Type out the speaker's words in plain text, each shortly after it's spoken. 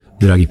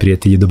Dragi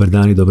prijatelji, dobar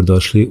dan i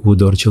dobrodošli u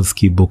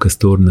Dorćolski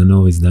Bukastur na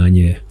novo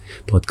izdanje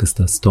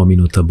podcasta 100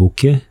 minuta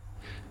buke.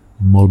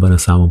 Molba na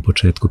samom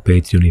početku,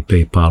 Patreon i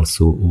PayPal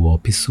su u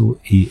opisu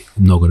i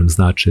mnogo nam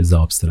znače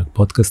za opstanak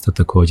podcasta.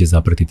 Također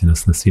zapratite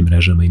nas na svim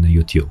mrežama i na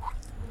YouTube.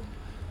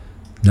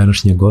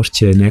 Današnja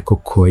gošća je neko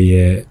koji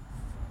je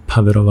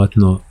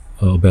verovatno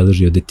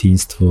obeležio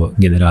detinjstvo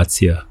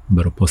generacija,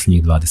 bar u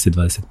posljednjih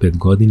 20-25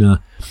 godina.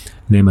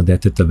 Nema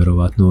deteta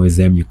verovatno u ovoj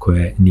zemlji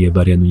koje nije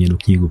bar jednu njenu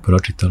knjigu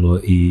pročitalo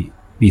i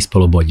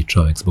ispalo bolji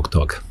čovjek zbog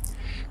toga.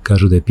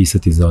 Kažu da je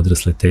pisati za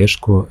odrasle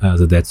teško, a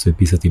za decu je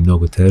pisati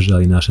mnogo teže,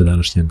 ali naša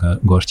današnja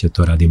gošća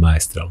to radi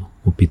maestralno.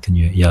 U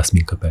pitanju je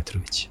Jasminka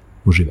Petrović.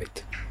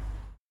 Uživajte.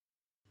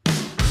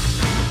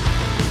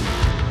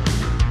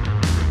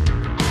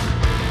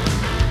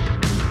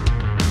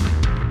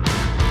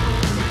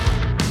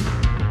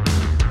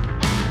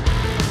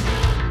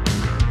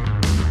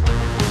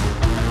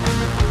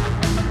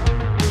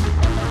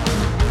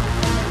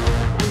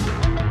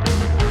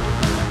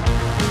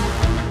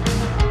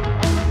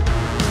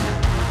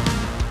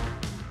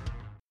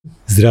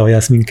 Zdravo,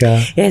 Jasminka.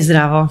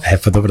 Zdravo.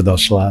 Pa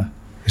dobrodošla.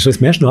 Što je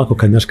smiješno ovako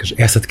kad naš kaže,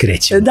 sad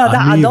krećemo.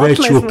 Da, a mi već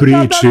u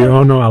priči,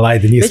 ali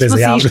ajde, nije sve za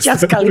javnost.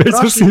 Već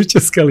smo se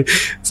išćaskali,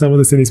 samo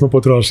da se nismo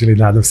potrošili,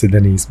 nadam se da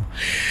nismo.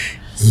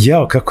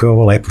 Jao, kako je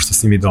ovo lepo što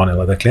si mi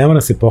donela. Dakle, ja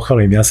moram se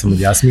pohvalim, ja sam od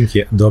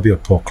Jasminke dobio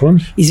poklon.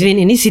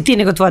 Izvini, nisi ti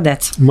nego tvoja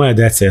deca. Moja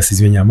deca, ja se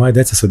izvinjam, moja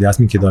deca su od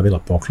Jasminke dobila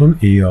poklon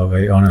i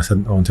ona sad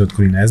ovom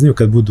trenutku ni ne znaju.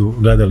 Kad budu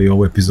gledali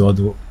ovu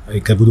epizodu i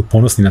kad budu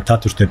ponosni na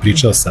tatu što je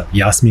pričao sa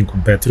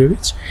Jasminkom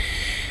Petrović,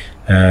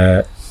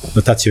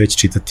 do tad će već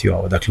čitati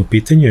ovo. Dakle, u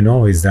pitanju je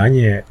novo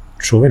izdanje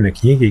čuvene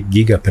knjige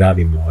Giga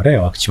pravi more.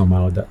 Ovako ćemo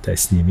malo da je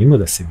snimimo,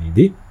 da se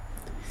vidi.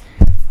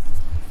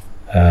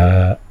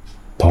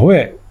 Pa ovo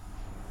je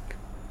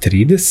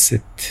 30,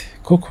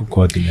 koliko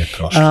godina je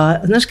prošlo?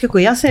 Znaš kako,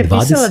 ja sam je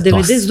pisala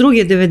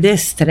 92.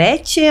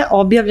 93.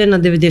 objavljena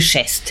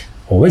 96.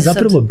 Ovo je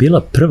zapravo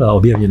bila prva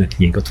objavljena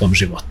knjiga o tvom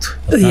životu.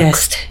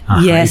 Jeste.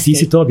 I ti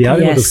si to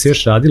objavila dok si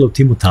još radila u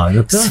timu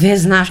talenata. Sve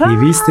znaš.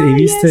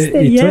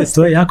 I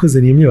to je jako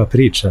zanimljiva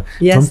priča.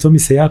 To mi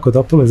se jako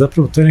dopalo.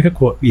 Zapravo to je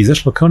nekako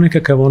izašlo kao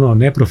nekakav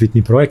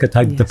neprofitni projekat,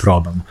 hajde da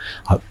probamo.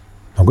 A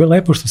mnogo je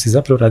lepo što si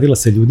zapravo radila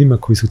sa ljudima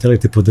koji su htjeli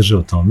te podržati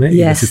u tome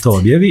i da se to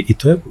objavi, i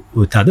to je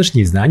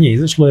tadašnje izdanje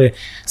izašlo je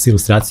s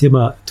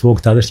ilustracijama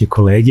tvog tadašnjeg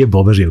kolege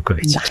Boba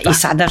Živkovića. Da, i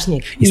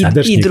sadašnjeg.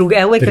 I druga,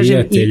 evo je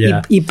kažem,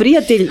 i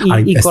prijatelj i kolega.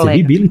 Ali jeste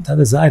vi bili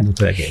tada zajedno u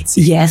toj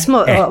agenciji? Jesmo,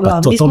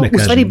 u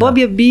stvari Bob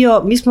je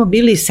bio, mi smo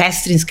bili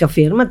sestrinska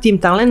firma, tim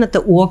talenata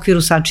u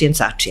okviru Sačijen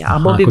Sačija, a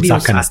Bob je bio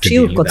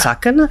Sačiju kod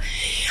Sakana,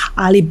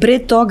 ali pre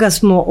toga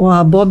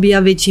smo Bob i ja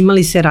već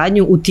imali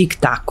saradnju u Tik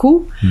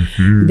Taku,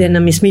 gde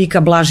nam je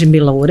Smiljka Blažin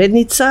bila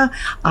urednica,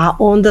 a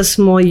onda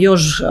smo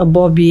još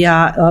Bob i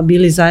ja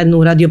bili zajedno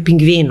u Radio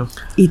Pingvinu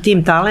i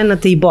tim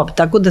talenata i Bob,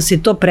 tako da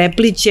se to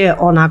prepliće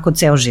onako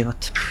ceo život.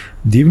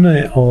 Divno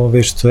je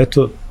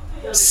što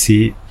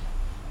si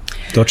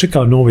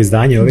dočekao novo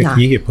izdanje ove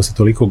knjige posle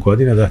toliko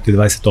godina, dakle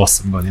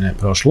 28 godina je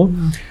prošlo.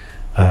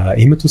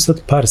 Ima tu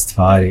sad par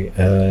stvari.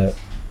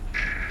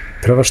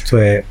 Prva što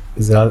je,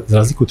 za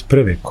razliku od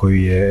prve koju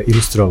je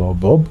ilustrovao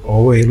Bob,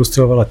 ovo je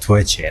ilustrovala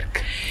tvoja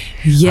ćerka.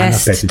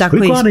 Jest, tako je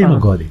ispalo. Koliko Ana ima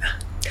godina?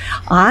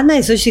 Ana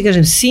je, sad ću ti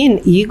kažem, sin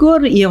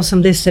Igor je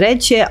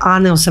 83.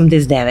 Ana je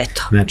 89.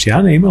 Znači,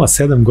 Ana je imala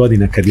 7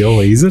 godina kad je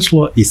ovo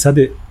izašlo i sad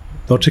je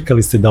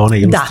dočekali ste da ona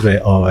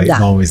ilustruje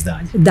novo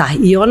izdanje. Da,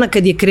 i ona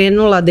kad je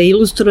krenula da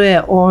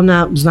ilustruje,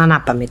 ona zna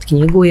na pamet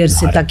knjigu, jer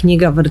se ta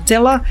knjiga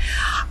vrtela,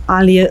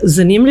 ali je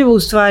zanimljivo u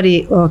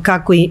stvari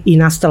kako i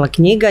nastala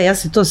knjiga. Ja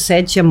se to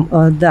sećam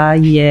da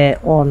je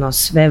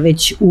sve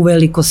već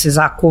uveliko se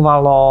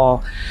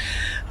zakuvalo,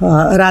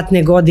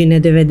 ratne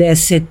godine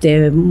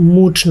 90.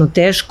 mučno,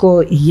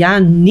 teško. Ja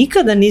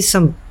nikada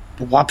nisam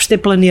uopšte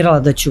planirala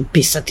da ću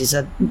pisati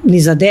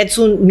ni za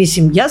decu.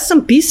 Mislim, ja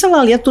sam pisala,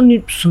 ali ja to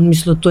nisam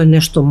mislila, to je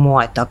nešto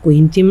moje, tako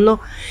intimno.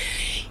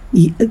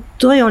 I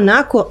to je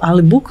onako,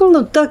 ali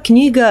bukvalno ta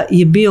knjiga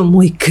je bio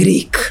moj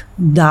krik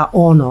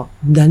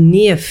da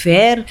nije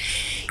fair,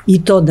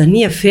 i to da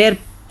nije fair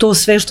to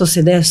sve što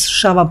se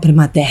dešava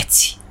prema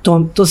deci.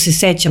 To se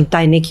sećam,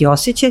 taj neki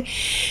osjećaj.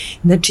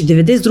 Znači,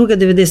 92.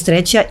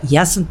 93.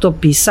 ja sam to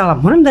pisala,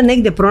 moram da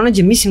negde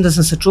pronađem, mislim da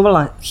sam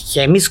sačuvala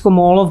hemijskom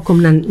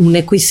olovkom u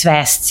nekoj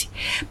svesci,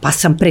 pa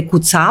sam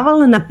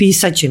prekucavala na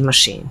pisaćoj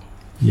mašini.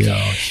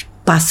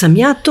 Pa sam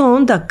ja to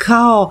onda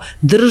kao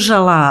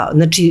držala,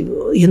 znači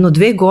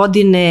 1-2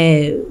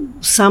 godine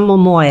samo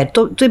moje.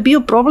 To je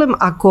bio problem,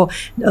 ako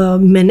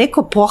me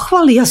neko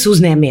pohvali, ja se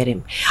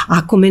uznemirim.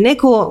 Ako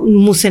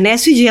mu se ne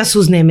sviđa, ja se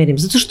uznemirim.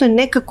 Zato što je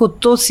nekako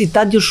to si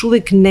tad još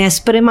uvek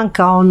nespreman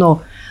kao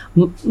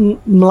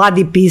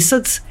mladi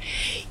pisac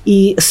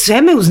i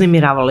sve me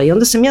uznemiravalo i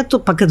onda sam ja to,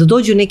 pa kada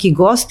dođu neki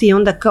gosti i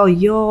onda kao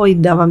joj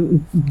da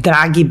vam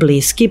dragi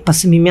bliski, pa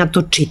sam im ja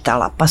to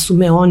čitala, pa su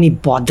me oni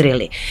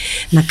bodrili.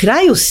 Na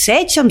kraju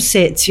sećam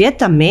se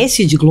Cvjeta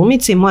Mesić,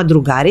 glumica i moja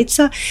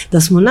drugarica,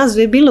 da smo nas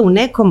dve bile u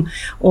nekom,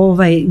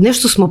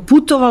 nešto smo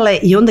putovale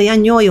i onda ja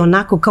njoj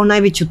onako kao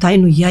najveću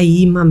tajnu, ja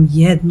imam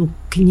jednu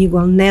knjigu,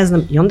 ali ne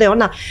znam, i onda je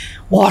ona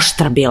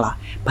oštra bila,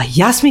 pa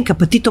Jasminka,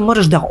 pa ti to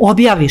moraš da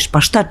objaviš,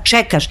 pa šta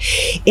čekaš,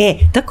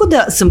 tako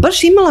da sam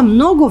baš imala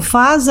mnogo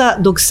faza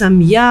dok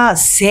sam ja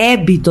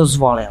sebi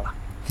dozvolila.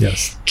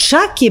 Yes.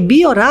 Čak je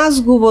bio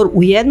razgovor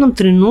u jednom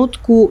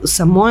trenutku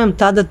sa mojom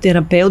tada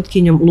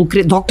terapeutkinjom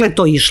dokle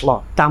to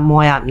išlo, ta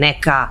moja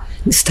neka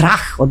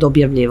strah od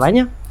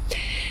objavljivanja,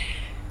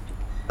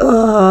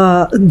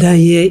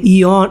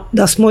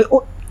 da smo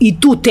i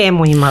tu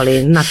temu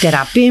imali na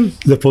terapiji.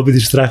 Da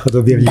pobediš strah od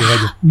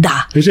objavljivanja.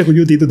 Da. Viš ako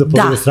ljudi idu da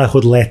pobede strah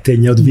od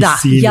letenja, od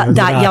visine, od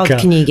raka. Ja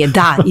od knjige,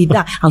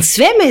 ali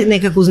sve me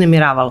nekako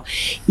uznemiravalo.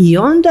 I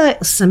onda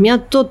sam ja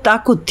to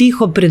tako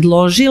tiho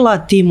predložila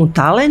timu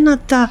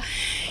talenata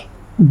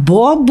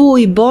Bobu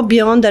i Bob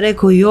je onda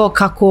rekao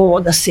kako ovo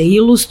da se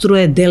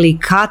ilustruje,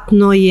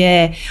 delikatno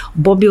je.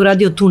 Bob je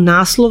uradio tu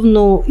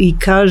naslovnu i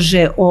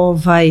kaže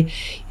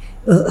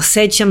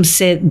sećam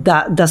se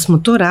da smo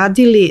to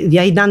radili,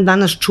 ja i dan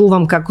danas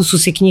čuvam kako su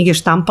se knjige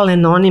štampale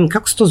na onim,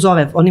 kako se to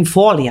zove, onim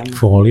folijama.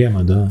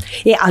 Folijama, da.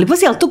 Ali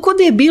pazi, ali to kod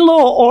je bilo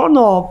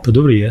pa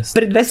dobro, jest.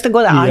 Pred 200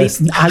 godina,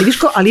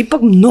 ali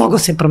ipak mnogo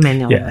se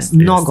promenilo.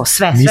 Mnogo,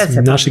 sve se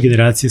promenilo. Naše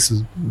generacije su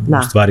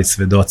u stvari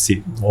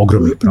svedoci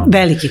ogromnih promena.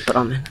 Velikih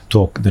promena.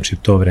 Znači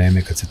to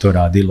vreme kad se to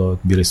radilo,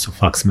 bili su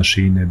faks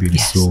mašine, bili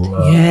su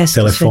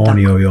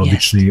telefoni ovi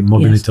obični,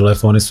 mobilni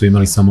telefone su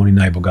imali samo oni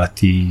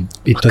najbogatiji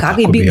i to je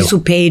tako bilo.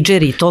 Su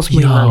pageri, to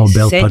smo imali.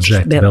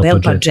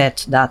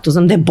 Belpajet, da, to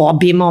znam da je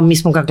Bob imao, mi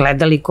smo ga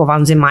gledali ko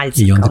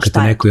vanzemaljci. I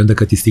onda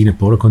kad ti stigne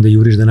poruka, onda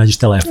juriš da nađeš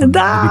telefon,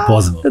 da bi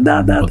pozvao.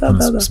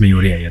 Da.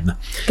 Smejurija jedna.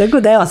 Tako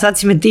da evo, sad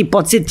si me ti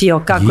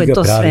podsjetio kako je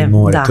to sve.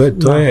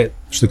 To je,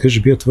 što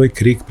kaže, bio tvoj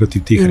krik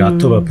protiv tih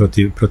ratova,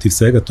 protiv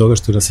svega toga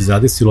što nas je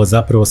zadesilo,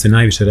 zapravo se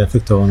najviše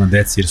reflektovalo na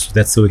deci, jer su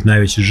deca uvijek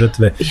najveće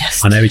žrtve,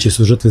 a najveće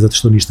su žrtve zato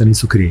što ništa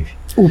nisu krivi.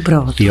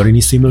 Upravo to. I oni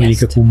nisu imali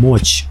nikakvu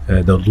moć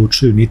da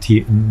odlučuju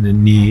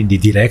ni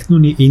direktnu,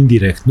 ni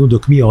indirektnu,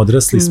 dok mi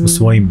odrasli smo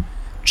svojim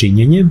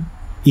činjenjem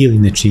ili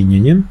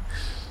nečinjenjem,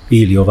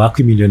 ili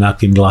ovakvim ili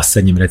onakvim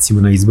glasanjem,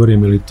 recimo na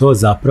izborima, ili to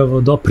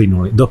zapravo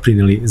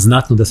doprineli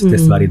znatno da se te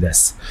stvari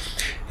dese.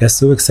 Ja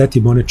se uvijek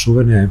setim one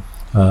čuvene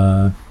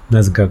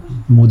ne znam kako,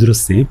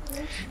 mudrosti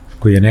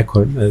koji je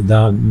neko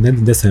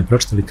gde sam je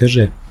pročitali,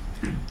 kaže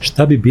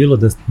šta bi bilo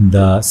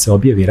da se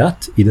objavi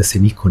rat i da se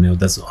niko ne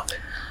odazove.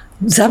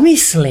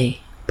 Zamisli.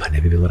 Pa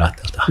ne bi bilo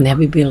rata, da. Ne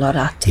bi bilo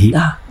rata,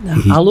 da.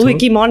 Ali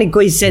uvijek ima oni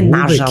koji se,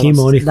 nažalost. Uvijek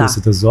ima oni koji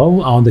se to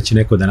zovu, a onda će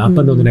neko da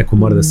napadne, onda neko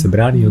mora da se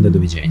brani i onda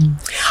doviđenja.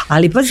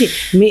 Ali pazi,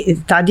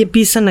 tad je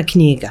pisana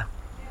knjiga.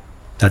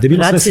 Tada je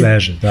bilo sve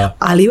sveže, da.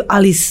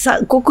 Ali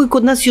koliko je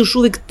kod nas još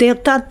uvijek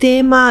ta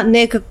tema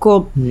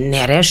nekako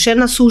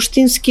nerešena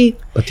suštinski?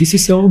 Pa ti si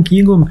se ovom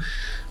knjigom,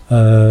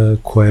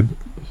 koja je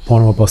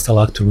ponovo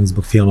postala aktualna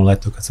zbog filma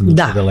Leto kad sam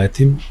došla da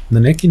letim, na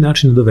neki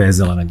način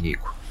dovezala na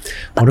knjigu.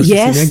 Ono što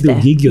si negde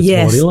u Gigi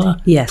otvorila,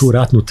 tu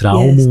ratnu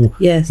traumu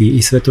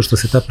i sve to što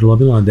se ta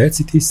prelomila na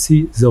deci, ti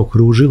si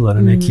zaokružila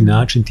na neki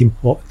način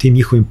tim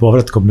njihovim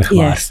povratkom na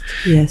Hvar.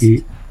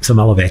 I sa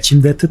malo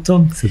većim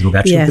detetom, sa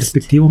drugačijom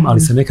perspektivom,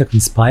 ali sa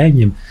nekakvim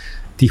spajanjem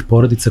tih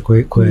porodica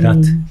koje je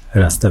rat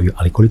rastavio.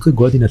 Ali koliko je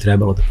godina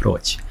trebalo da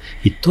proći.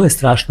 I to je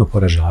strašno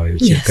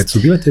poražavajuće. Kad su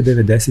bile te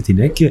 90 i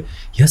neke,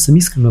 ja sam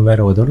iskreno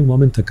verovao od onog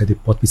momenta kad je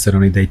potpisan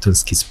onaj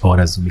Dejtonski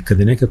sporazum i kad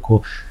je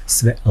nekako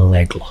sve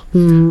leglo.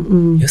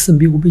 Ja sam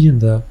bio ubeđen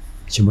da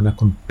ćemo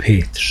nakon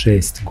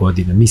 5-6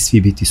 godina mi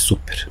svi biti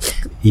super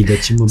i da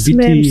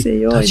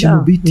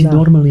ćemo biti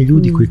normalni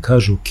ljudi koji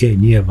kažu ok,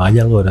 nije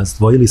valjalo,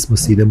 razdvojili smo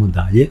se, idemo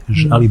dalje,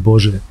 žali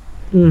Bože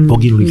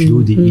poginulih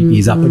ljudi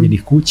i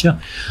zapaljenih kuća,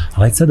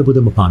 ali ajde sad da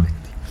budemo pametni.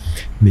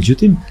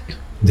 Međutim,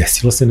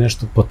 desilo se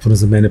nešto potpuno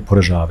za mene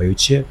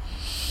poražavajuće,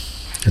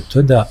 a to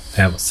je da,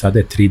 evo, sada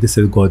je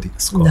 30 godina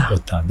skoro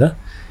od tada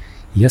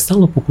i ja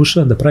stalno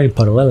pokušavam da pravim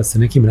paralele sa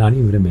nekim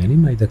ranijim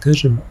vremenima i da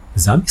kažem,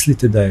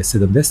 zamislite da je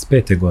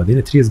 75.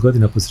 godine, 30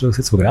 godina posle Drugog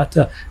svjetskog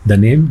rata,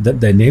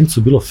 da je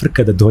Nemcu bilo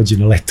frka da dođe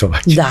na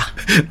letovanje. Da,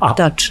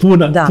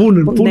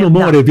 puno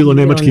more je bilo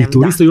nemačkih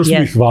turista, još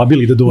smo ih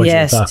vabili da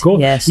dođe, tako?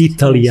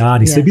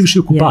 Italijani, sve bivši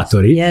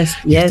okupatori,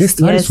 jer te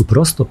stvari su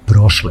prosto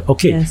prošle. Ok,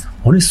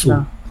 one su,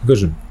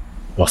 kažem,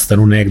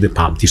 ostanu negde,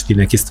 pamtiš ti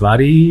neke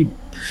stvari,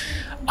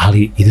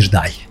 ali ideš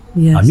dalje.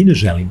 A mi ne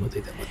želimo da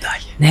idemo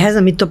dalje. Ne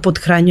znam, mi to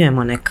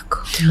pothranjujemo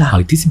nekako.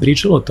 Ali ti si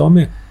pričala o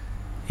tome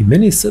i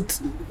meni sad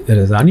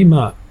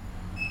zanima,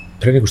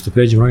 pre nego što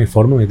pređemo na onaj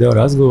formalni deo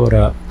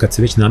razgovora, kad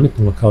se već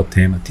nametnulo kao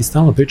tema, ti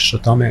stalno pričaš o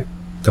tome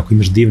kako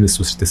imaš divne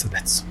susrete sa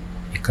decom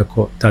i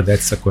kako ta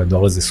deca koja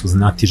dolaze su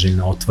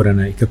znatiželjna,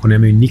 otvorena i kako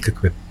nemaju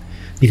nikakve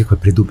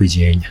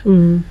predubeđenja.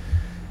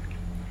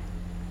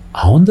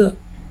 A onda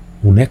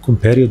u nekom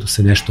periodu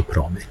se nešto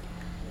promeni.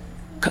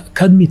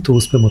 kad mi to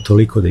uspemo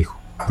toliko da ih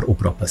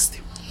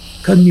upropastimo?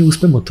 Kad mi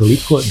uspemo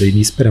toliko da im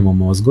isperemo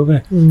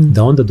mozgove,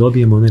 da onda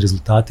dobijemo one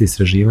rezultate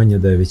istraživanja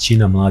da je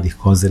većina mladih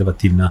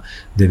konzervativna,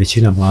 da je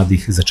većina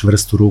mladih za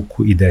čvrstu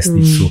ruku i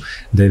desnicu,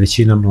 da je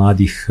većina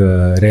mladih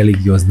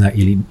religiozna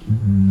ili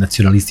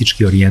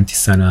nacionalistički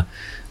orijentisana,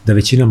 da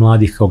većina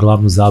mladih kao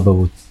glavnu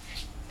zabavu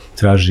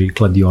traži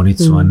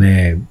kladionicu, a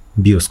ne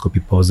bioskop i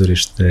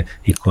pozorište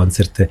i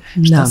koncerte.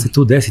 Šta se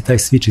tu desi, taj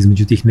switch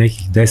između tih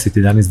nekih 10,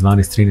 11,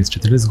 12, 13,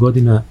 14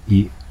 godina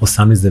i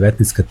 18,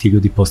 19, kad ti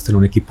ljudi postanu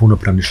neki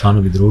punopravni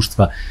članovi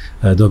društva,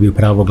 dobiju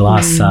pravo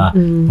glasa,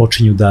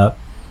 počinju da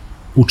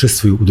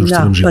učestvuju u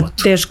društvenom životu.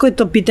 Pa teško je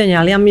to pitanje,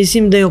 ali ja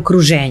mislim da je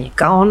okruženje.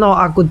 Kao ono,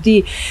 ako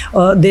ti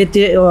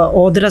dete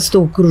odrasta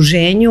u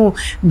okruženju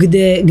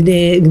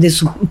gde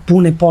su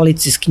pune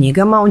police s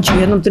knjigama, on će u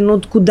jednom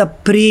trenutku da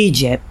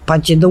priđe, pa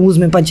će da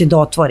uzme, pa će da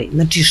otvori.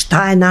 Znači,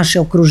 šta je naše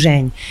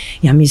okruženje?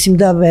 Ja mislim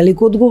da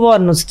veliku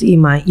odgovornost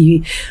ima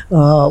i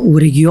u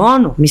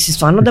regionu, mislim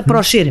stvarno da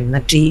proširim,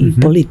 znači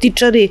i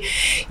političari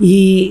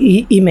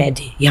i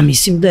mediji. Ja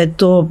mislim da je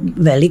to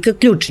velika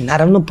ključ,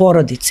 naravno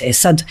porodice.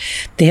 Sad,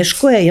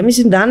 teško je, ja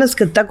mislim danas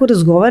kad tako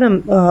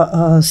razgovaram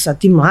sa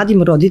tim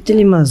mladim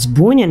roditeljima,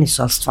 zbunjeni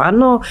su, ali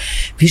stvarno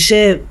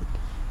više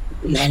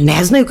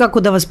ne znaju kako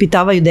da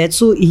vaspitavaju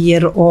decu,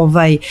 jer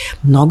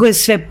mnogo je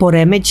sve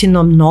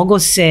poremećeno, mnogo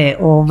se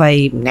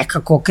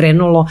nekako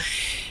krenulo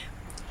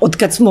od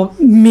kad smo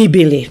mi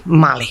bili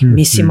mali,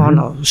 mislim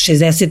 60.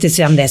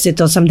 70.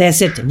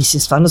 80.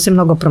 mislim stvarno se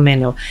mnogo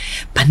promenilo.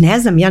 Pa ne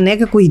znam, ja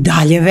nekako i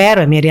dalje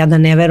verujem, jer ja da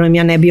ne verujem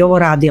ja ne bi ovo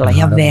radila.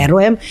 Ja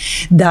verujem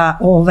da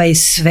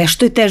sve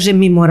što je teže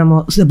mi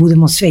moramo da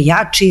budemo sve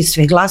jači,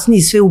 sve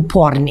glasniji, sve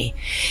uporniji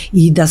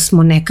i da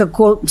smo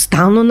nekako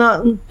stalno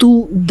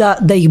tu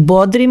da ih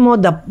bodrimo,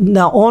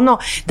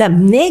 da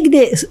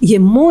negde je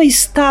moj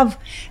stav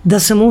da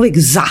sam uvek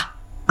za,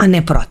 a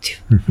ne protiv.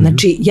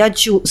 Znači, ja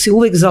ću se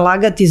uvek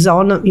zalagati za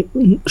ono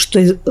što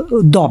je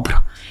dobro.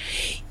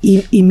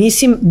 I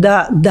mislim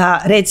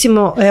da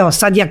recimo, evo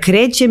sad ja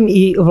krećem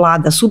i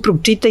Vlada, suprug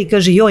čita i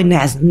kaže joj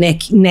ne znam,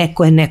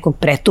 neko je nekog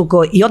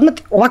pretukao i odmah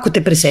ovako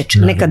te preseče,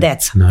 neka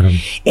deca.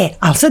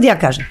 Ali sad ja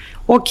kažem,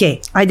 ok,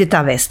 ajde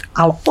ta vest,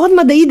 ali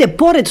odmah da ide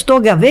pored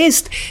toga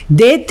vest,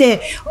 dete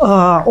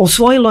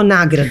osvojilo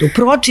nagradu,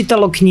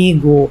 pročitalo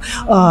knjigu,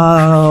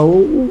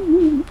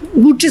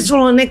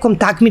 učestvovalo na nekom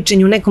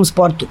takmičenju, nekom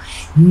sportu.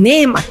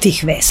 Nema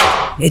tih vesti.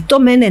 To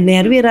mene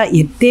nervira,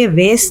 jer te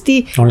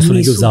vesti one su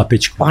negdje u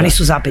zapećku. One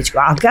su u zapećku.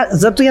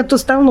 Zato ja to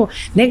stalno,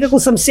 nekako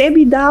sam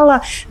sebi dala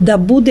da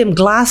budem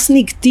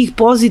glasnik tih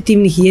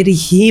pozitivnih, jer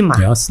ih ima.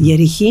 Jasno. Jer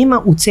ih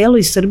ima u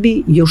celoj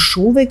Srbiji još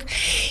uvek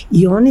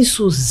i oni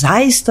su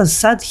zaista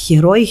sad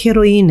heroji,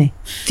 heroine.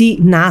 Ti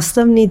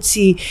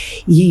nastavnici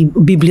i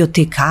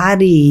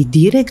bibliotekari i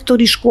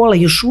direktori škola,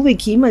 još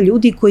uvek ima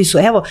ljudi koji su,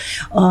 evo,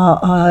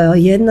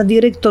 jedna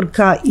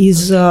direktorka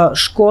iz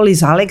škole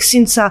iz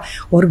Aleksinca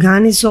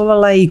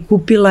organizovala i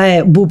kupila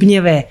je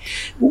bubnjeve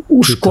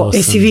u školu.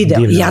 Si video?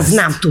 Ja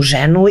znam tu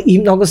ženu i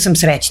mnogo sam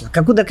srećna.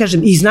 Kako da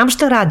kažem, i znam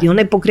šta radi,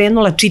 ona je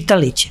pokrenula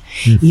čitaliće.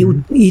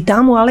 I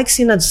tamo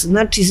Aleksinac,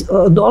 znači,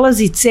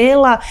 dolazi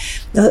cela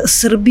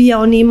Srbija,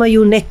 oni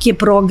imaju neke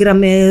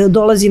programe,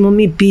 dolazimo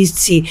mi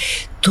pisci.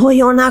 To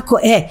je onako,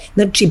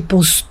 znači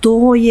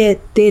postoje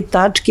te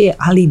tačke,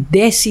 ali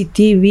gde si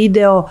ti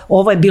video,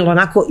 ovo je bilo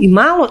onako i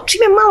malo,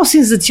 čime malo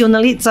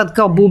senzacionalitet sad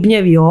kao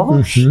bubnjevi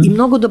ovo i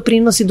mnogo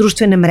doprinosi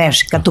društvene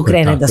mreže kad to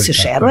krene da se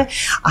šeruje,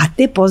 a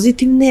te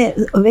pozitivne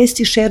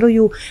vesti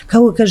šeruju,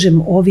 kako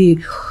kažem, ovi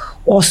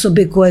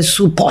osobe koje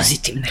su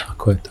pozitivne.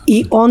 Tako.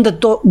 I onda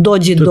to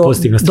dođe do... To je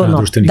pozitivna strana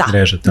društvenih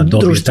mreža,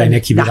 dobije taj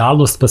neki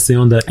viralnost, pa se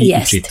onda i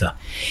čita.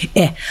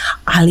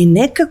 Ali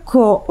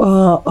nekako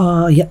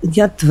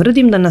ja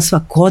tvrdim da na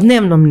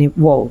svakodnevnom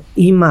nivou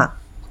ima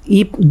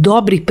i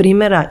dobrih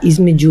primjera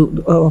između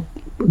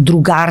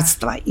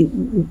drugarstva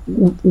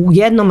u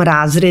jednom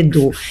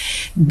razredu,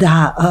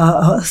 da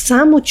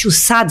samo ću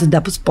sad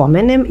da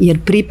spomenem, jer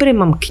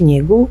pripremam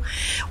knjigu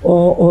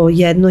o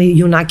jednoj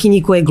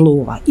junakinji koja je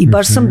gluva i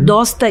baš sam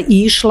dosta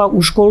išla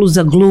u školu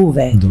za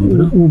gluve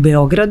u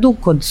Beogradu,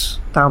 kod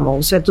tamo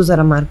u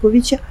Svetozara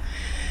Markovića.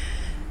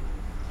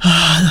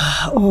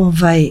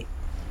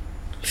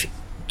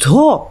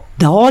 To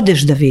da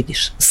odeš da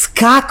vidiš s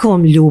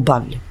kakvom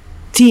ljubavlju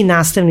ti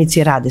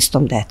nastavnici rade s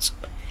tom decom.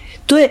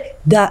 To je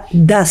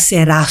da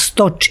se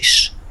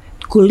rastočiš.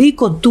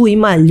 Koliko tu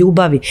ima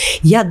ljubavi.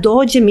 Ja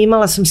dođem,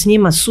 imala sam s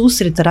njima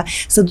susreta,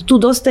 sad tu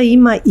dosta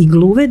ima i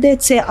gluve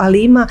dece,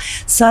 ali ima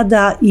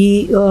sada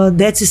i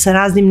dece sa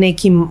raznim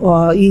nekim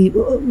i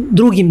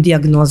drugim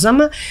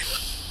dijagnozama.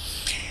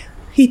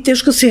 I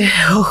teško se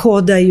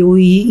hodaju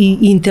i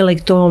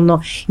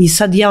intelektualno. I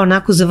sad ja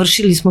onako,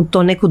 završili smo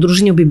to neko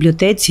druženje u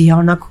biblioteci, ja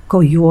onako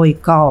kao joj,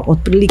 kao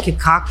otprilike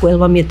kako, jel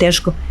vam je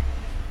teško?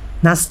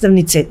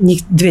 Nastavnice,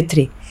 njih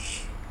 2-3.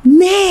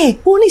 Ne,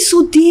 oni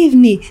su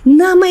divni,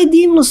 nama je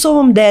divno s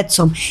ovom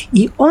decom.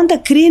 I onda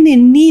krene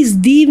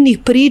niz divnih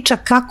priča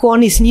kako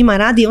oni s njima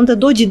radi, onda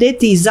dođe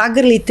dete i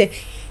zagrlite.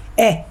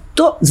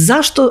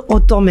 Zašto o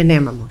tome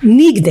nemamo?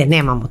 Nigde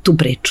nemamo tu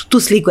priču, tu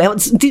sliku. Evo,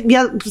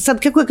 ja sad,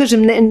 kako ja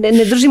kažem,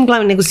 ne držim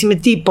glavu, nego si me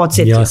ti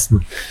podsjetio.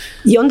 Jasno.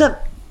 I onda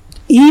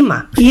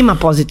ima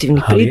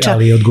pozitivnih priča.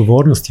 Ali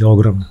odgovornost je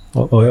ogromna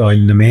i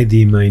na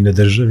medijima i na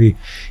državi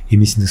i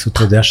mislim da su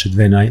to naše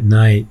dve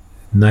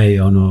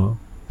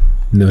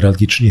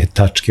neuralgičnije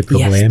tačke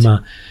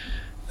problema.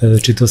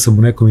 Čitao sam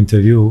u nekom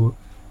intervju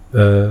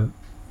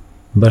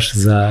baš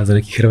za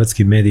neki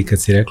hrvatski medij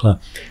kad si rekla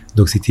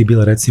dok si ti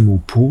bila recimo u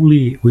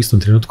Puli, u istom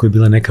trenutku je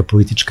bila neka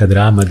politička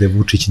drama da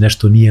Vučić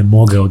nešto nije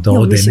mogao da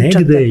ode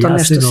negde,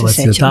 Jasenovac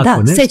je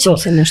tako nešto. Sećam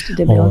se nešto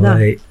da je bilo, da.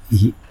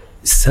 I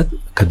sad,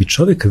 kad bi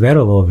čovjek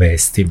verovao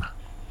vestima,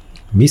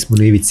 mi smo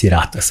na ivici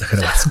rata sa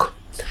Hrvatskom,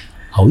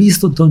 a u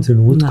istom tom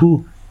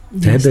trenutku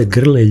tebe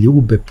grle,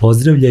 ljube,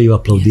 pozdravljaju,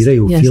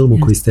 aplaudiraju u filmu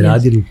koji ste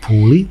radili u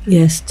Puli.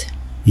 Jeste.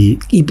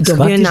 I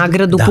dobio je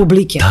nagradu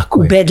publike,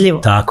 ubedljivo.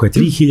 Tako je,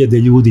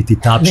 3000 ljudi ti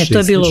tapše. Ne, to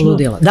je bilo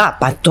ludilo. Da,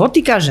 pa to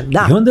ti kažem,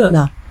 da. I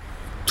onda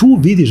tu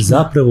vidiš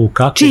zapravo u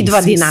kakvom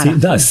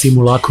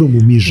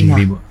simulakrumu mi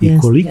živimo i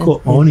koliko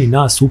oni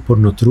nas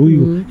uporno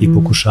truju i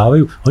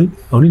pokušavaju.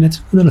 Oni ne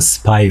treba da nas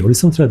spajaju, oni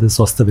samo treba da nas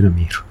ostave na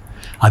miru.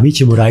 A mi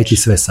ćemo raditi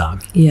sve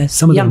sami.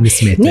 Samo da nam ne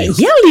smetaju. Ne,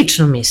 ja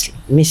lično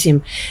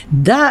mislim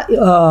da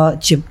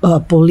će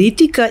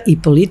politika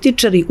i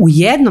političari u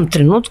jednom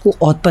trenutku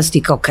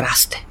otpasti kao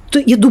kraste.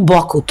 Ja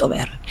duboko u to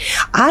verujem.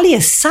 Ali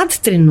je sad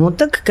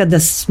trenutak kada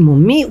smo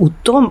mi u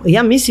tom,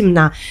 ja mislim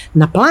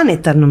na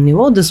planetarnom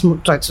nivou, da smo,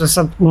 to je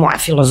sad moja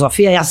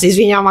filozofija, ja se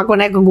izvinjavam ako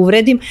nekog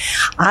uvredim,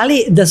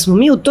 ali da smo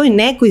mi u toj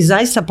nekoj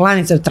zaista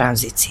planetarnoj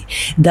tranziciji.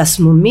 Da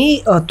smo mi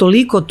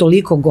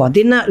toliko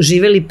godina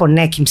živjeli po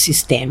nekim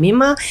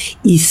sistemima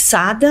i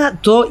sada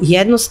to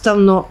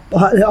jednostavno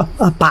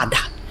pada.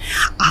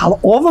 Ali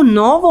ovo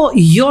novo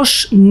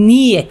još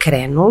nije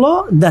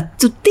krenulo, da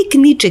to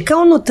tek niče,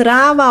 kao ono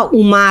trava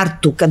u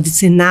martu kad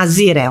se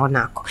nazire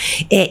onako.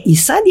 I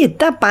sad je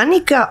ta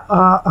panika,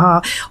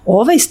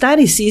 ovaj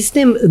stari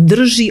sistem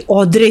drži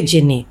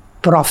određeni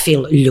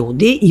profil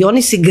ljudi i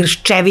oni se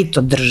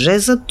grščevito drže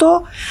za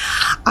to,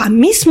 a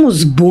mi smo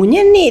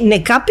zbunjeni,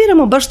 ne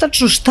kapiramo baš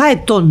tačno šta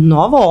je to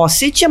novo,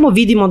 osjećamo,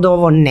 vidimo da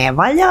ovo ne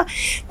valja,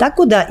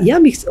 tako da ja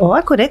bih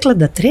ovako rekla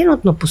da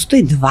trenutno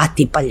postoji dva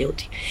tipa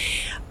ljudi.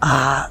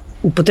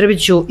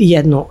 Upotrebit ću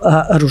jednu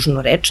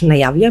ružnu reč,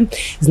 najavljam.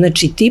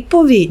 Znači,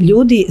 tipovi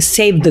ljudi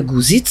save the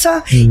guzica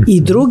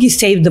i drugi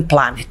save the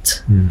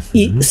planet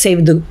i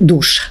save the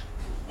duša.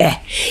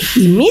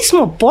 I mi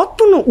smo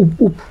potpuno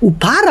u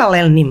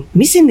paralelnim,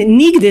 mislim,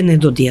 nigde ne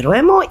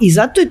dodirujemo i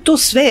zato je to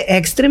sve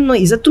ekstremno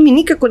i zato mi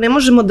nikako ne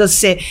možemo da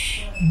se,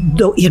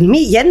 jer mi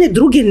jedne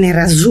druge ne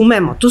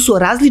razumemo, to su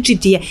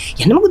različiti, ja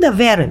ne mogu da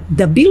verujem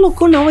da bilo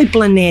ko na ovoj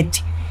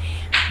planeti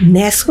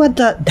ne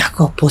shvata da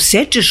kao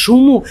poseče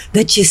šumu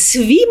da će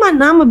svima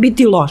nama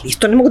biti loše. Ja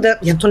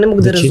to ne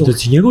mogu da razumem. Da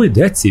će njegovi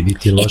deci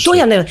biti loše.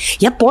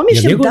 Ja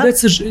pomišljam da... Jer njegove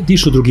deca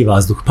dišu drugi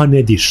vazduh, pa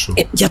ne dišu.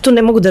 Ja to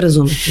ne mogu da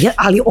razumem.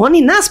 Ali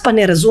oni nas pa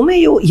ne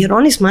razumeju jer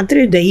oni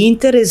smatraju da je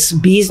interes,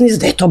 biznis,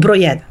 da je to broj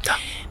jedan.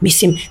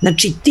 Mislim,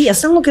 znači ja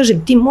samo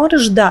kažem, ti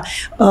moraš da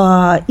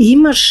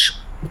imaš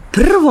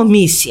prvo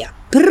misija,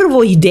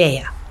 prvo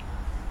ideja,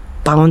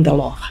 pa onda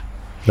lova.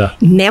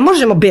 Ne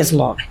možemo bez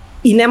love.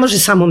 I ne može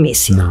samo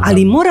misija,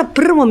 ali mora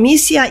prvo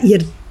misija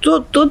jer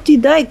to ti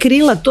daje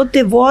krila, to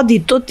te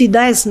vodi, to ti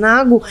daje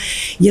snagu,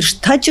 jer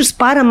šta ćeš s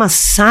parama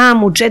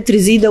sam u 4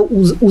 zida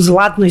u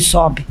zlatnoj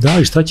sobi? Da,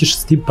 i šta ćeš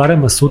s tim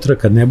parama sutra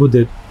kad ne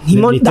bude,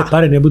 ni te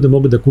pare ne bude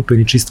mogu da kupe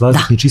ni čist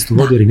vazduh, ni čistu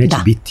vodu jer i neće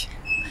biti.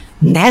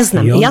 Ne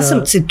znam, ja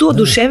sam se tu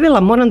oduševila,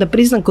 moram da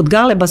priznam, kod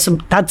Galeba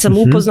tad sam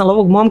upoznala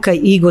ovog momka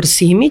Igor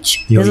Simić.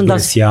 Igor je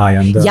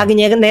sjajan, da. Ja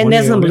ga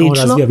ne znam lično. On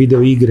razvija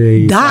video igre.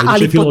 Da,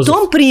 ali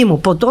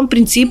po tom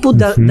principu,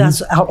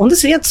 onda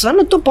sam ja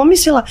stvarno to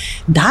pomislila,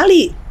 da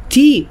li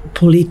ti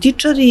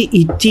političari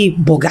i ti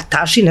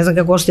bogataši, ne znam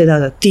kako hoćete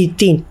da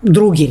ti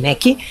drugi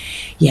neki,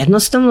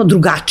 jednostavno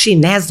drugačiji,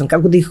 ne znam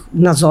kako da ih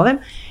nazovem,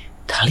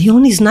 da li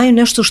oni znaju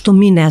nešto što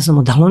mi ne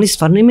znamo? Da li oni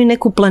stvarno imaju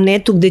neku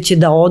planetu gde će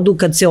da odu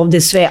kad se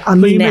ovde sve, a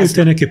mi ne znamo? Imaju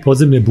te neke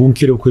podzemne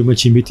bunkere u kojima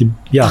će im biti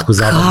jako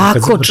zabavno.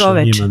 Kako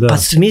čoveče? Pa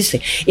smisli.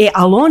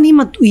 Ali on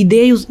ima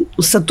ideju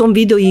sa tom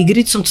video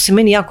igricom, to se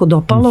meni jako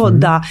dopalo,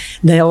 da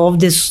je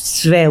ovde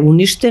sve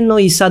uništeno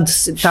i sad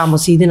tamo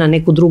se ide na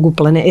neku drugu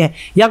planetu.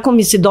 Jako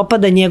mi se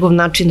dopada njegov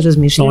način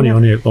razmišljanja.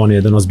 On je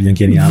jedan ozbiljan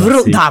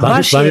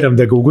genijalac. Planiram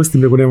da ga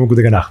ugostim, nego ne mogu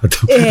da ga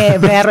nahvatam.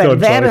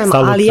 Verujem,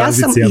 ali ja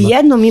sam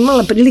jednom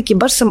imala prilike,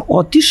 baš sam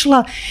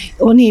otišla,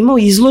 on je imao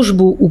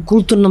izložbu u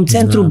Kulturnom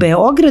centru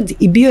Beograd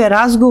i bio je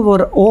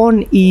razgovor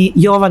on i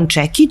Jovan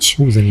Čekić.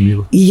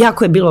 Zanimljivo. I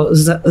jako je bilo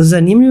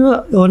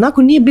zanimljivo.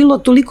 Onako nije bilo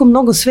toliko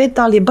mnogo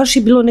sveta, ali je baš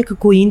je bilo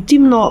nekako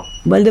intimno,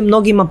 valjda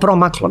mnogima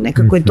promaklo,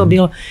 nekako je to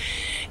bilo.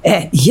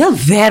 Ja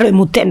verujem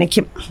u te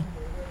neke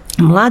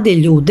mlade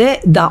ljude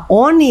da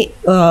oni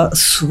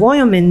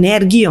svojom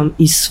energijom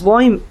i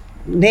svojim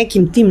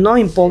nekim tim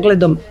novim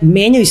pogledom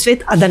menjaju svet,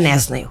 a da ne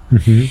znaju.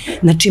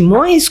 Znači,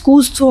 moje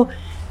iskustvo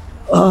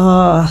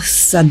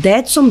sa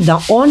decom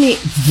da oni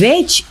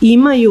već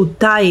imaju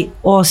taj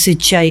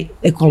osjećaj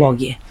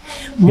ekologije.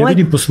 Ja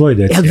vidim po svojoj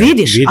deci.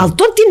 Vidiš, ali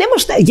to ti ne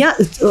možeš... Ja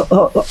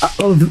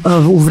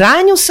u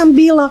Vranju sam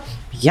bila,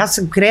 ja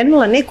sam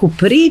krenula neku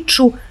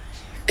priču,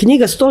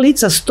 knjiga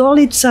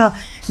Stolica,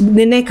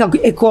 neka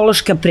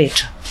ekološka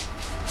priča.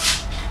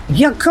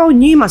 Ja kao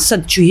njima,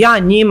 sad ću ja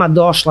njima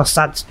došla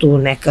sad tu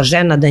neka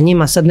žena da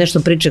njima sad nešto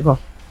priča.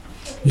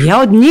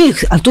 Ja od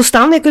njih, ali to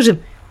stalno ja kažem,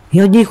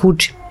 ja od njih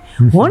učim.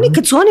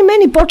 Kad su oni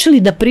meni počeli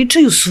da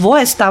pričaju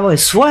svoje stavove,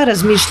 svoje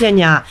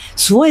razmišljanja,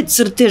 svoje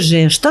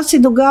crteže, šta se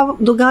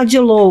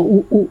događalo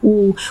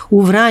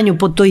u Vranju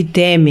po toj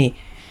temi,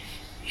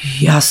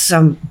 ja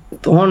sam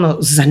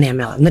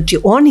zanemela. Znači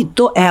oni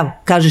to, evo,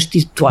 kažeš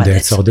ti tvoja deca.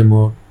 Deca,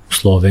 odemo u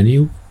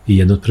Sloveniju i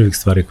jedna od prvih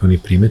stvari koje oni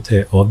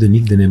primete, ovde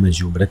nigde nema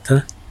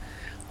đubreta,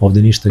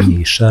 ovde ništa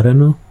nije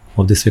išarano,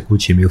 ovde sve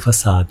kuće imaju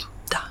fasadu.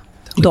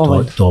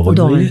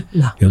 Dovoljno je.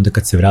 Da. I onda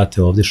kad se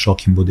vrate ovde,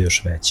 šok im bude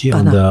još veći,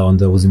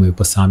 onda uzimaju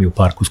pa sami u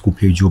parku,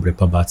 skupljaju đubre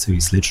pa bacaju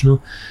i slično,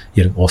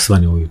 jer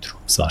osvane ujutru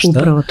svašta.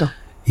 Upravo to.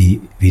 I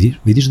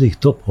vidiš da ih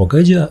to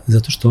pogađa,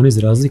 zato što oni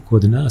za razliku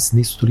od nas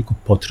nisu toliko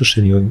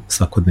potrošeni ovim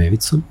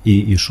svakodnevicom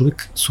i još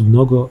uvek su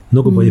mnogo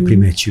bolje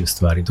primećuju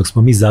stvari. Dok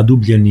smo mi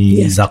zadubljeni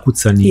i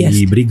zakucani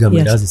i brigama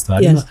i raznim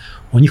stvarima,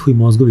 njihovi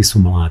mozgovi su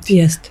mladi.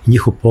 I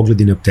njihov pogled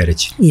je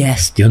neopterećen.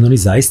 I onda oni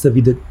zaista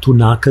vide tu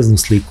nakaznu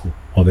sliku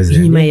ove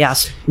zemlje. Njima je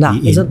jasno, da,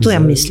 zato ja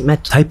mislim,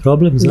 eto. Taj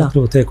problem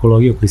zapravo te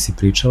ekologije o kojoj si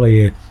pričala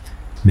je,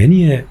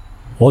 meni je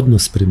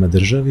odnos prema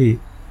državi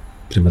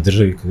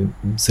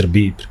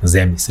Srbiji, prema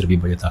zemlji Srbiji,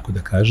 bolje tako da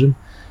kažem,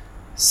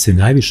 se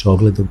najviše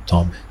ogleda u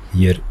tome.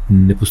 Jer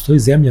ne postoji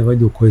zemlja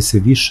valjda u kojoj se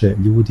više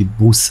ljudi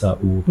busa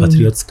u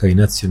patriotska i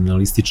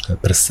nacionalistička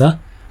prsa,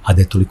 a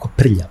da je toliko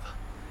prljava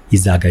i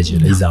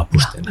zagađena i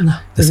zapuštena.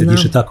 Da se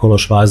diše tako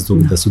loš vazduh,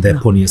 da su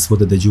deponije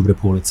svuda, da je đubre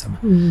po ulicama.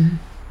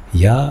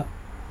 Ja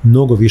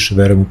mnogo više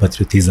verujem u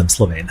patriotizam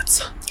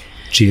Slovenaca,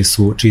 čije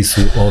su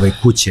ove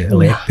kuće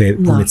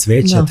lepe, pune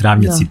cveća,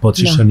 travnjaci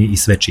potrišani i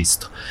sve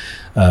čisto.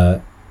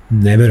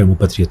 Ne verujem u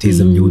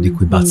patriotizam ljudi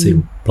koji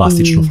bacaju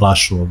plastičnu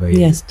flašu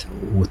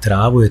u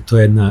travu, to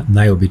je jedna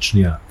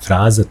najobičnija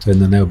fraza, to je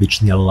jedna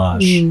najobičnija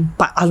laž.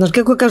 Ali znaš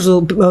kako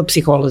kažu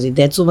psiholozi,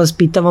 decu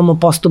vaspitavamo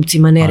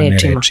postupcima, ne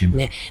rečima.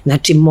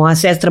 Znači, moja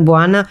sestra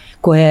Bojana,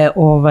 koja je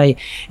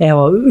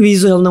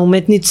vizualna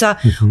umetnica,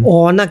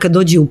 ona kad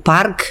dođe u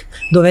park,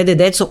 dovede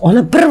decu,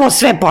 ona prvo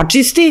sve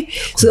počisti,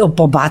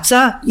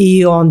 pobaca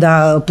i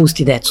onda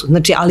pusti decu.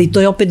 Znači, ali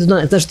to je opet,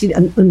 znaš ti,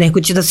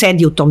 neko će da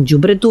sedi u tom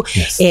đubretu.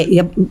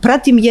 Ja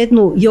pratim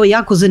jednu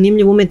jako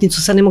zanimljivu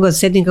umetnicu, sad ne mogu da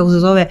sedim kako se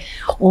zove,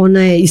 ona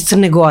je iz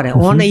Crne Gore,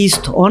 ona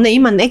isto, ona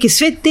ima neke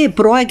sve te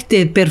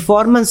projekte,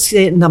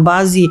 performanse na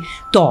bazi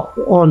to,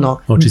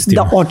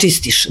 da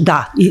očistiš,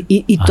 da,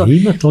 i to. A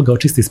ima toga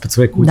očisti ispod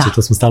svoje kuće,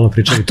 to smo stalno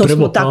pričali,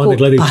 prvo pa onda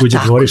gledaju tuđe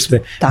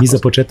dvorište, mi za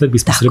početak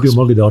bismo Srbiju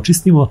mogli da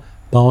očistimo,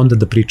 pa onda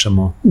da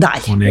pričamo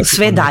dalje,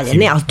 sve dalje.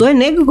 Ne, ali to je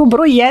nekako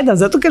broj 1,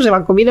 zato kažem,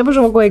 ako mi ne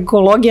možemo oko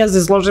ekologija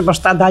se složi, pa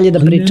šta dalje da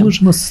pričamo? Ne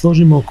možemo se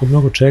složimo oko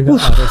mnogo čega,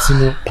 a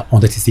recimo, pa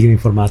onda ti stigne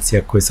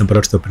informacija koju sam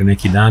pročitao pre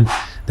neki dan,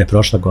 da je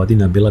prošla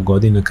godina bila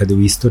godina kada je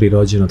u istoriji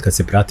rođeno od kad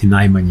se prati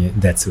najmanje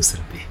dece u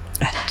Srbiji.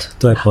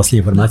 To je posljednja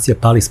informacija,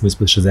 pali smo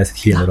ispod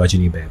 60.000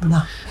 rođenih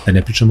beba. Da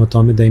ne pričamo o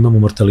tome da imamo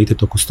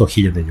mortalitet oko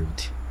 100.000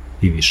 ljudi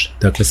i više.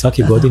 Dakle,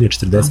 svake godine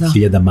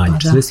 40.000 manje.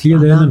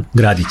 40.000 je jedan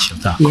gradić, je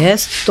li tako?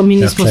 To mi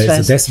nismo svesni.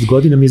 Dakle, za 10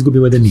 godina mi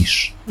izgubimo jedan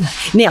Niš.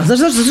 Ne, ali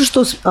znaš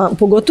što,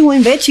 pogotovo u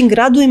ovim većim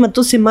gradovima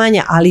to se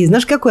manja, ali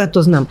znaš kako ja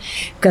to znam?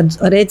 Kad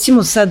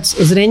recimo sad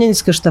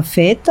Zrenjaninska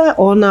štafeta,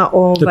 ona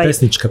to je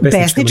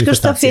pesnička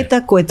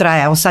štafeta koja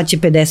traje, evo sad će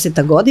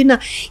 50. godina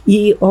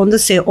i onda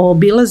se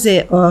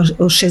obilaze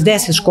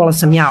 60 škola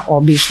sam ja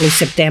obišla u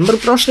septembru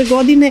prošle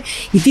godine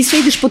i ti sve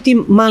ideš po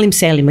tim malim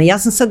selima. Ja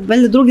sam sad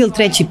valjda drugi ili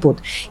treći put.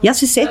 Ja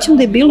se sećam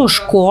da je bilo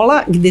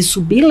škola gde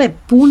su bile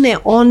pune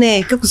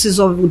one, kako se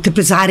zove,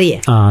 trpezarije.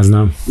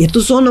 Znam. Jer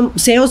to su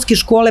seoske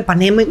škole, pa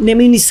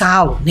nemaju ni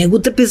salu, nego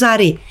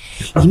trpezarije.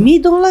 I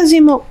mi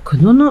dolazimo kod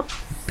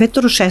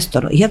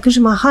 5-6. Ja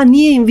kažem,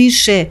 nije im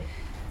više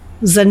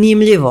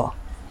zanimljivo.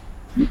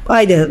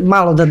 Ajde,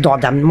 malo da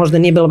dodam, možda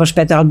nije bilo baš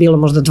 5, ali bilo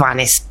možda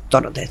 12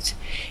 dece.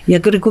 Ja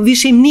rekao,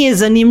 više im nije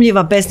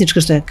zanimljiva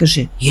pesnička šta.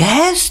 Kaže,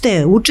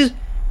 jeste, uče,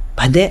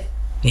 pa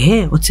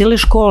od cele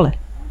škole.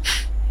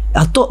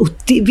 A to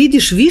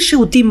vidiš više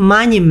u tim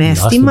manjim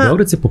mestima.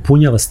 Beograd se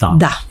popunjava stalno,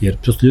 jer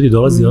prosto ljudi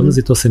dolaze i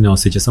odlaze, to se ne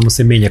osjeća, samo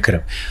se menja krv.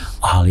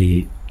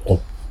 Ali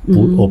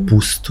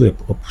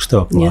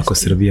opuštava polako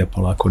Srbija,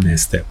 polako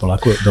nestaje,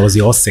 polako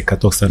dolazi oseka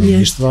tog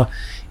stanovništva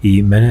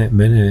i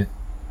mene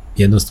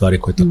jedna od stvari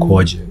koje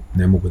takođe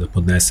ne mogu da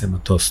podnesem, a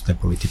to su te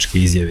političke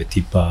izjave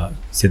tipa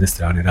s jedne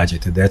strane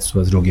rađajte decu,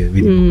 a s druge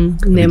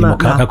vidimo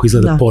kako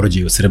izgleda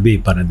porođaj u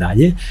Srbiji pa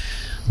nadalje,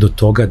 do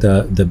toga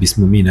da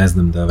bismo mi, ne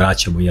znam, da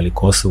vraćamo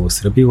Kosovo u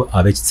Srbiju,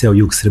 a već ceo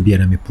jug Srbije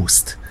nam je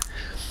pust.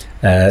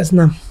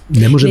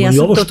 Ne možemo i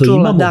ovo što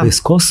imamo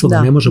bez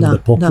Kosova, ne možemo da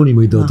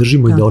popunimo i da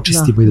održimo i da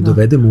očistimo i da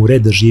dovedemo u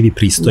red da živi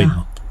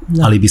pristojno.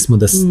 ali bismo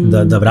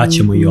da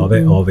vraćamo i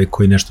ove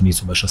koji nešto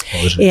nisu baš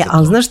raspoloženi.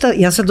 Ali znaš šta,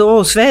 ja sad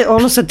ovo sve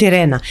ono sa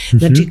terena,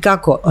 znači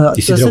kako...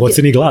 Ti si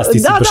dragoceni glas, ti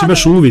si baš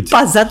imaš uvid.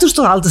 Pa zato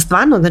što, ali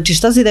stvarno, znači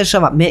šta se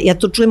dešava, ja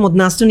to čujem od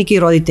nastavnika i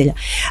roditelja.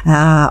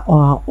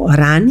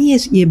 Ranije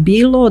je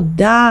bilo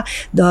da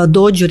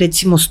dođu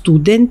recimo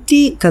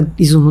studenti kad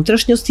iz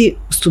unutrašnjosti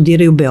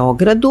studiraju u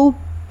Beogradu,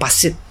 pa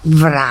se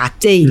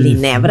vrate ili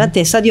ne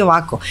vrate. Sad je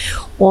ovako,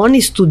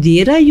 oni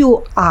studiraju,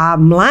 a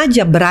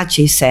mlađa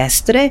braća i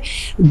sestre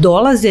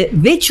dolaze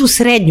već u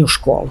srednju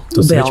školu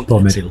to u Beogradu. Već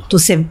pomerilo.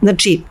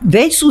 Znači,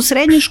 već su u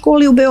srednjoj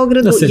školi u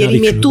Beogradu, jer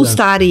im je tu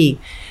stariji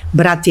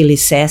brat ili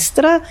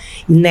sestra,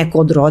 neko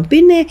od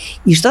rodbine,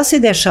 i šta se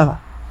dešava?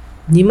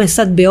 Njima je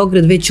sad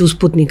Beograd već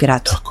usputni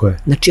grad. Tako je.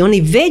 Znači,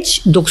 oni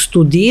već dok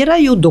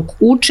studiraju, dok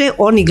uče,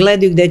 oni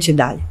gledaju gde će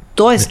dalje.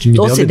 To se dešava.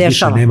 Beograd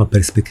više nema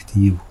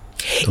perspektivu.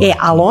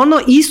 Ali ono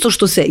isto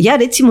što ja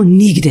recimo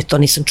nigde to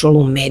nisam čula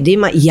u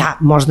medijima,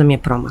 možda mi je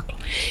promaklo.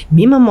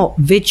 Mi imamo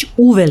već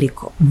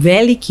uveliko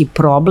veliki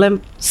problem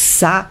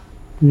sa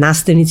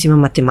nastavnicima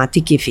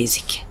matematike i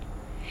fizike.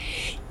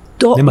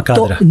 Nema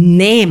kadra.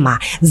 Nema.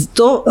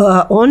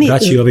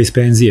 Vraćaju ove iz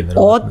penzije,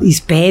 verovatno.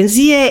 Iz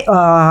penzije,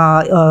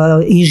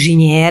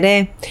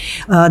 inženjere,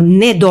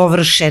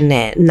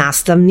 nedovršene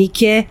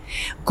nastavnike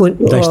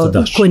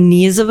ko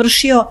nije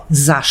završio.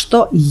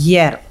 Zašto?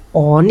 Jer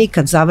oni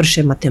kad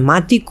završe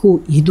matematiku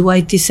idu u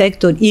IT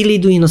sektor ili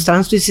idu u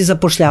inostranstvo i se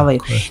zapošljavaju.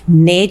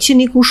 Neće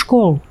niko u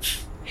školu.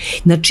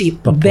 Znači,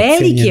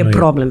 veliki je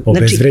problem.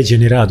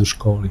 Obezvređeni rad u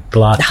školi,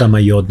 platama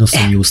i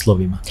odnosom i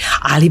uslovima.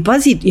 Ali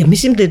pazi, ja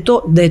mislim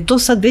da je to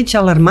sad već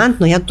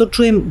alarmantno. Ja to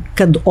čujem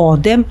kad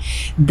odem,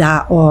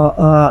 da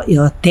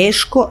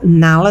teško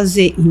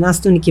nalaze i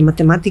nastavnike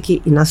matematike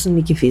i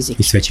nastavnike fizike.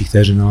 I sve će ih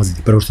teže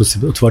nalaziti. Prvo što se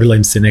otvorila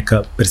im se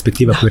neka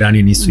perspektiva koju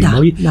ranije nisu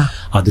imali,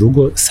 a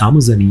drugo,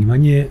 samo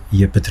zanimanje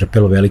je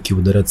pretrpelo veliki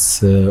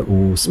udarac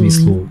u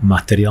smislu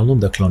materijalnom,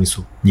 dakle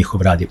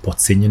njihov rad je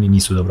podcenjen i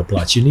nisu dobro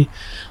plaćeni.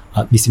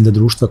 A mislim da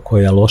društva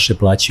koja loše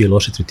plaćaju i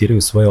loše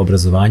tretiraju svoje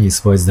obrazovanje i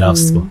svoje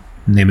zdravstvo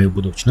nemaju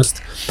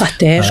budućnost. Pa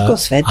teško,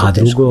 sve to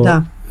teško. A drugo,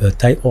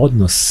 taj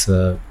odnos,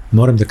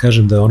 moram da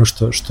kažem da ono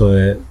što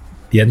je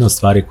jedna od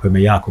stvari koja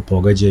me jako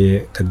pogađa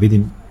je kad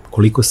vidim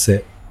koliko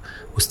se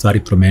u stvari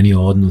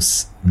promenio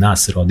odnos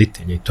nas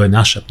roditelja i to je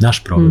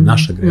naš problem,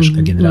 naša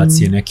greška,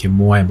 generacije neke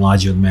moje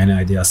mlađe od mene,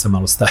 ajde ja sam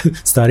malo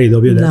stariji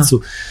dobio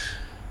decu.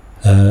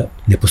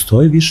 Ne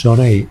postoji više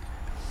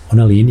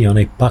ona linija,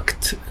 onaj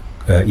pakt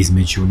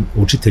između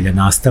učitelja,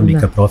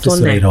 nastavnika,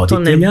 profesora i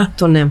roditelja,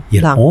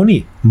 jer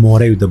oni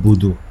moraju da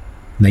budu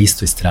na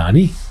istoj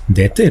strani,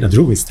 dete je na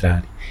drugoj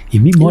strani i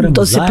mi moramo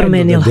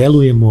zajedno da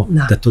delujemo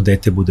da to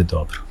dete bude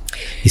dobro.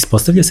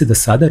 Ispostavlja se da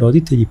sada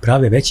roditelji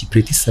prave veći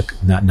pritisak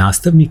na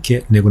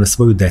nastavnike nego na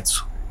svoju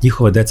decu.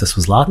 Njihova deca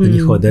su zlatna,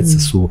 njihova deca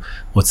su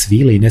od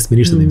svile i ne smije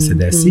ništa da im se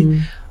desi,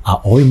 a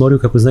ovi moraju,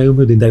 kako znaju,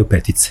 umeju da im daju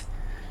petice.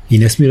 I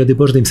ne smiju radi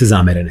Bože da im se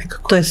zamere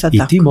nekako. I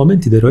ti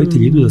momenti da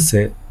roditelji idu da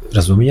se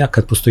razumijem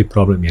kad postoji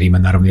problem, jer ima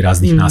naravno i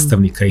raznih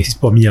nastavnika i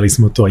spominjali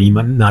smo to,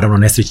 ima naravno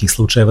nesrećnih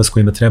slučajeva s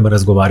kojima treba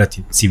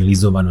razgovarati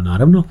civilizovano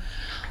naravno,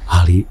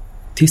 ali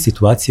te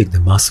situacije gde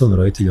masovno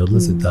roditelji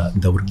odlaze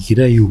da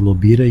urgiraju,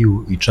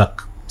 lobiraju i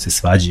čak se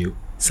svađaju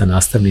sa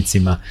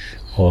nastavnicima,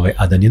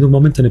 a da nijednog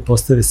momenta ne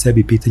postave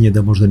sebi pitanje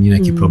da možda nije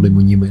neki problem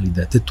u njima ili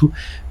detetu,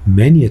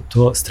 meni je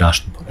to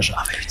strašno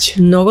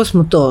poražavajuće. Mnogo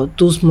smo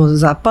tu smo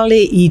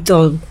zapali i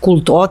to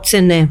kult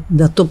ocene,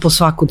 da to po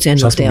svaku cenu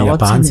te ocene. Šta smo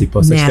Japanci,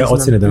 te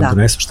ocene da nam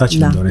donesu, šta će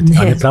nam doneti,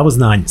 a ne pravo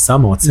znanje,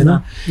 samo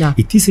ocena.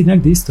 I ti si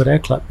negde isto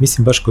rekla,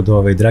 mislim baš kod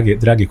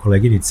drage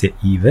koleginice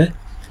Ive,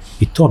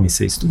 i to mi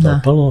se isto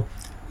dopalo,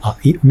 a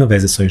ima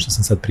veze s ovim što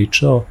sam sad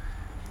pričao,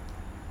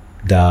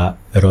 da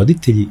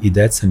roditelji i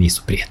deca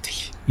nisu prijatelji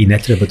i ne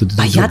treba da budu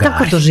drugari. Pa ja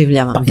tako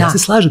doživljavam. Ja se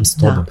slažem s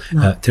tobom.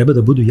 Treba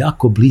da budu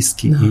jako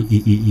bliski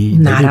i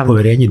da imaju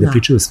poverenje i da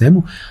pričaju o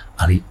svemu,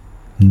 ali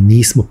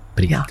nismo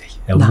prijatelji.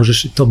 Evo,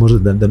 možeš to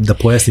možda da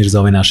pojasniš za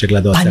ove naše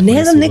gledaoce. Pa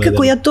ne znam,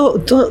 nekako ja to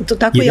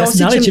tako ja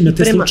osjećam. Ja se nalećem na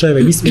te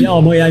slučajeve. Mislim,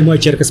 ja i moja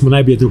ćerka smo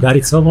najbolje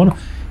drugarice,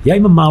 ja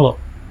imam malo,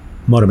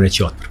 moram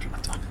reći, otpor.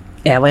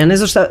 Evo, ja ne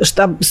znam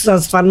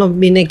šta stvarno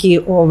bi neki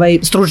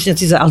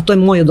stručnjaci, ali to je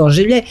moje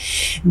doživlje.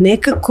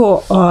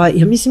 Nekako,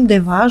 ja mislim da je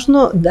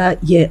važno da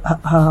je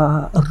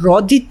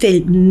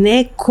roditelj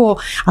neko,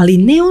 ali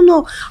ne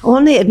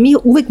jer mi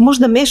uvek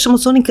možda mešamo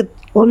s onim kad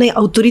onaj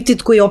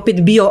autoritet koji je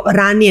opet bio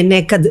ranije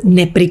nekad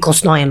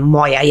neprikosnojen,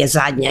 moja je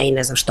zadnja i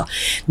ne znam što.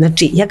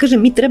 Znači, ja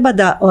kažem, mi treba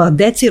da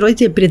deca i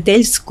roditelji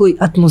prijateljskoj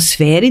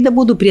atmosferi da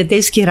budu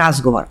prijateljski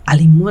razgovor,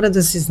 ali mora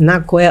da se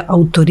zna ko je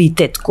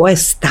autoritet, ko je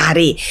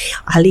stariji,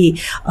 ali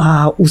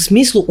u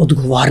smislu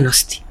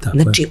odgovornosti.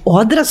 Znači,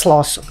 odrasla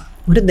osoba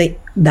mora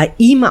da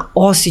ima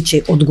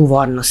osjećaj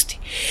odgovornosti,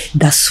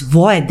 da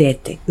svoje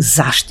dete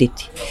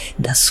zaštiti,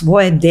 da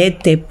svoje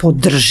dete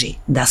podrži,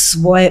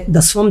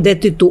 da svom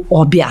detetu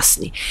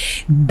objasni,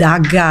 da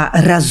ga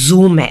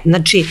razume.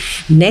 Znači,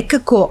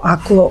 nekako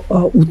ako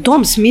u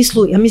tom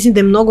smislu, ja mislim da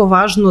je mnogo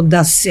važno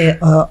da se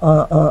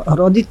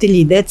roditelji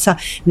i deca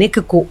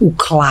nekako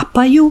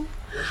uklapaju,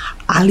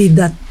 ali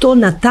da to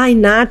na taj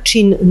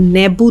način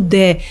ne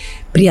bude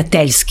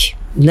prijateljski.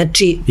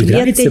 Znači, i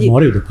granice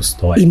moraju da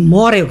postoje. I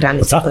moraju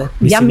granice.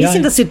 Ja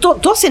mislim da se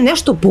to se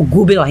nešto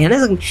pogubilo. Ja ne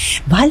znam,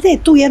 valjda je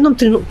to u jednom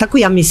trenutku, tako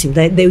ja mislim,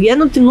 da je u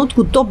jednom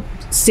trenutku to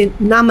se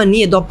nama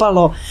nije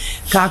dopalo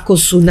kako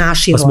su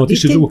naši roditelji. Pa smo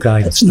otišli drugu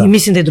krajnost. Šta? I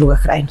mislim da je druga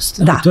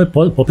krajnost. Da. To je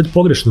opet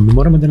pogrešno. Mi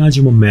moramo da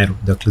nađemo meru.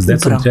 Dakle, s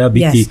decom treba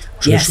biti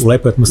u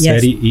lepoj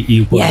atmosferi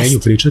i u poverenju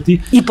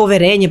pričati. I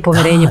poverenje.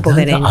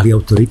 Da, ali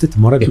autoritet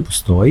mora da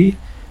postoji.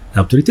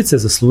 Autoritet se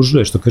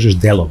zaslužuje, što kažeš,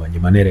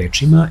 delovanjem, a ne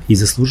rečima, i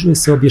zaslužuje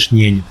se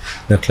objašnjenjem.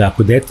 Dakle,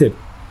 ako dete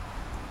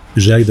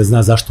želi da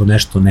zna zašto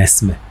nešto ne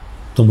sme,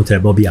 to mu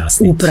treba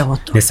objasniti. Upravo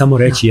to. Ne samo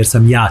reći jer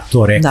sam ja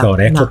to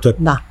rekla, to je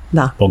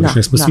pogrešno,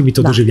 jer smo svi mi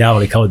to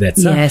doživljavali kao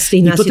deca.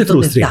 I to te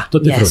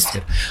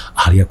frustrira.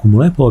 Ali ako mu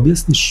lepo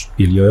objasniš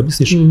ili joj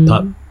objasniš,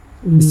 pa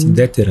mislim,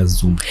 dete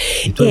razume.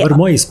 I to je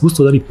moje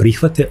iskustvo da oni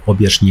prihvate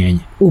objašnjenje.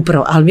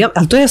 Upravo,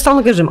 ali to ja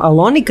stalno kažem, ali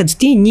oni kad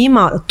ti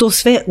njima to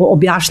sve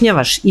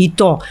objašnjavaš i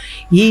to,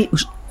 i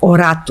o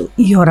ratu,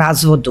 i o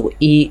razvodu,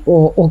 i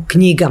o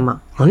knjigama,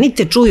 oni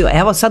te čuju.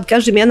 Evo sad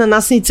kažem, jedna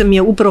nastavnica mi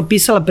je upravo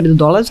pisala pred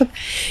dolazak,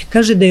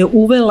 kaže da je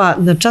uvela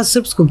na čas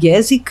srpskog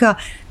jezika,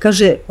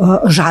 kaže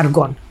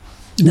žargon.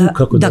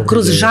 Da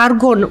kroz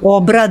žargon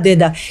obrade,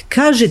 da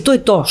kaže, to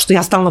je to što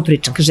ja stalno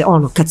pričam, kaže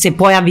kad se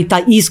pojavi ta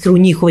iskra u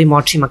njihovim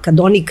očima, kad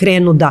oni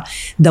krenu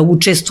da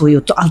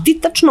učestvuju to, ali ti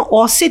tačno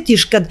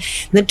osjetiš kad,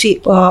 znači,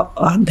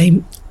 da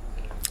im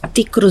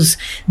ti kroz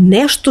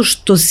nešto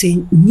što se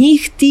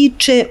njih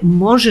tiče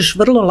možeš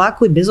vrlo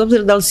lako, i bez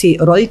obzira da li si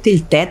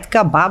roditelj,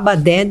 tetka, baba,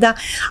 deda,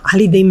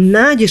 ali da im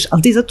nađeš,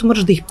 ali ti zato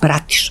moraš da ih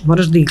pratiš,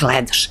 moraš da ih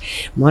gledaš,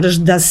 moraš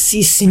da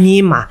si s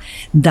njima,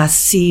 da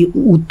si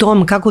u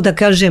tom, kako da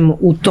kažem,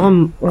 u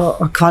tom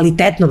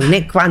kvalitetnom,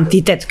 ne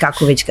kvantitet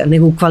kako već,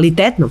 nego u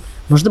kvalitetnom,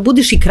 možda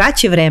budeš i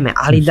kraće vreme,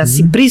 ali da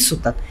si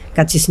prisutan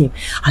kad si s njim.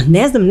 Ali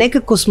ne znam,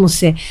 nekako smo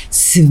se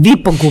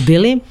svi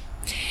pogubili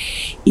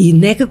i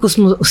nekako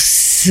smo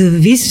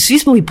svi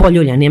smo i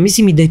poljuljani. Ja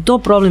mislim i da je to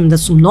problem, da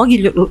su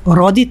mnogi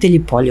roditelji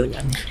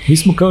poljuljani. Mi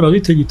smo kao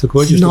roditelji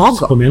također, što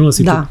se spomenula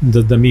si,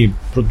 da mi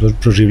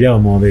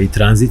proživljavamo ove i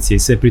tranzicije i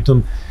sve,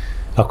 pritom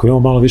ako imamo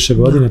malo više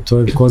godine, to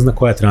je ko zna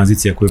koja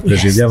tranzicija koju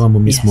preživljavamo.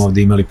 Mi smo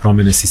ovdje imali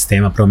promjene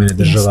sistema, promjene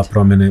država,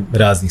 promjene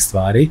raznih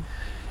stvari.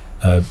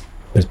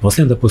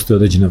 Pretpostavljam da postoji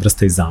određena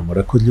vrsta i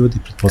zamora kod ljudi,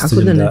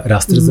 pretpostavljam da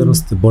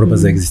rastrzanost, borba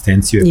za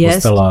egzistenciju je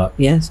postala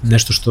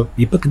nešto što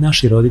ipak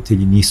naši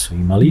roditelji nisu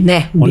imali.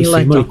 Oni su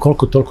imali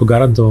koliko toliko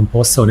garantovan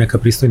posao, neka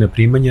pristojna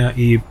primanja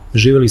i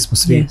živjeli smo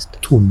svi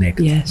tu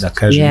negdje. Da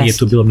kažem, nije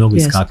to bilo mnogo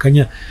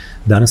iskakanja,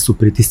 danas su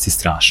pritisci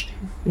strašni.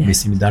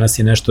 Mislim, danas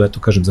je nešto, eto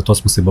kažem, za to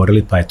smo se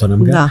borili, pa eto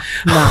nam ga.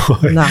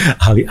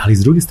 Ali s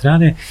druge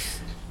strane,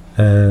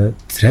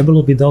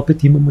 trebalo bi da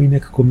opet imamo i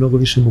nekako mnogo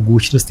više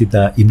mogućnosti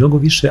i mnogo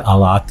više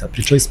alata.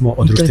 Pričali smo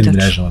o društvenim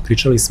mrežama,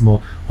 pričali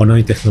smo o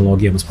novim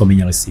tehnologijama,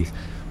 spominjali si ih.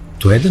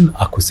 To jedan,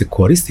 ako se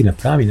koristi na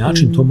pravi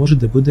način, to može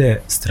da bude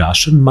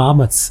strašan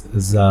mamac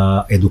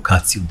za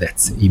edukaciju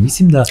dece. I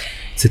mislim da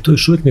se to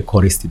još uvijek ne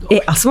koristi dobro.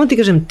 A samo ti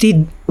kažem,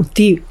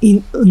 ti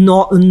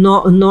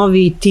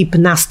novi tip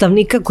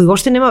nastavnika koji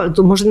uopšte nema,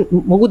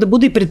 mogu da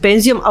budu i pred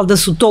penzijom, ali da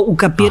su to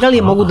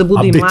ukapirali, mogu da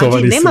budu i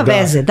mlađi, nema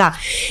veze.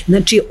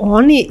 Znači,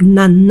 oni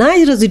na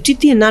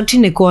najrazličitije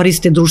načine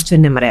koriste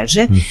društvene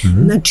mreže,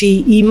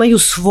 znači imaju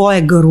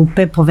svoje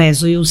grupe,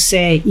 povezuju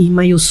se,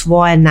 imaju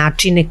svoje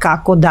načine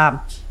kako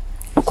da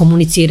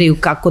komuniciraju,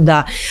 kako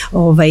da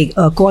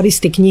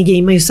koriste knjige,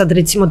 imaju sad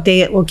recimo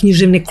te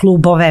književne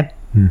klubove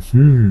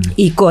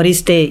i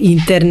koriste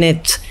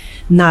internet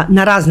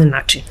na razne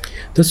načine.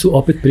 To su,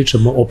 opet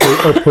pričamo o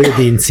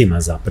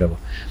pojedincima zapravo.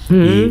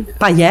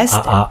 Pa jeste.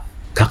 A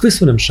kakve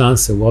su nam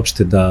šanse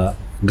uopšte da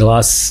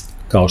glas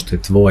kao što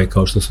je tvoj,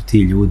 kao što su ti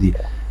ljudi,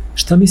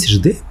 šta misliš,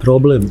 gde je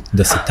problem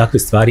da se takve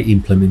stvari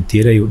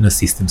implementiraju na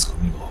sistemskom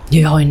nivou?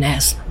 Joj, ne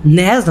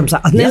znam.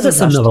 Ja da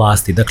sam na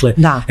vlasti, dakle,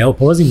 evo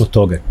polazim od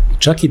toga,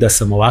 čak i da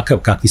sam ovakav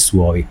kakvi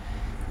su ovi,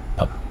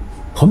 pa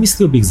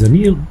pomislio bih,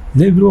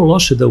 ne bi bilo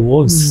loše da u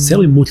ovom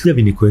celoj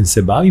mutljavini kojim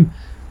se bavim,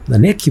 na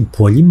nekim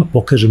poljima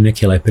pokažem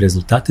neke lepe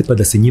rezultate, pa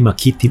da se njima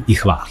kitim i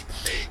hvalim.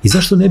 I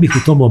zašto ne bih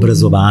u tom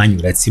obrazovanju,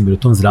 recimo, i u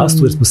tom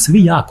zdravstvu, jer smo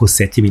svi jako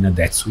osjetljivi na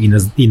decu,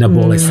 i na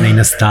bolesne, i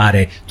na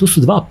stare. To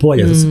su dva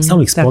polja,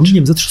 samo ih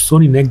spominjem, zato što su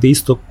oni negde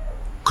isto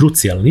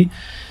krucijalni.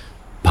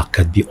 Pa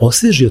kad bi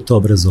osvežio to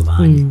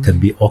obrazovanje, kad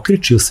bi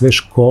okrečio sve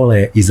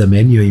škole i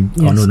zamenio im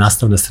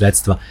nastavna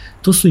sredstva,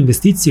 to su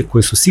investicije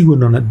koje su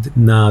sigurno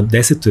na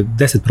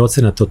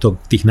 10% od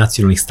tih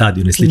nacionalnih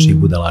stadiona i sličnih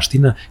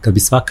budalaština. Kad bi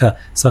svaka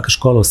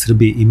škola u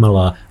Srbiji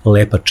imala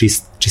lepa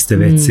čiste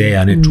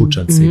WC, a ne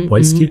čučavce i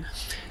poljske,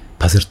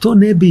 pa zar to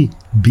ne bi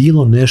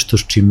bilo nešto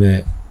s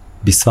čime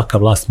bi svaka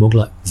vlast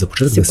mogla za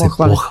početak da se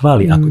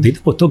pohvali. Ako da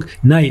idemo od tog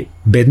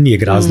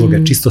najbednijeg razloga,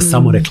 čisto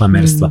samo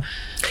reklamerstva.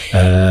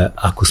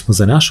 Ako smo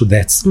za našu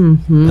decu,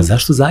 pa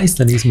zašto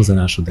zaista nismo za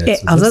našu decu?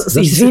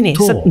 Izvini,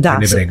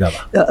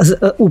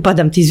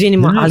 upadam ti,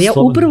 izvinimo, ali ja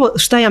upravo,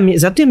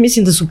 zato ja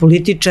mislim da su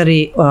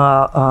političari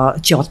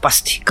će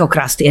otpasti kao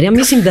krasti, jer ja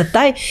mislim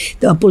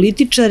da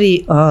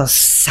političari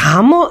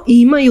samo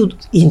imaju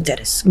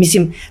interes.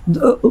 Mislim,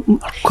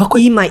 kako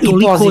ima i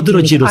toliko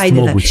odrođenost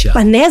moguća?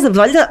 Pa ne znam,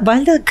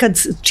 valjda kad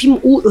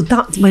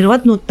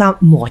vjerovatno ta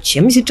moć,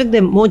 ja mislim čak da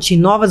je moć i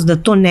novac da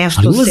to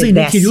nešto se desi. Ali ulaze i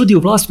neki ljudi u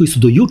vlast koji su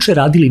do juče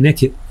radili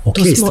neke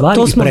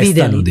stvari i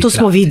prestanu. To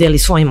smo videli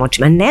svojim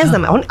očima. Ne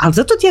znam, ali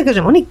zato ti ja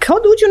kažem, oni kao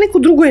da uđu u neku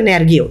drugu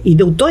energiju i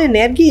da u toj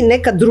energiji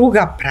neka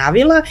druga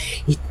pravila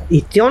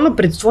i ti ono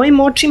pred svojim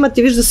očima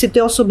ti viš da se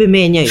te osobe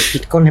menjaju. Ti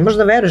kao ne možeš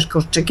da veruješ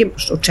kao čekaj,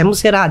 o čemu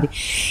se radi.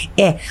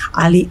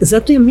 Ali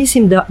zato ja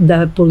mislim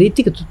da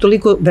politika, to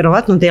toliko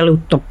verovatno dele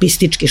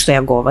utopistički što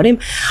ja govorim,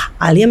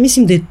 ali ja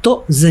mislim da je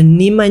to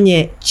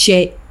zanimanje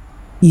će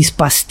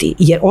ispasti.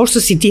 Jer ovo što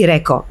si ti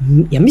rekao,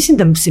 ja mislim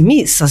da se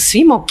mi sa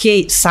svim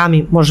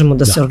sami možemo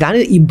da se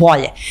organizujemo i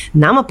bolje.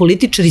 Nama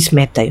političari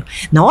smetaju.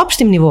 Na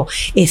opštem nivou.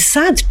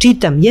 Sad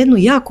čitam jednu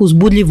jako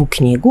uzbudljivu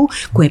knjigu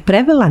koju je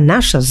prevela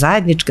naša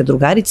zajednička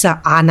drugarica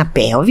Ana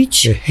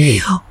Pejović.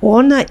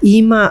 Ona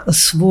ima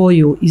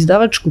svoju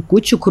izdavačku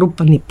kuću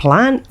Krupani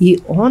plan i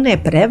ona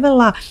je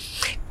prevela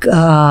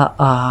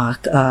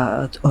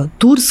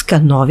turska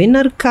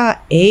novinarka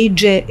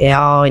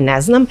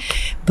ne znam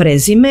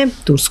prezime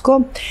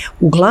tursko,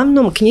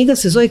 uglavnom knjiga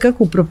se zove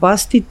Kako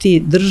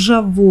upropastiti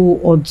državu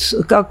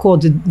kako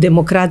od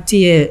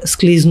demokratije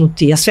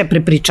skliznuti, ja sve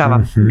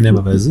prepričavam,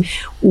 nema veze,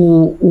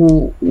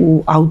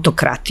 u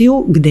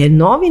autokratiju, gde je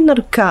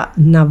novinarka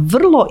na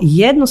vrlo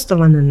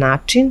jednostavan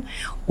način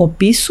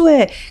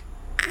opisuje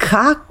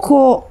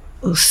kako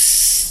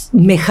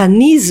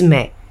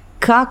mehanizme,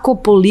 kako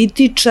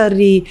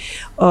političari,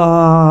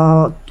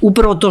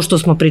 upravo to što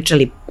smo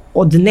pričali,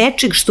 od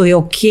nečeg što je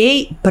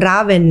okej,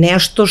 prave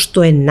nešto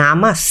što je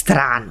nama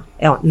strano.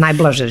 Evo,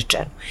 najblaže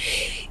rečeno.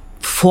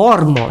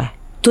 Formule,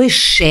 to je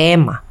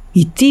šema.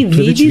 I ti vidiš...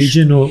 To je već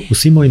viđeno u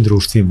svim ovim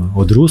društvima,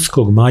 od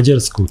ruskog,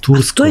 mađarskog,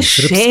 turskog, to je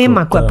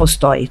šema koja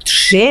postoji.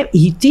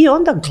 I ti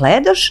onda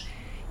gledaš,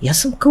 ja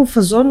sam kao u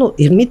fazonu,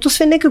 jer mi to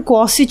sve nekako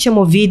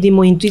osjećamo,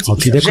 vidimo, intuiciju.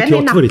 Žena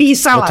je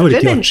napisala.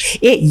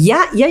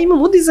 Ja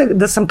imam utisak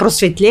da sam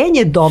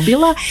prosvetljenje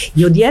dobila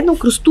i odjednom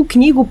kroz tu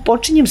knjigu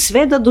počinjem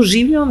sve da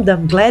doživljavam, da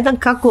gledam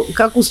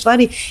kako u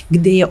stvari,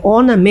 gde je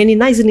ona, meni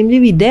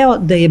najzanimljiviji deo,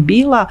 da je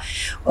bila,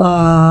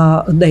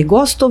 da je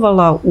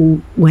gostovala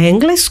u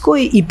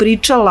Engleskoj i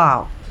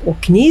pričala o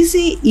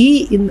knjizi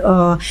i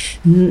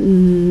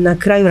na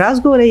kraju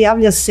razgovora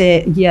javlja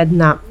se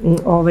jedna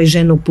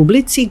žena u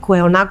publici koja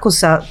je onako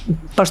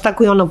baš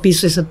tako i ona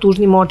opisuje sa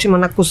tužnim očima,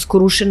 onako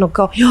skrušeno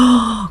kao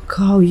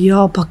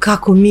pa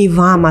kako mi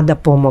vama da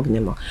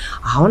pomognemo.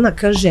 A ona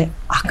kaže,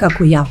 a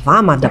kako ja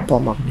vama da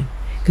pomognem?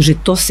 Kaže,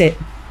 to se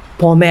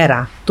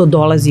pomera, to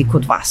dolazi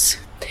kod vas.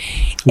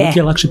 Uvijek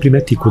je lakše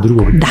primetiti kod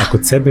drugog, a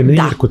kod sebe ne,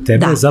 jer kod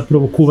tebe je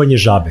zapravo kuvanje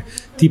žabe.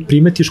 Ti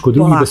primetiš kod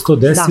drugih da se to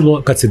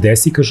desilo, kad se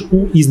desi, kažeš,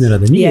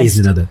 iznenada, nije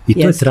iznenada. I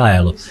to je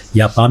trajalo.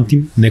 Ja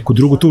pamtim neku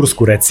drugu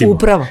Tursku, recimo.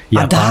 Upravo.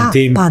 Ja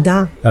pamtim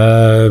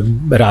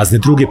razne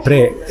druge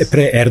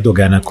pre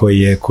Erdogana koji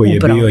je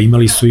bio,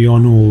 imali su i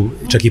onu,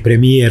 čak i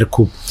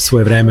premijerku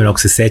svoje vremena, ako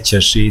se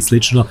sećaš i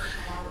slično.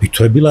 I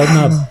to je bila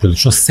jedna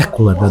prilično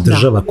sekularna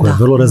država koja je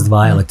vrlo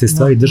razdvajala te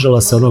stvari,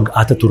 držala se onog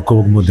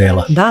Ataturkovog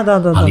modela.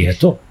 Ali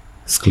eto,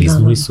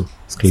 skliznuli su.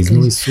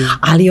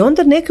 Ali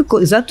onda nekako,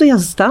 zato ja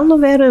stalno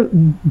verujem,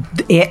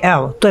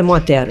 evo, to je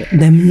moja teorija,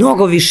 da je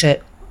mnogo više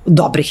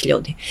dobrih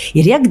ljudi.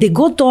 Jer ja gde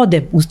god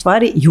odem, u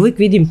stvari, i uvijek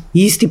vidim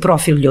isti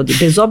profil ljudi.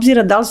 Bez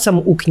obzira da li sam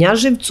u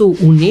Knjaževcu,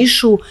 u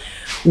Nišu,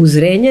 u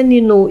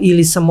Zrenjaninu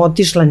ili sam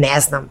otišla, ne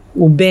znam,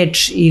 u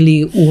Beč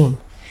ili u...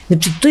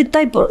 Znači, to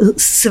je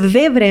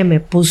sve vreme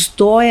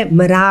postoje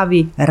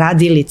mravi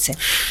radilice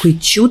koji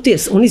ćute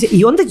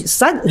i onda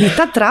sad i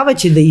ta trava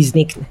će da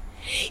iznikne.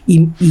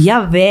 I ja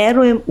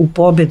verujem u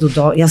pobedu,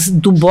 ja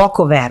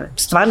duboko verujem,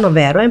 stvarno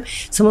verujem,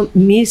 samo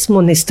mi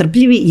smo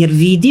nestrpljivi jer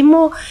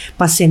vidimo,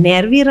 pa se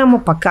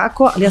nerviramo, pa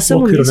kako, ali ja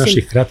samo mislim... U okviru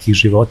naših kratkih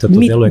života to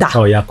deluje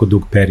kao jako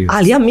dug period.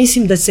 Ali ja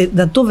mislim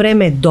da to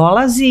vreme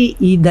dolazi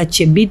i da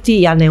će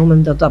biti, ja ne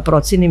umem da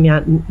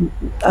procenim,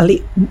 ali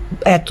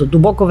eto,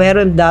 duboko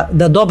verujem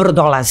da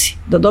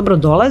dobro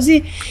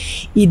dolazi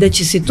i da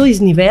će se to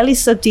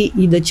iznivelisati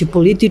i da će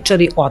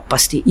političari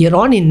otpasti, jer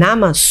oni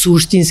nama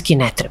suštinski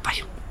ne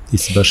trebaju. Ti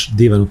si baš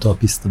divan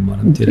utopista,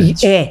 moram ti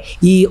reći.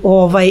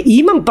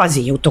 Imam,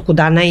 pazi, u toku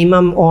dana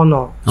imam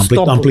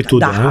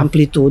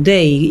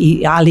amplitude,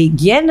 ali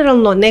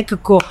generalno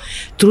nekako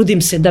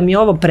trudim se da mi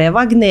ovo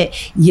prevagne,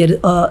 jer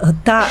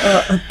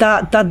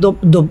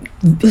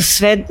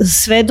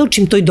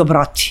svedočim toj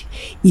dobroti.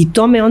 I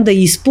to me onda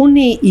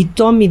ispuni i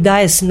to mi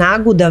daje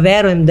snagu da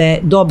verujem da je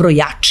dobro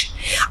jače.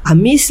 A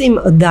mislim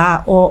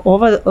da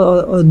ova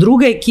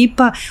druga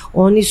ekipa,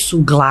 oni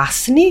su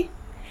glasni,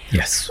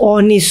 Yes.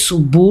 Oni su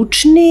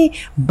bučni,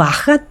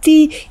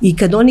 bahati i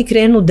kad oni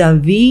krenu da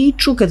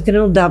viču, kad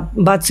krenu da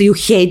bacaju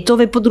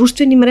hejtove po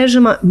društvenim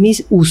mrežama, mi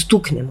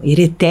ustuknemo, jer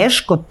je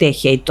teško te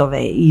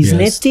hejtove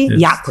izneti,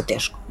 jako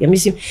teško. Ja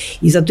mislim,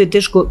 i zato je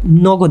teško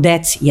mnogo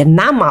deci, jer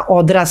nama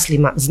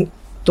odraslima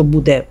to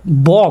bude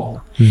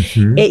bolno.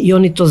 I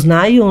oni to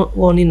znaju,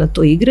 oni na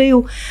to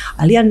igraju,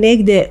 ali ja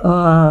negde,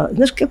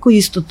 znaš kako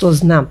isto to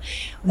znam,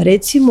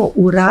 recimo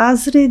u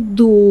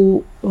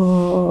razredu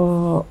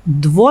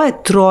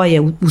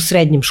 2-3 u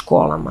srednjim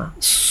školama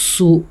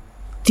su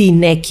ti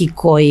neki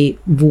koji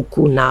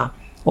vuku na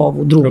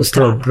ovu drugu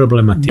stranu.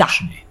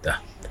 Problematični, da.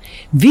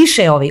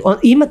 Više ovi,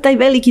 ima taj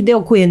veliki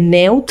deo koji je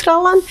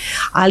neutralan,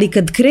 ali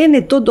kad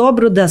krene to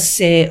dobro da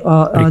se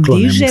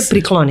diže,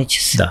 priklonit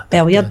će se.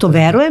 Evo, ja to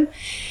verujem.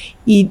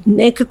 I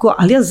nekako,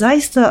 ali ja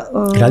zaista...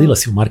 Radila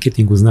si u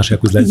marketingu, znaš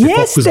kako izgledate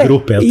fokus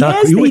grupe, ali tako?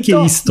 I uvijek je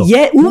isto.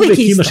 Uvijek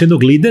imaš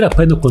jednog lidera,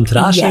 pa jednog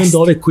kontraša, i onda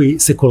ove koji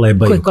se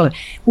kolebaju.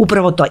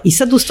 Upravo to. I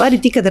sad u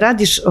stvari ti kad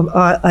radiš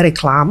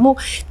reklamu,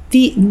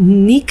 ti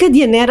nikad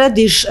je ne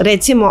radiš,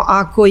 recimo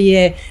ako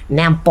je,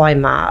 nemam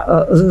pojma,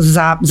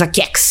 za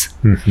keks.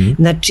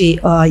 Znači,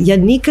 ja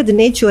nikad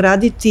neću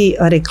raditi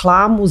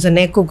reklamu za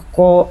nekog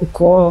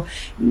ko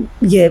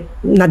je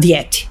na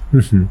dijeti.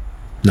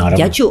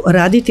 Naravno. Ja ću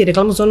raditi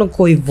reklamu za onog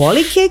koji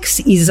voli keks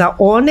i za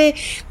one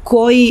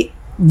koji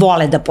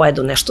vole da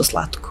pojedu nešto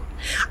slatko.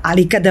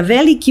 Ali kada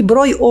veliki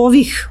broj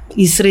ovih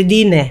iz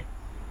sredine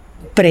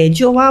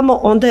pređe ovamo,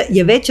 onda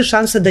je veća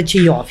šansa da će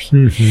i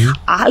ovi.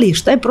 Ali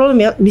šta je problem?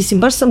 Ja mislim,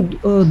 baš sam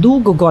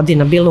dugo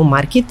godina bila u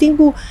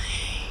marketingu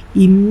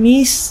i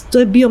to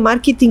je bio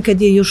marketing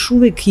kad je još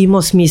uvek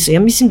imao smisla. Ja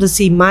mislim da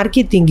se i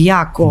marketing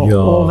jako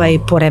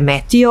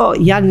poremetio.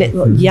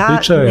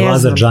 Pričao je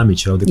Lazar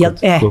Džamić ovde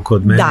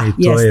kod mene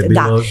i to je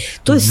bilo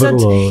to je sad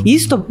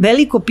isto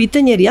veliko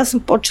pitanje, jer ja sam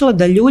počela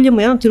da ljuljam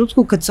u jednom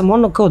trenutku kad sam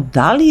ono kao,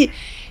 da li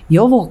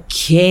je ovo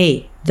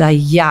okej da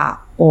ja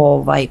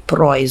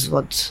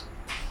proizvod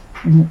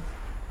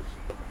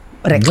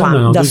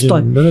reklam, da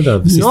stoji.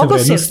 Sistem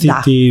vrednosti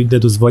ti ne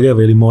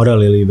dozvoljava ili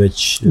moral ili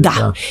već...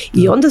 Da,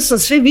 i onda sam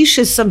sve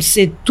više sam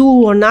se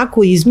tu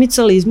onako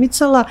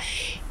izmicala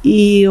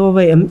i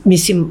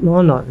mislim,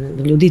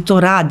 ljudi to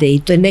rade i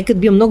to je nekad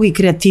bio mnogo i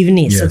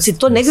kreativnije. Sad se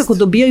to nekako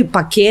dobijaju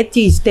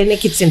paketi iz te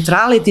neke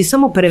centrale, ti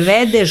samo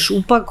prevedeš,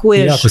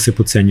 upakuješ. I jako se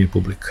podcenjuje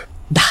publika.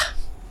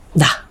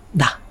 Da.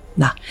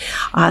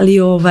 Ali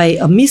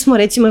mi smo,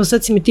 recimo,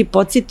 sad si mi ti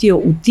podsjetio,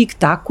 u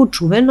TikTaku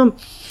čuvenom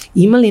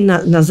imali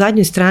na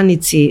zadnjoj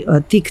stranici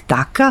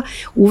TikTaka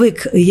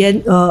uvek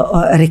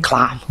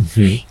reklamu.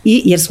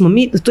 Jer smo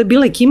mi, to je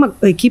bila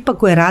ekipa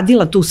koja je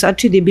radila tu u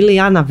Sačiji, je bila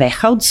Jana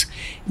Vehauc,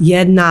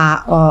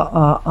 jedna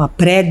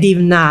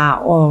predivna,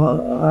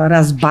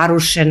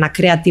 razbarušena,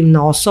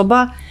 kreativna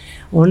osoba.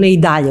 Ona je i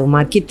dalje u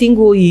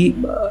marketingu i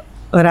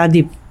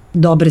radi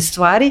dobre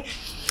stvari,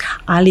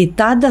 ali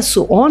tada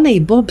su ona i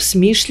Bob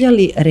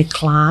smišljali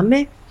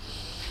reklame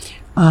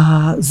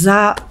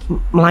za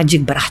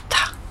mlađeg brata.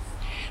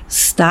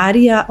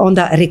 Starija,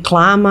 onda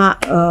reklama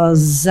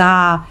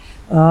za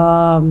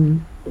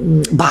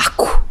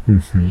baku.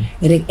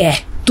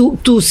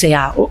 Tu se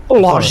ja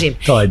ložim.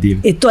 To je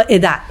divno.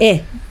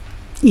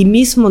 I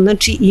mi smo,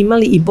 znači,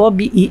 imali i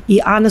Bobi i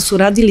Ana su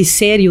radili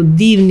seriju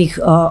divnih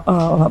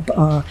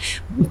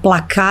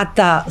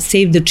plakata,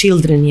 Save the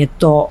Children je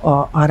to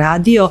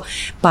radio,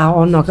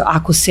 pa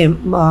ako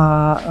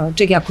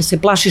se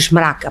plašiš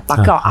mraka,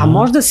 pa kao, a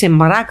možda se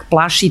mrak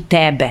plaši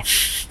tebe.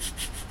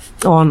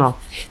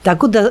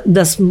 Tako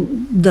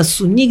da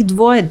su njih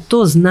dvoje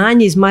to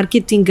znanje iz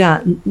marketinga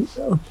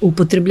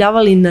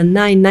upotrebljavali na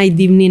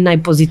najdivniji,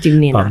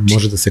 najpozitivniji način. Pa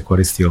može da se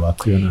koristi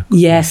ovako i onako.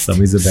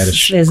 Samo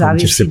izabereš kom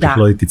ćeš se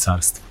prikloditi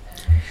carstvo.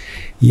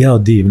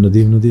 Divno.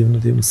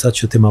 Sad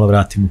ću te malo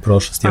vratim u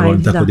prošlost. Ja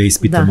volim tako da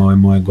ispitam ove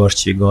moje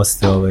gošće i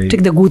goste.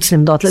 Ček da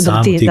gucnem dotle.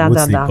 Samo ti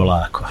gucni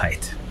polako,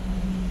 hajde.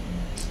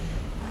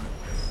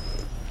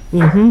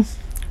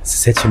 Se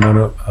sećam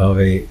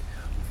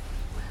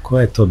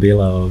koja je to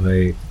bila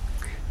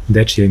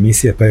dečija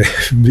emisija, pa je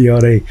bio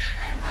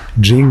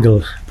džingl,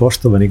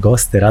 poštovani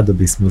goste, rado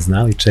bismo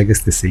znali čega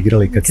ste se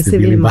igrali kad ste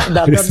bili mali.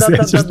 Da.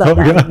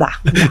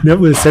 Ne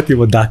mogu da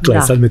setimo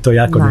dakle, sad me to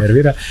jako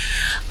nervira,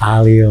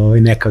 ali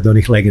neka od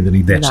onih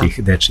legendarnih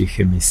dečjih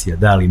emisija,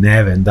 da li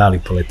Neven, da li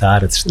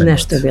Poletarac, šta je.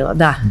 Nešto je bilo,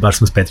 da. Baš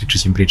smo s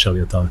Petričićem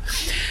pričali o tome.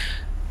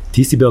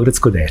 Ti si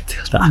beogradsko dete,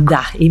 tako?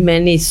 Da, i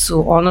meni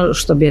su, ono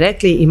što bi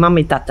rekli, i mama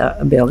i tata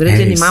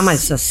beograđani, mama je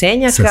sa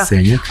Senjaka,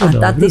 a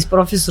tata iz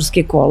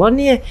profesorske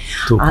kolonije.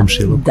 Tu u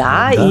komšiluku.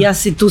 Da, i ja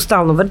se tu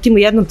stalno vrtim, u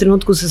jednom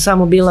trenutku sam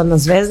samo bila na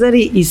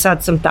Zvezdari i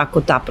sad sam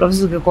tako ta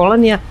profesorska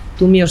kolonija,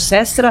 tu mi je još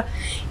sestra.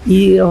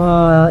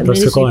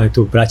 Profesorska kolonija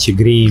tu, braći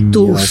Grimm.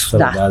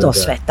 To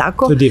sve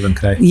tako. To je divan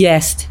kraj.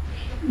 Jeste.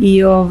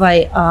 I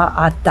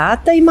a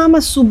tata i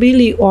mama su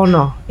bili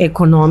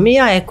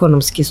ekonomija,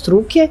 ekonomske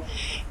struke,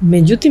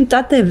 međutim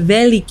tata je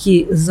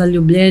veliki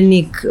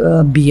zaljubljenik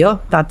bio,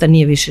 tata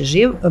nije više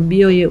živ,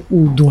 bio je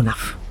u Dunav.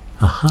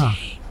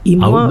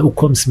 A u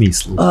kom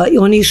smislu?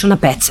 On je išao na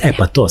pecanje.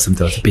 Pa to sam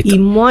te pitam. I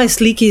moje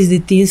slike iz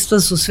detinjstva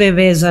su sve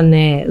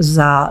vezane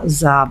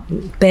za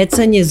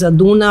pecanje, za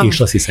Dunav.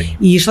 Išla si sa njim?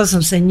 Išla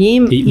sam sa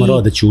njim. I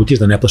morala da ćutiš,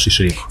 da ne plašiš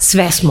ribu?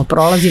 Sve smo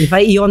prolazili.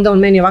 I onda on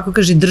meni ovako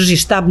kaže, drži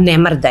štab, ne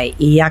mrdaj.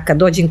 I ja kad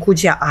dođem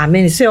kući, a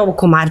meni sve ovo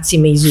komarci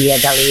me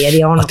izujedali. Jer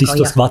je ono, a ti si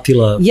to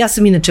shvatila? Ja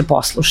sam inače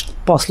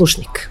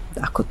poslušnik.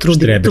 Tako,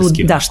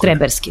 štreberski. Da,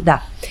 štreberski,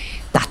 da.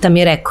 Tata mi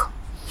je rekao.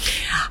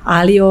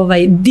 Ali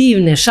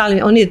divne, šalim,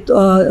 on je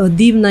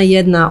divna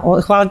jedna,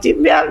 hvala ti,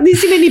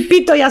 nisi me ni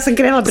pitao, ja sam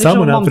krenula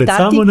pričam o mom tati.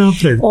 Samo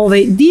napred.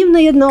 Divna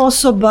jedna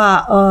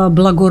osoba,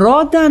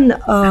 blagorodan,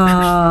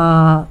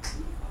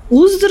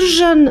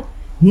 uzdržan,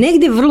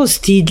 negde vrlo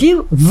stidljiv,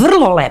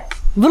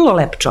 vrlo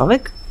lep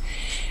čovek.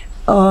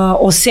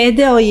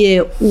 Osedeo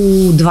je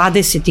u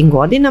 20.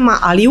 godinama,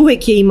 ali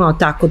uvek je imao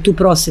tako tu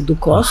prosedu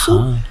kosu.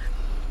 Aha.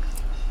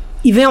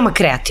 I veoma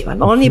kreativan.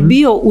 On je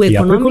bio u ekonomiji.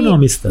 Jako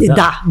ekonomista, da.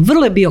 Da,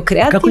 vrlo je bio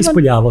kreativan. Kako je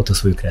ispoljavao to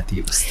svoju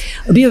kreativnost?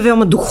 Bio je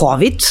veoma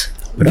duhovit.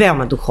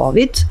 Veoma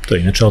duhovit. To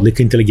je inače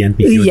odlika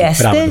inteligentnih ljudi.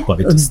 Prava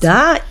duhovitost.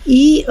 Da,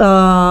 i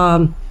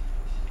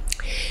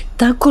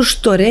tako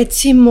što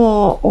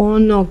recimo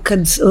kad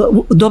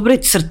dobro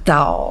je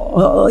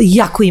crtao,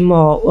 jako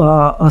imao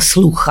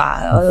sluha,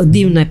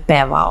 divno je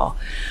pevao.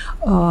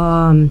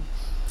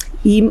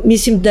 I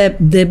mislim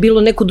da je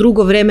bilo neko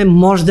drugo vreme,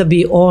 možda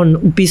bi on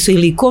upisao i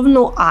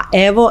likovnu, a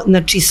evo,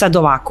 znači sad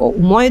ovako,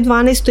 u moje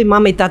 12.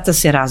 mama i tata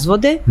se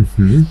razvode,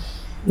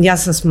 ja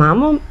sam s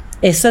mamom,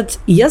 sad,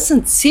 ja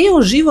sam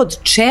ceo život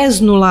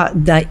čeznula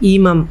da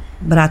imam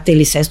brata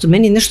ili sestru,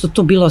 meni je nešto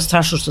to bilo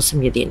strašno što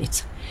sam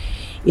jedinica.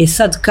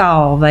 Sad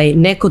kao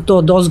neko to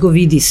odozgo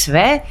vidi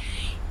sve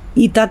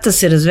i tata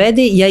se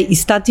razvede, ja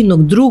iz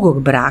tatinog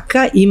drugog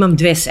braka imam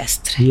 2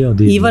 sestre,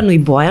 Ivanu i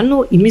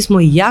Bojanu, i mi smo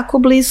jako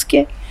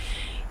bliske.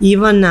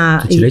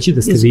 Ivana... To će reći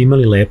da ste vi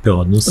imali lepe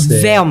odnose.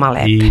 Veoma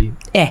lepe. I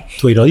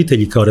tvoji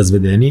roditelji kao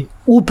razvedeni.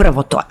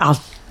 Upravo to, ali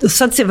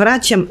sad se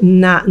vraćam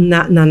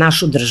na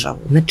našu državu.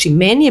 Znači,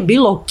 meni je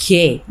bilo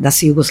okej da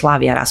se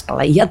Jugoslavija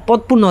raspala i ja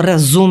potpuno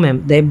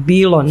razumem da je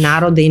bilo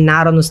narode i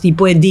narodnosti i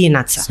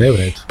pojedinaca. Sve u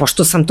redu.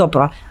 Pošto sam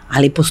to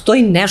ali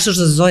postoji nešto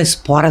što se zove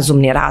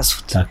sporazumni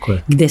razvod. Tako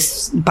je. Gde,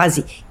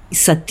 pazi,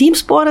 sa tim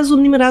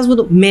sporazumnim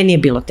razvodom meni je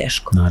bilo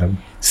teško. Naravno.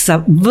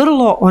 Sa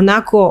vrlo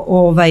onako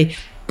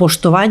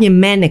poštovanje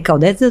mene kao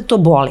dete da to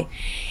boli.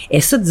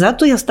 Sad,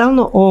 zato ja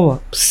stalno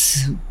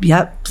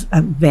ja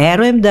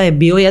verujem da je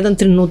bio jedan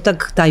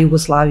trenutak, ta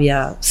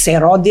Jugoslavija se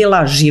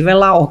rodila,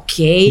 živela,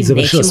 okej. I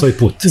završila svoj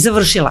put.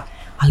 Završila.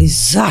 Ali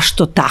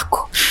zašto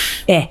tako?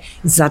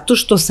 Zato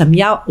što sam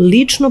ja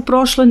lično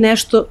prošla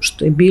nešto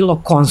što je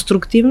bilo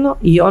konstruktivno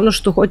i ono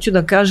što hoću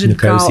da kažem na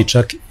kraju si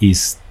čak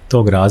iz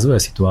tog razvoja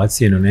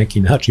situacije na neki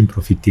način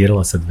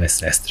profitirala sa 2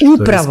 sestre.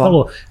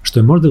 Upravo. Što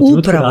je možda u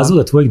trenutku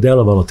razvoda tvojih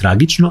delovalo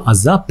tragično, a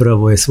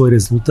zapravo je svoj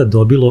rezultat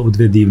dobilo u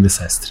 2 divne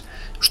sestre.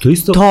 Što je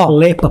isto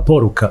lepa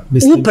poruka.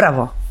 Mislim.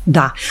 Upravo,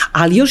 da.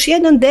 Ali još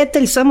jedan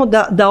detalj, samo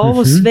da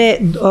ovo sve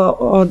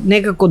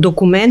nekako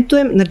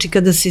dokumentujem. Znači,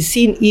 kada se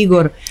sin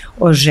Igor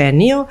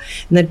oženio,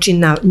 znači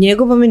na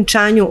njegovom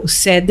venčanju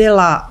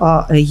sedela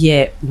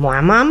je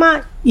moja mama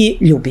i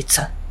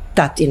Ljubica,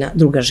 tatina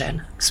druga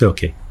žena. Sve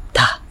okej.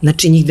 Da,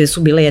 znači njih 2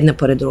 su bile jedna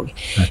pored druge.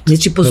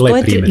 Znači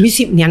postoje,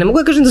 mislim, ja ne mogu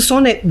da kažem da su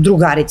one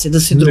drugarice, da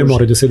se druže. Ne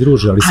moraju da se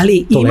druže,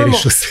 ali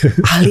tolerišu se.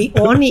 Ali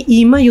oni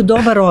imaju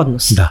dobar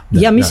odnos.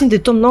 Ja mislim da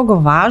je to mnogo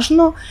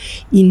važno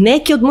i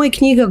neke od mojih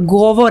knjiga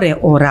govore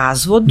o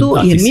razvodu,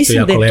 jer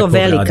mislim da je to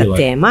velika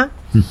tema.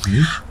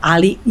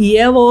 Ali i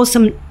evo ovo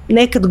sam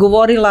nekad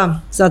govorila,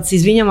 sad se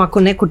izvinjam ako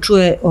neko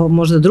čuje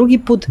možda drugi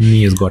put,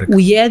 u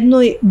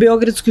jednoj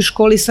beogradskoj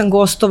školi sam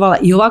gostovala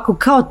i ovako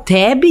kao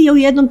tebi ja u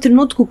jednom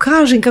trenutku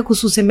kažem kako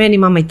su se meni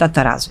mama i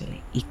tata razvili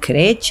i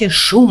kreće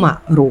šuma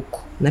ruku,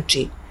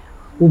 znači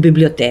u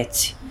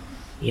biblioteci.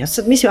 I ja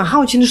sad mislim,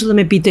 hoće nešto da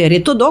me pitaju, jer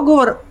je to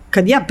dogovor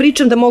kad ja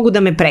pričam da mogu da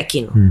me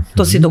prekinu,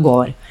 to se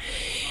dogovori.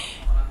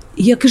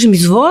 I ja kažem,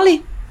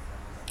 izvoli.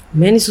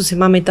 Meni su se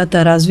mama i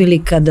tata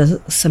razvili kada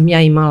sam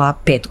ja imala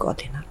 5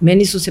 godina.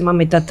 Meni su se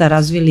mama i tata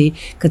razvili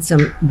kad sam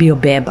bio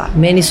beba.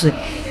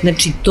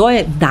 Znači, to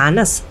je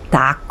danas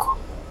tako.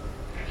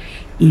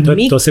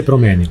 To se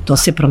promenilo. To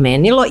se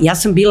promenilo. Ja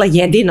sam bila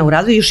jedina u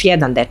razvoju, još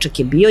jedan dečak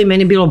je bio i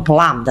meni je bilo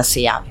blam da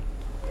se javim.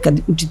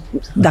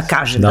 Da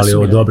kažem. Da li je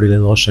ovo dobro ili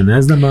loše,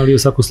 ne znam, ali u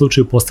svakom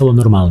slučaju postalo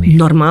normalnije.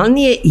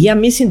 Normalnije i ja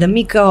mislim da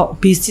mi kao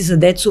pisci za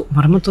decu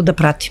moramo to da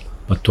pratimo.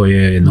 Pa to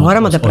je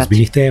jedna od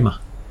ozbiljnih tema.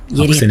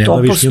 Jer ako se ne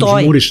baviš, ne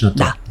možeš žmuriš na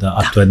to.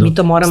 A to je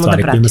jedna od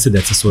stvari kojima se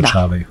deca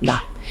suočavaju. Da.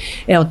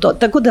 Evo to,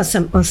 tako da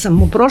sam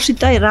mu prošli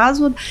taj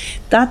razvod.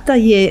 Tata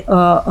je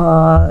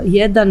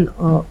jedan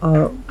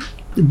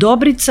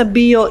Dobrica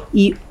bio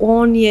i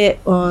on je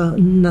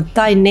na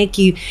taj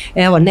neki,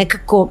 evo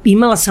nekako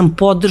imala sam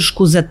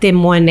podršku za te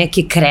moje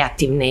neke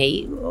kreativne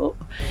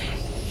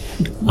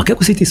A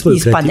kako si ti svoju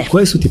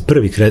koje su ti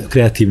prvi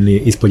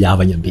kreativni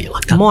ispoljavanja bila?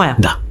 Moja?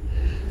 Da.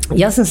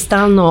 Ja sam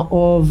stalno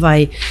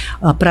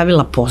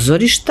pravila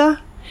pozorišta,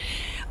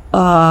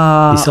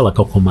 Pisala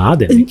kao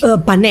komade?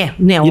 Pa ne.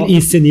 Ili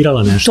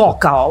inscenirala nešto? To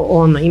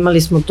kao,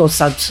 imali smo to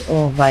sad,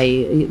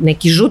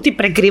 neki žuti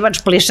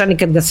prekrivač plešani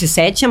kad ga se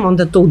sećam,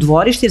 onda to u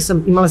dvorišti, jer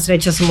sam imala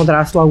sreća, sam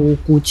odrasla u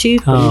kući,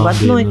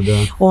 privatnoj,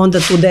 onda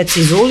tu deca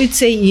iz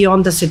ulice i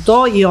onda se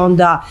to, i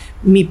onda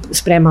mi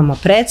spremamo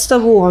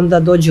predstavu, onda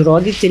dođu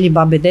roditelji,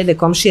 babe, dede,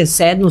 komšije,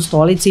 sednu u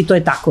stolici i to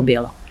je tako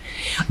bilo.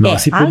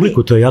 Nosi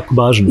publiku, to je jako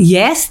važno.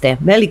 Jeste,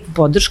 veliku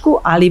podršku,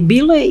 ali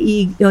bilo je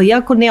i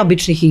jako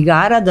neobičnih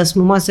igara, da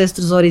smo moja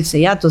sestra Zorica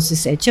i ja, to se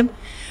sećam,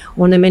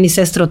 ona je meni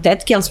sestra od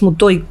tetke, ali smo u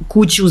toj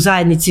kući u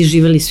zajednici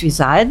živjeli svi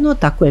zajedno,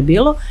 tako je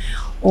bilo.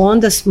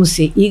 Onda smo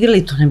se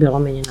igrali, to ne je bila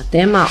omenjena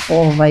tema,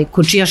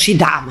 kočijaš i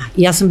dama.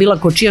 Ja sam bila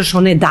kočijaš,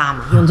 ona je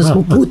dama, i onda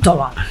smo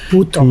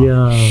putovali.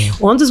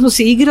 Onda smo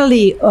se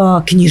igrali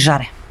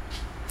knjižare.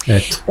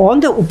 Eto.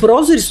 Onda u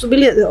prozori su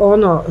bili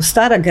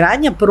stara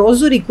gradnja,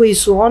 prozori koji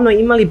su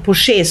imali po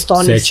 6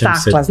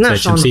 stakla,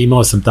 sećam se,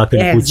 imao sam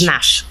takve kući.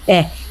 Znaš,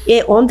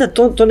 onda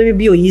to nam je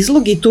bio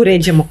izlog i tu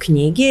ređamo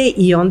knjige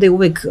i onda je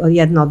uvek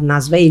jedna od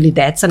nas dve ili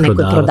deca,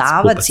 neko je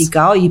prodavac i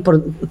kao i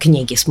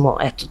knjige smo,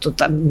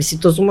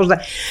 mislim, to su možda,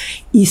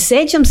 i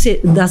sećam se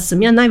da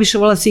sam ja najviše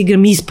volila da se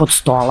igram ispod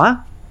stola.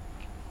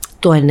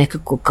 To je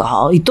nekako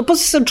kao, i to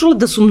posle sam čula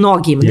da su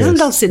mnogi, ne znam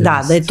da li se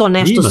da je to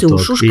nešto se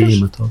ušuškaš.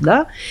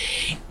 Da?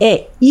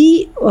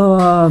 I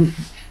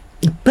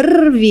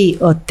prvi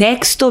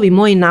tekstovi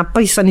moji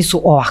napisani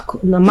su ovako,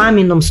 na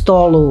maminom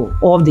stolu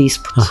ovde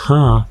ispod.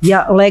 Aha.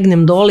 Ja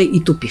legnem dole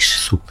i tu piše.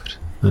 Super.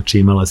 Znači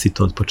imala si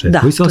to od početka.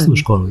 Koji si osnovnu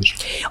školu išla?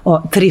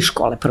 3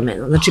 škole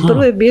promenila. Znači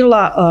prvo je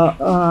bila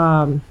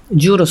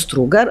Đuro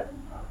Strugar,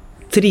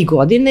 3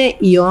 godine,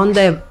 i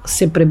onda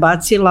se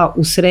prebacila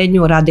u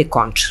srednju Rade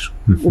Končar,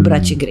 u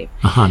Braći Grim.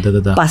 Aha,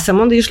 da. Pa sam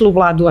onda išla u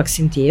Vladu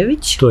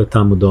Aksentijević. To je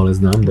tamo dole,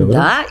 znam, dobro.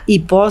 Da,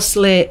 i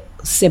posle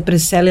se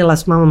preselila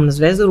s mamom na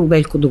Zvezdaru u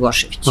Veljku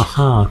Dugošević.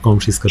 Aha,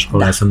 komšijska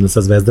škola, ja sam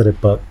sa Zvezdare,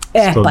 pa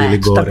sto bili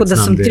gore. Tako da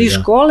sam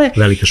 3 škole,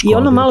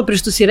 i malo pre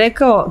što si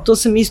rekao, to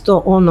sam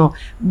isto,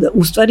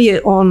 u stvari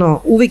je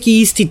uvek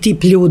je isti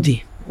tip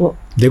ljudi.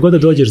 Gde god da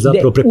dođeš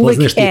zapravo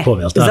prepoznaješ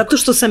tipove, ali tako? Zato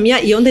što sam ja,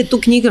 i onda je tu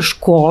knjiga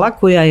Škola,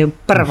 koja je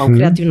prva u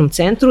kreativnom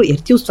centru,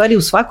 jer ti u stvari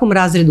u svakom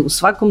razredu, u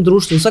svakom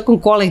društvu, u svakom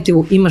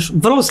kolektivu imaš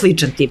vrlo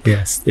sličan tip.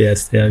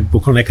 Jeste, ja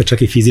bukvalno nekad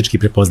čak i fizički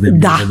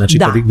prepoznajem. Znači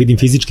kad vidim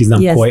fizički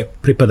znam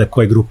pripada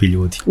koje grupi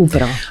ljudi.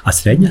 Upravo. A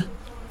srednja?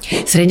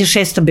 Srednja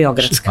 6.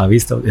 Beogradska. A vi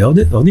ste,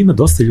 ovdje ima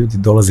dosta ljudi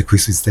dolaze koji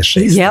su iz te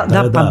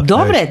 6. Pa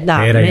dobre,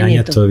 da. Era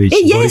Janjatović,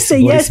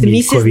 Boris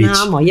Miljković. Mi se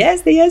znamo,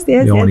 jeste.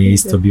 I on je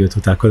isto bio tu,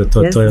 tako da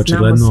to je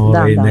očigledno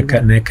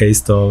neka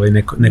isto,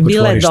 neko tvorište.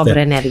 Bila je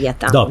dobra energija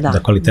tamo. Da,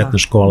 kvalitetna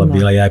škola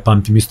bila, ja je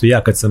pamtim isto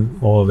ja kad sam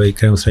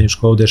krenuo u srednju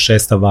školu, da je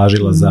 6.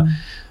 važila za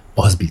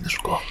ozbiljnu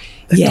školu.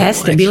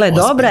 Jeste, bila je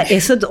dobra.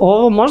 Sad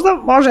ovo možda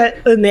može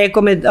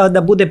nekome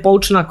da bude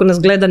poučno ako nas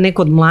gleda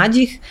neko od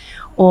mlađih,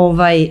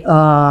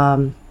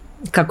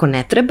 kako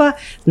ne treba.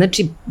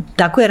 Znači,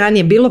 tako je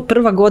ranije bilo,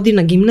 prva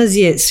godina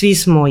gimnazije svi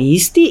smo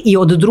isti i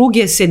od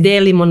druge se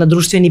delimo na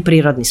društveni i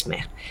prirodni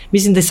smer.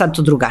 Mislim da je sad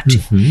to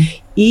drugačije.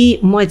 I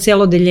moje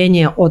celo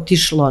odeljenje je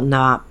otišlo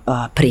na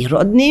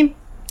prirodni.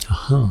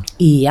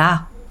 I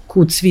ja,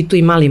 kud svi tu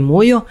imali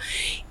mujo,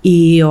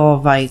 i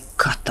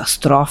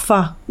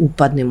katastrofa,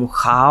 upadnem u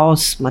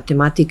haos,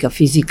 matematika,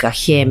 fizika,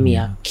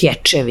 hemija,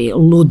 kečevi,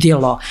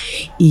 ludilo,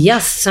 i ja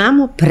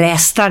samo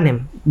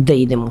prestanem da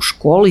idem u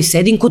školu i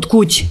sedim kod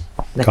kuće.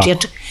 Znači,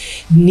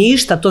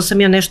 ništa, to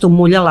sam ja nešto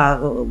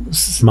muljala.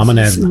 Mama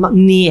ne zna.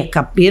 Nije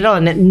kapirala,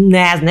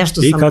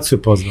 nešto sam. I kad su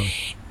je pozvali?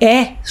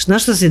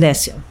 Znaš što se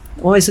desilo?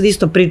 Ovo je sad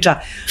isto priča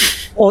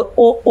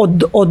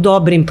o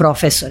dobrim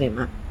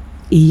profesorima.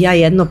 I ja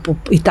jedno,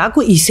 i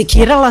tako, i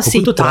sekirala se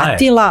i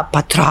patila,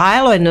 pa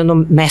trajalo je na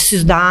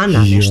mesec dana,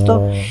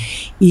 nešto,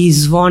 i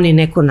zvoni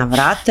neko na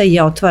vrata i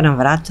ja otvaram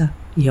vrata,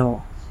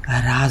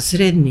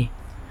 razredni,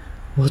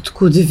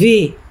 otkud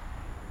vi?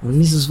 On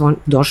mi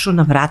došao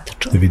na vrata,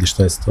 čovjek. Da vidiš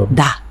šta je s tobom.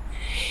 Da.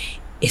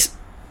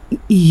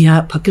 I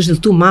ja, pa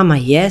kaže, tu mama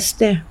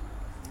jeste?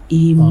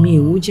 I mi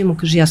uđemo,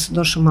 kaže, ja sam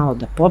došao malo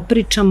da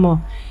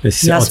popričamo.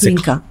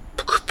 Jasminka,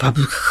 pa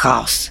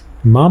haos.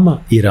 Mama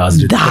i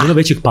razred, jedno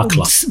većeg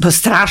pakla. Pa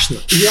strašno.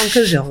 I on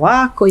kaže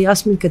ovako,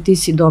 Jasminka, ti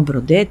si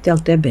dobro dete,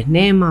 ali tebe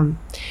nemam.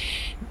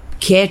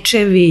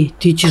 Kečevi,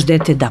 ti ćeš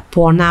dete da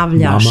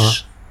ponavljaš. Mama.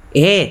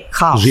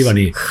 Haos.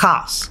 Živani.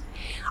 Haos.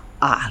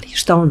 Ali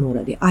šta on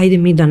uradi? Ajde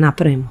mi da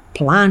napravimo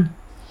plan,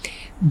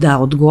 da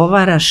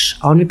odgovaraš,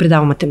 a on mi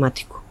predava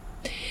matematiku.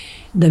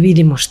 Da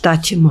vidimo šta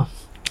ćemo,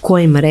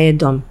 kojim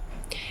redom.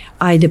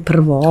 Ajde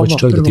prvo ovo. Hoće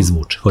čovjek da ti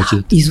izvuče.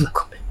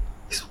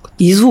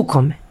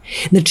 Izvuko me.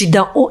 Znači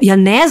da, ja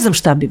ne znam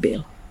šta bi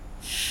bilo.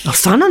 Ali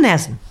stvarno ne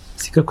znam.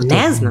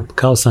 Ne znam.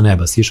 Kao sa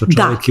neba, si išao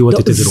čovjek i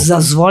uvatite za ruku.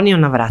 Zazvonio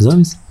na vratu.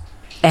 Zamisli.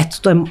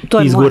 Eto, to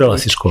je izgurala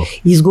si školu.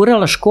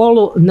 Izgurala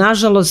školu,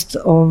 nažalost,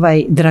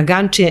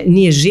 Draganče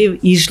nije živ,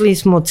 išli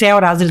smo, ceo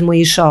razred mu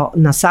išao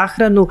na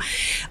sahranu,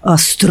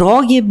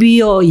 strog je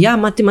bio, ja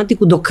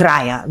matematiku do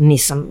kraja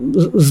nisam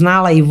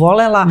znala i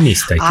volela,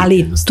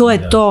 ali to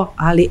je to,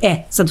 ali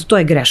sad to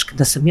je greška,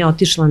 da sam ja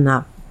otišla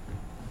na...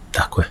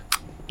 Tako je.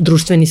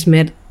 društveni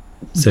smer,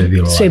 sve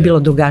je bilo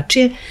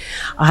drugačije,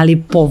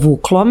 ali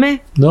povuklo me,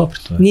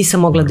 nisam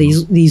mogla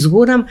da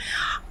izguram,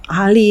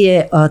 ali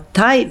je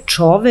taj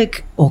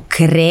čovek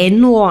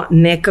okrenuo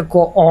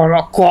nekako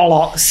ono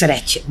kolo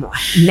sreće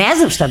moje. Ne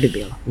znam šta bi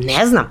bilo,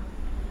 ne znam.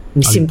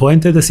 Ali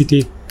poenta je da si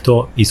ti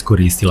to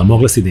iskoristila.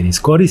 Mogla si da ne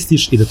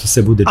iskoristiš i da to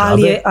sve bude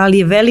džabe. Ali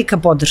je velika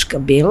podrška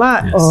bila.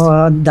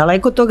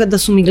 Daleko od toga da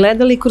su mi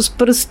gledali kroz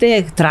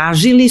prste,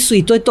 tražili su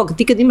i to je to.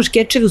 Ti kad imaš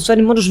kečeve, u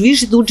stvari moraš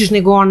više da učiš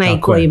nego onaj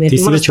koji ima. Ti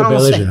si već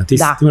obeležena, ti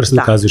moraš da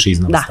dokazuješ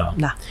iznova stav.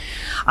 Da.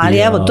 Ali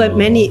evo, to je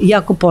meni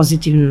jako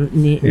pozitivno.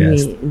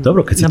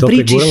 Dobro, kad si to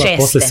pregurala,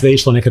 posle sve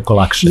išlo nekako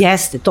lakše.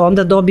 Jeste, to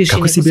onda dobiješ i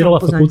neko samopoznanje. Kako si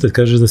birala fakultet,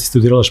 kažeš da si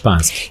studirala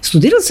španski?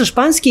 Studirala sam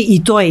španski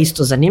i to je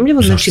isto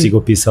zanimljivo. Zašto si ga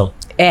opisala?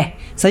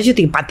 Sad ću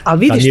ti, ali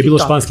vidiš ti to. Nije bilo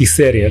španskih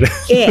serija.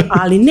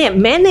 Ali ne,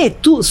 mene je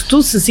tu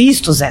sam se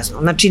isto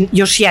zeznula. Znači,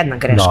 još jedna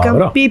greška.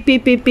 Dobro.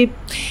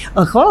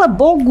 Hvala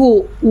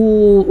Bogu,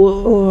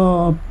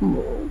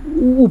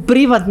 u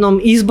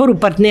privatnom izboru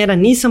partnera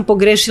nisam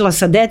pogrešila,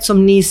 sa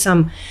decom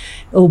nisam,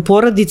 u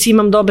porodici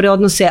imam dobre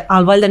odnose,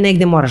 ali valjda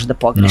negde moraš da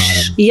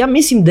pogrešiš. I ja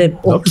mislim da je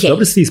okej.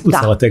 Dobro si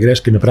ispucala te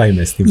greške na pravim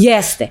mestima.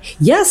 Jeste.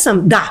 Ja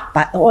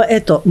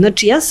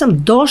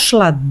sam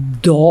došla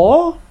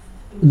do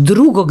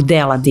drugog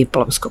dela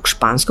diplomskog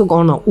španskog,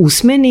 ono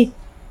usmeni,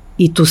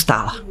 i tu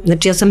stala.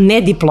 Znači ja sam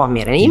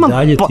nediplomirana. I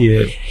dalje ti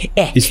je...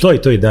 I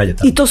stoji to i dalje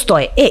tako. I to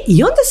stoje.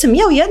 I onda sam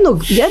ja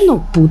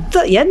jednog puta,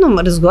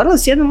 razgovarala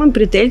s jednom mojom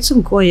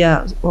prijateljicom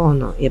koja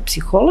je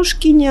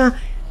psihološkinja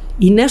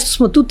i nešto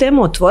smo tu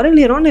temu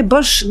otvorili jer ona je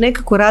baš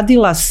nekako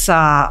radila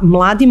sa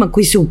mladima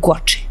koji se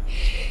ukoče.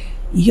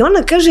 I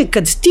ona kaže,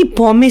 kad ti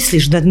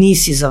pomisliš da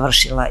nisi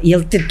završila,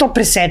 jel te to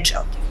preseče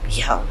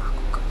ovdje? Ja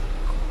onako,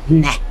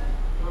 ne.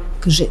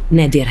 Kaže,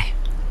 ne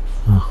diraj.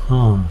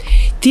 Aha.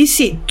 Ti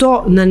si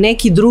to na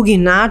neki drugi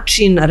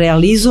način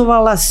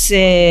realizovala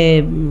se,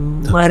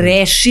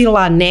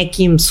 rešila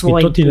nekim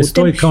svojim putem. I to ti ne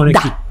stoji kao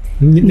neki,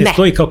 ne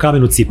stoji kao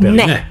kamen u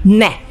cipeli.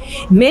 Ne.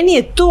 Meni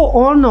je to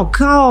ono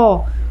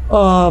kao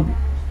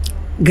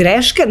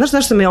greška,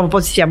 znaš što me ovo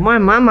podsjeća, moja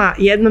mama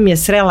jednom je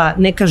srela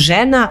neka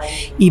žena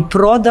i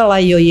prodala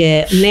joj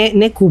je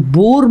neku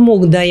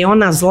burmu da je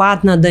ona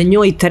zlatna, da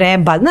njoj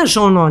treba, znaš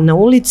na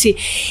ulici, i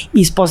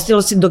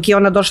ispostavilo se dok je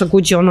ona došla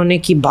kući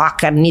neki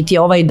bakar, niti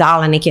je ovaj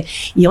dala neke,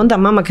 i onda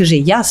mama kaže,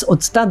 ja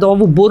od tada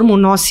ovu burmu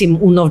nosim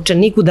u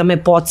novčaniku da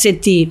me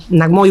podsjeti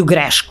na moju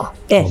grešku.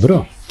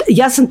 Dobro.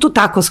 Ja sam to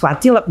tako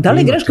shvatila, da li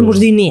je greška,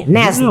 možda i nije,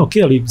 ne znam. Ok,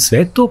 ali sve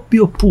je to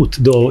bio put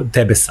do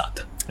tebe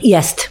sada.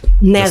 Jeste,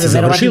 ne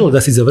znam.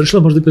 Da si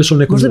završila, možda bi prešla u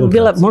nekom drugom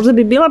pravcu. Možda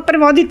bi bila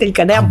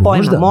prevoditeljka, nemam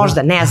pojma,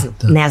 možda, ne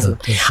znam.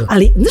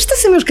 Ali, znaš šta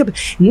sam još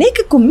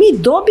nekako mi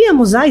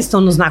dobijamo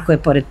zaista znakove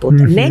pored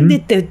puta. Negde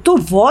te to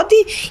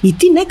vodi i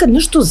ti nekad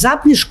nešto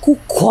zapneš ku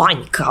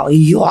konj, kao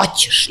i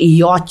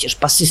hoćeš,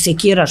 pa se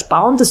sekiraš, pa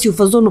onda si u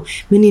fazonu,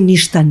 meni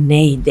ništa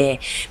ne ide,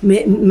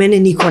 mene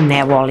niko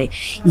ne voli.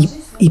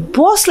 I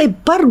posle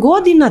par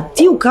godina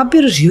ti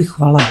ukapiraš,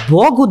 hvala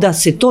Bogu da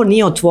se to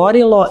nije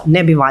otvorilo,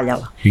 ne bi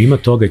valjalo. Ima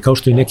toga, i kao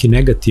što i neki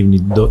negativni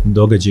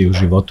događaji u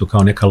životu,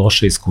 kao neka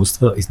loša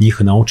iskustva, iz njih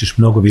naučiš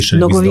mnogo više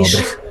nego iz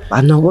dobrih.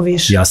 Pa mnogo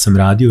više. Ja sam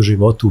radio u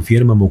životu u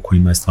firmama u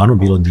kojima je stvarno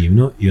bilo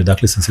divno i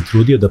odakle sam se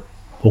trudio da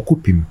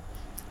okupim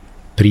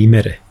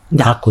primere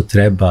kako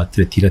treba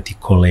tretirati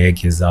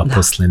kolege,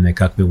 zaposlene,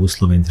 kakve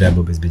uslove im treba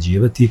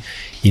obezbeđivati,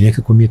 i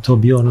nekako mi je to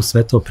bio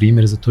sve to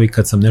primjer za to, i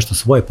kad sam nešto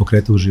svoje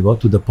pokretao u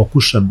životu da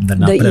pokušam da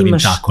napravim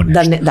tako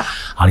nešto.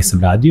 Ali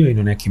sam radio i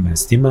na nekim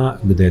mestima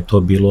gde je to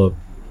bilo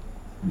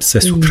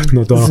sve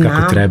suprotno od ono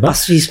kako treba. Pa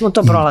svi smo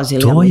to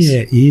prolazili. To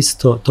je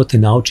isto, to te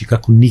nauči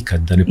kako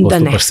nikad da ne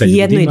postupaš sa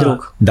ljudima. Jedno i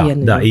drugo.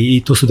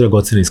 I to su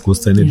dragocene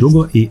iskustva, jedno i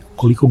drugo, i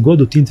koliko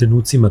god u tim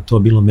trenucima to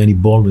bilo meni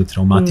bolno i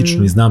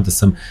traumatično, i znam da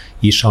sam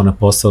išao na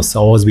posao sa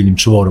ozbiljnim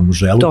čvorom u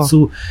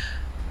želucu,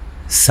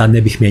 sad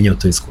ne bih menjao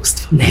to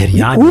iskustvo. Jer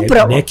ja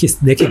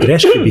neke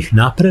greške bih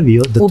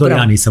napravio da to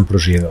ja nisam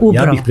proživeo.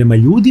 Ja bih prema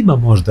ljudima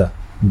možda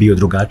bio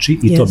drugačiji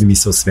i to bi mi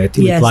se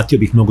osvetilo i platio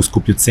bih mnogo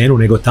skuplju cenu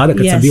nego tada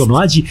kad sam bio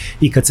mlađi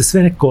i kad se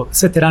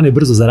sve te rane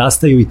brzo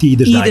zarastaju i ti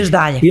ideš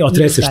dalje. I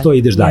otreseš to i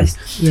ideš dalje.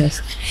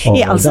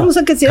 Ali samo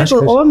sad kad si rekao,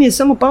 ovo mi je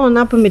samo palo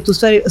na pamet, u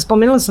stvari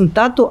spomenula sam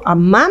tatu, a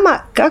mama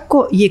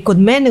kako je kod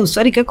mene, u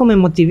stvari kako me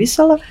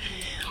motivisala,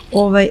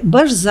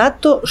 baš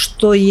zato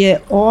što je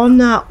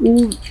ona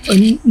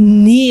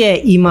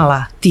nije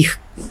imala tih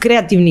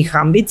kreativnih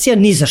ambicija,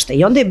 ni za šta.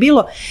 I onda je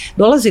bilo,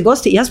 dolaze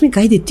gosti, Jasminka,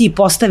 ajde ti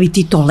postavi,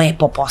 ti to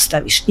lepo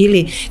postaviš.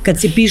 Ili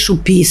kad se pišu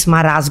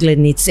pisma,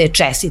 razglednice,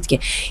 čestitke,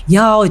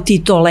 jao,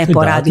 ti to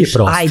lepo radiš,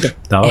 ajde.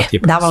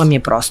 Davala mi je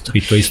prostor.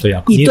 I to isto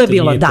jako. I to je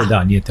bilo,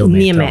 nije te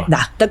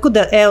ometala. Tako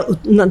da,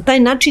 na taj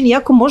način,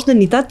 jako možda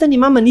ni tata ni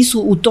mama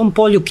nisu u tom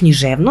polju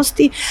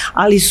književnosti,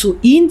 ali su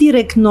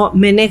indirektno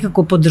me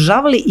nekako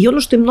podržavali, i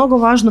ono što je mnogo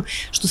važno,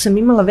 što sam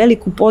imala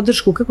veliku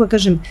podršku, kako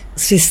kažem,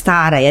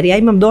 sestara, jer ja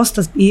imam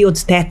dosta i od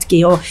tetke,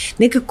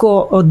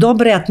 nekako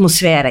dobre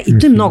atmosfera i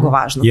to je mnogo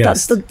važno.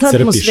 Ta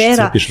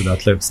atmosfera... Crpiš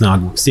odatle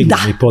snagu,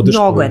 sigurno i podršku.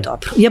 Da, mnogo je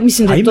dobro. Ja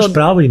mislim da je imaš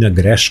pravo i na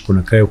grešku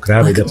na kraju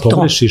krajeva i da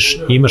pogrešiš,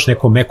 imaš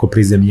neko meko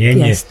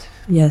prizemljenje.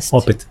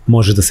 Opet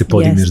može da se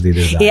podigneš da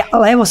ideš dalje.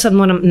 Ali evo sad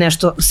moram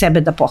nešto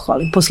sebe da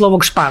pohvalim, posle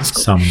ovog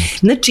španskog.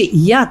 Znači,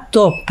 ja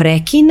to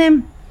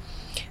prekinem,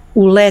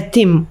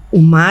 uletim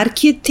u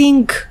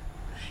marketing,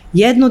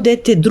 jedno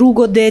dete,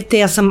 drugo dete,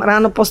 ja sam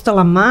rano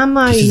postala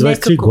mama. Ti si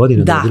 23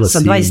 godina dobila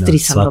sina. Da, sa 23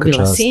 sam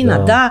dobila sina,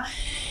 da.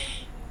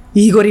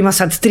 Igor ima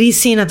sad 3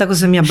 sina, tako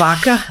sam ja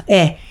baka.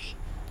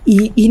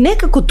 I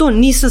nekako to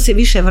nisam se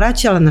više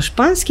vraćala na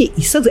španski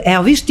i sad,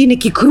 evo viš ti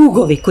neki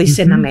krugovi koji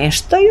se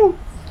nameštaju.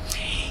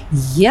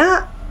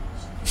 Ja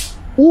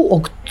u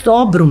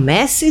oktobru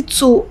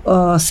mesecu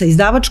sa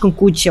izdavačkom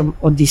kućom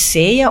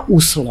Odiseja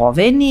u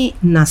Sloveniji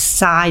na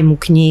sajmu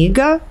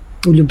knjiga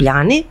u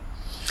Ljubljani,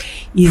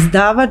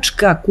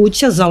 izdavačka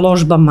kuća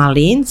Založba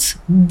Malinc,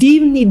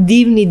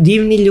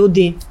 divni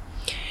ljudi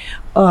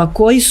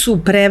koji su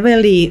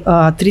preveli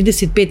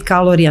 35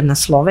 kalorija na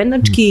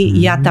slovenački,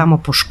 ja tamo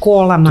po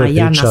školama,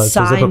 ja na sajmu. To je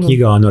zapravo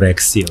knjiga o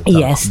anoreksiji.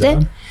 Jeste.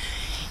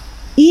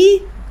 I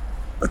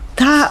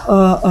ta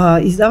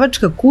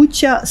izdavačka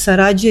kuća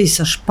sarađuje i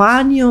sa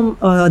Španijom,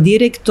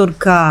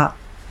 direktorka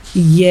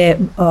je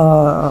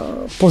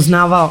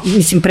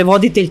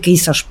prevoditeljka i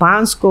sa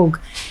španskog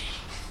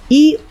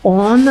i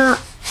ona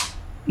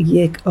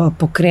je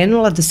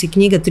pokrenula da se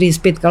knjiga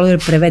 35 kalorija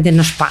prevede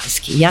na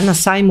španski. Ja na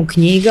sajmu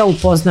knjiga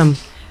upoznam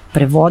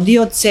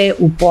prevodioce,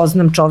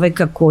 upoznam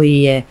čoveka koji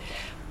je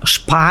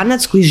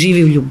Španac, koji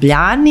živi u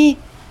Ljubljani.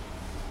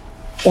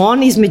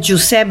 Oni između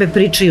sebe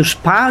pričaju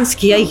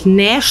španski, ja ih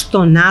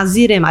nešto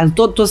nazirem, ali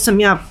to sam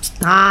ja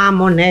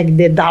tamo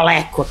negde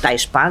daleko, taj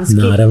španski.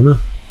 Naravno.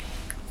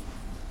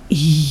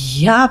 I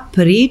ja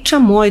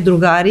pričam mojoj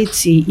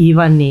drugarici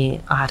Ivani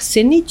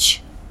Arsenić,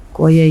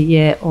 koja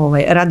je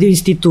radi u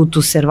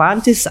institutu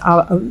Cervantes,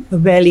 a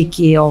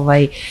veliki,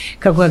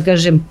 kako ja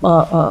kažem,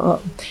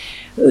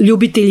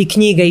 ljubitelji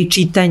knjiga i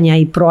čitanja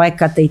i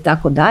projekata i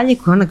tako dalje,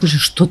 koja ona kaže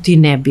što ti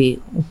ne bi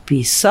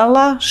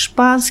upisala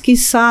španski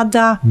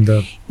sada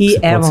i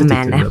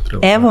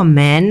evo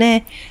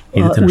mene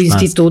u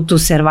institutu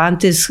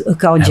Cervantes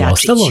kao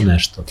đačić. Ostalo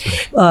nešto?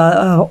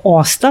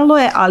 Ostalo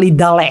je, ali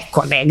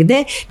daleko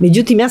negde.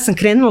 Međutim, ja sam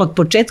krenula od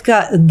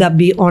početka da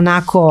bi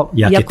onako,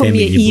 jako mi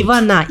je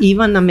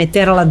Ivana me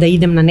terala da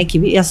idem na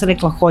neki, ja sam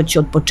rekla hoću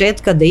od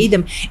početka da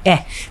idem.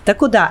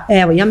 Tako da,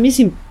 evo, ja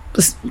mislim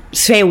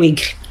sve u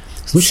igri.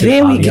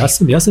 Slušaj, ali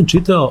ja sam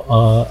čitao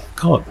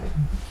kao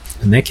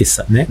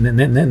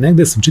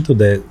negde sam čitao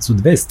da su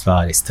dve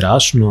stvari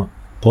strašno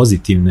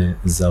pozitivne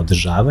za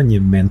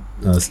održavanje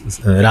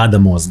rada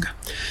mozga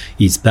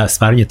i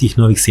stvaranje tih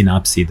novih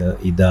sinapsi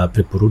i da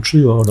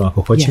preporučuju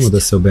ako hoćemo da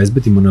se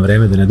obezbedimo na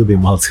vreme da ne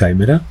dobijemo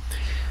Alzheimera,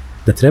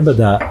 da treba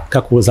da,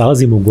 kako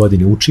zalazimo u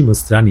godine, učimo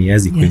strani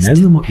jezik koji ne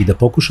znamo i da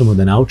pokušamo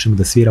da naučimo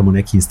da sviramo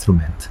neki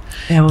instrument.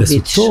 Da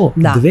su to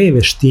dve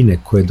veštine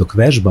koje dok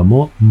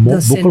vežbamo,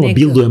 bukvalno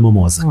bildujemo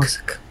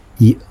mozak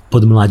i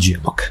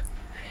podmlađujemo ga.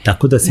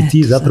 Tako da si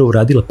ti zapravo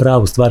uradila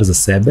pravu stvar za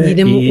sebe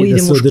i da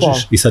se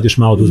održiš i sad još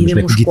malo da uzmeš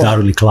neku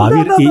gitaru ili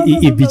klavir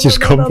i bit ćeš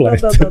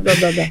komplet.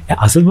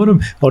 A sad moram,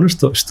 ono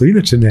što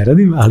inače ne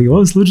radim, ali u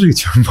ovom slučaju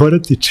ću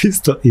morati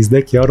čisto iz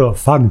neke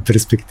fun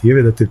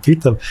perspektive da te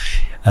pitam,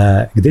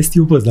 gde si ti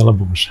upoznala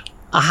muža?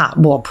 Aha,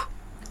 Bobu.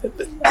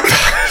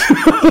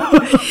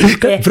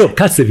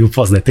 Kad se vi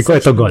upoznajete? Koja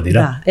je to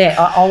godina?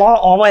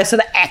 Ovo je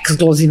sada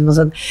ekskluzivno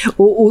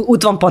u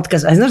tvom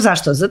podcastu. Znaš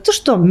zašto? Zato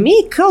što mi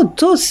kao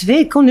to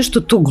sve, kao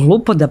nešto to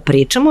glupo da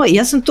pričamo,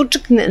 ja sam to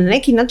čak na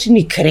neki način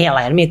i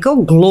krela, jer mi je kao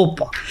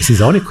glupo.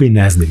 Za one koji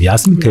ne znaju,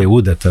 Jasminka je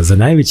udata za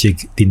najvećeg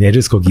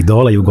tineđerskog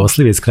idola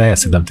Jugoslavije iz kraja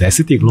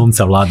 70-ih,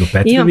 glumca Vladu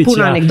Petrovića. Imam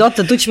puno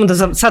anegdota, tu ćemo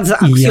da sad,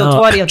 ako si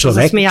otvorio to,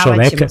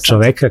 zasmejavat ćemo sad.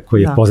 Čoveka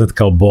koji je poznat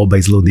kao Boba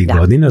iz Ludih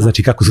godina,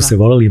 znači kako su se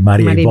volali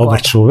Marija i Boba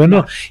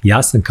čuveno.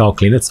 Ja sam kao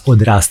klinac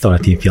odrastao na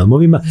tim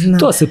filmovima.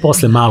 To se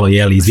posle malo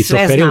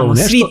izvitoperilo u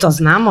nešto. Svi to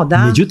znamo,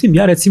 da. Međutim,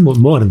 ja recimo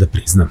moram da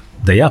priznam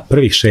da ja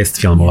prvih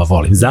 6 filmova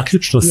volim.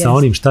 Zaključno sa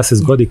onim šta se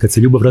zgodi kad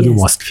se ljubav rodi u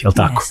Moskvi, je li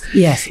tako?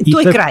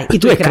 I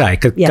to je kraj.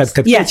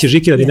 Kad kreće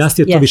Žikina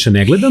dinastija, to više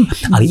ne gledam,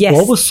 ali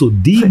ovo su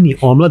divni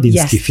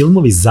omladinski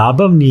filmovi,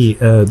 zabavni,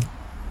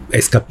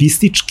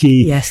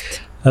 eskapistički.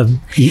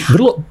 I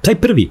vrlo, taj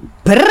prvi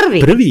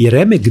je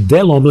remek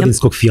delo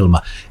omladinskog filma.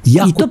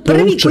 I to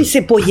prvi koji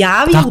se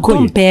pojavio u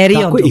tom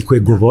periodu. I koji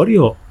je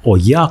govorio o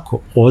jako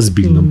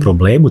ozbiljnom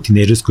problemu,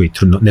 tineđerskoj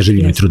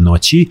neželjenoj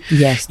trudnoći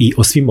i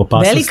o svim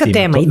opasnostima. Velika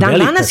tema. I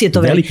danas je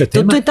to velika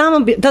tema. To je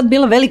tamo tad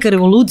bila velika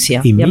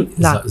revolucija. I mi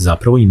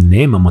zapravo i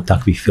nemamo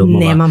takvih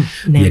filmova.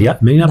 Jer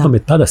meni na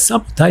pamet pada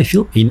samo taj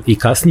film i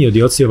kasnije od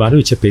Joce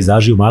Jovanovića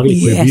Pejzaži u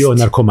magli koji je bio o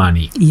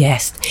narkomaniji.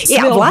 Jeste.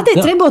 A Vlada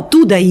je trebao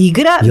tu da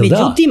igra,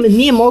 međutim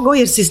nije mogao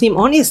jer se s njim,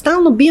 on je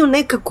stalno bio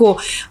nekako,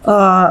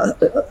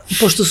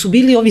 pošto su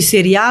bili ovi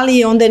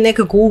serijali, onda je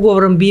nekako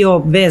ugovorom bio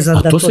vezan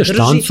da to drži. A to se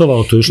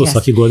štancovalo, to je išlo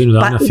svaki godinu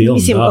dana film.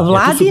 Mislim,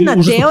 Vladina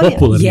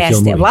teorija,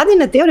 jeste,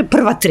 Vladina teorija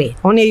prva 3,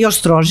 on je još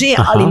strožije,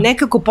 ali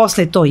nekako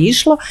posle to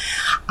išlo,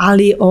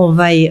 ali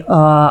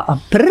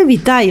prvi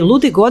taj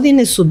Lude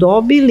godine su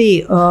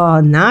dobili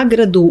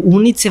nagradu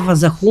UNICEF-a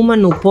za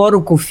humanu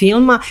poruku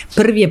filma,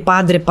 prvi je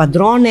Padre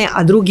Padrone,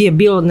 a drugi je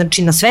bilo,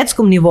 znači, na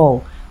svetskom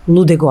nivou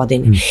Lude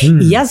godine.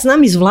 I ja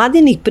znam iz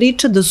Vladinih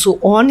priča da su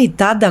oni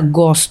tada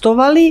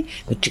gostovali,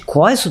 znači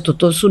koje su to?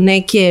 To su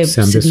neke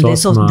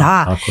 78,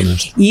 da,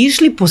 i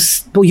išli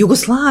po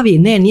Jugoslaviji,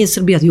 nije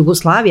Srbija,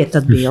 Jugoslavija je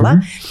tad bila,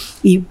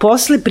 i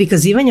posle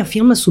prikazivanja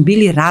filma su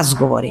bili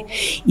razgovori.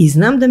 I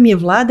znam da mi je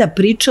Vlada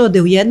pričao da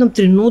je u jednom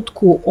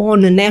trenutku on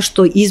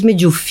nešto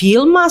između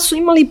filma, su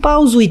imali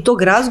pauzu i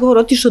tog razgovora,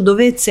 otišao do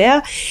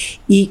WC-a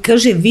i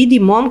kaže, vidi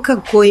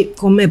momka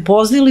kome je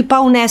pozlilo i pa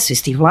u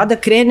nesvesti. Vlada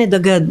krene da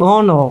ga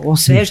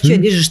osvešćuje,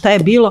 diže šta je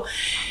bilo.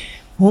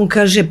 On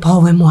kaže, pa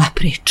ovo je moja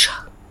priča.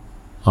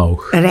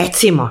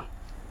 Recimo.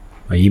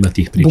 A ima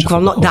tih priča.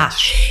 Bukvalno, da.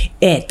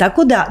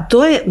 Tako da,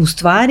 to je u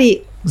stvari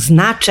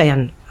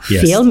značajan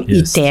film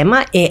i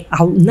tema,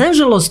 ali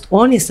nažalost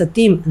on je sa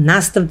tim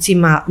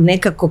nastavcima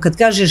nekako, kad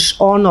kažeš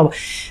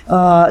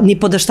ni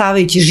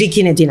podaštavajući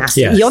Žikine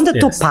dinastije, i onda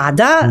to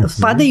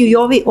padaju i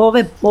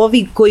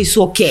ovi koji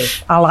su okej,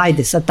 ali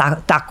ajde sad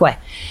tako je.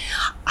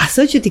 A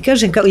sad ću ti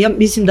kažem kako, ja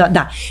mislim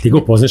da... Ti ga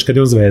upoznaš kad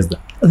je on zvezda.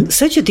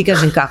 Sad ću ti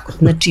kažem kako,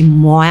 znači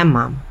moja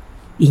mama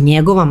i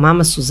njegova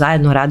mama su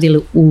zajedno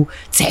radili u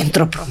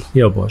Centropromu.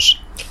 Jo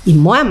Bože. I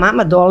moja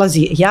mama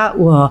dolazi, ja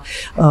u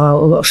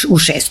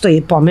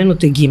 6.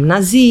 pomenutoj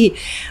gimnaziji,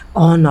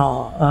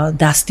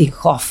 Dustin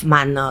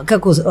Hoffman,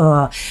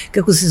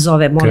 kako se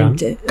zove, molim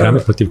te?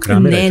 Kramer protiv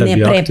Kramera.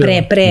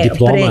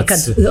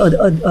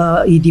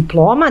 I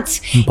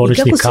Diplomac.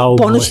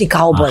 Ponoćni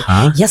kauboj.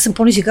 Ja sam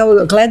Ponoćni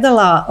kauboj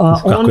gledala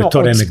kako je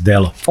to remek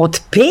delo. Od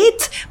 5,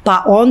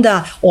 pa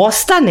onda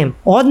ostanem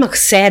odmah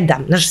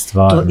 7. Znaš,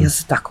 ja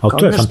sam tako. Ali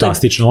to je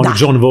fantastično. On je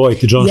John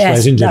Voight i John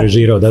Schlesinger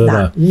režirao.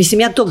 Da.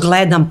 Mislim, ja to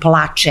gledam,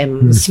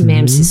 plačem,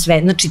 smijem se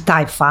sve. Znači,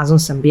 taj fazon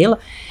sam bila.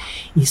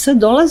 I sad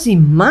dolazi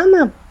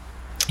mama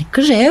i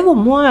kaže, evo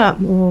moja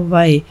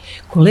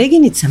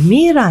koleginica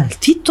Mira,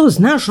 ti to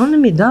znaš, ona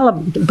mi je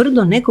dala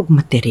brdo nekog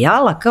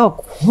materijala, kao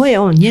ko je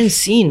on, njen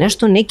sin,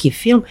 nešto, neki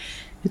film.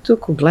 Ja to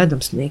ako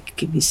gledam s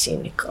neke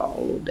visine, kao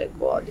Lude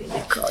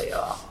godine, kao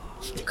ja.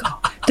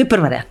 To je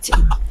prva reakcija.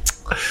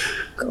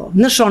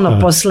 Znaš,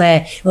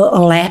 posle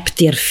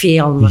Leptir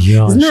film,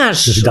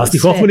 znaš...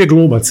 Dustin Hoffman je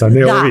glumac, a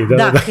ne ovi.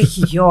 Da,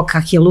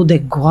 kak je Lude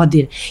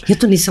godine. Ja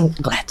to nisam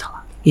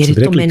gledala. Jer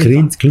bi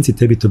rekli, klinci,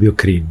 tebi to bio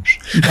cringe.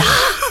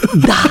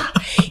 Da.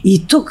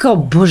 I to kao,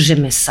 Bože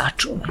me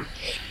sačuva.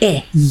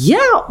 Ja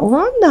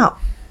onda...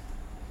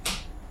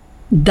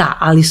 Da,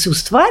 ali se u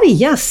stvari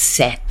ja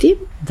setim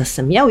da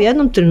sam ja u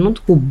jednom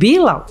trenutku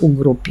bila u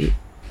grupi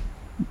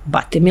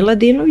Bate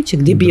Miladinovića,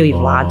 gdje je bio i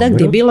Vlada,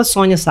 gdje je bila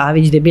Sonja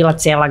Savić, gdje je bila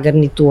cela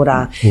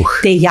garnitura,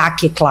 te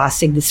jake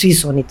klase, gdje svi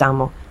su oni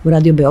tamo u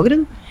Radio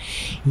Beogradu.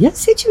 Ja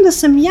sećam da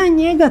sam ja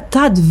njega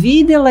tad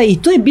videla i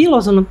to je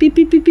bilo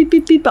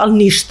pip, ali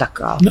ništa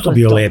kao.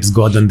 Bio lep,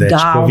 zgodan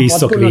dečko,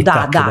 visok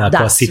ritak,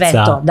 kosica. Sve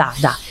to,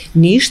 da,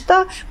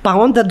 ništa, pa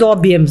onda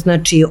dobijem,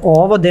 znači,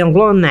 ovo da je on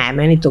glupo, ne,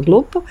 meni to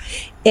glupo.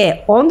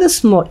 Onda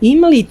smo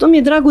imali, i to mi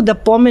je drago da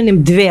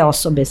pomenem 2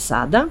 osobe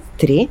sada,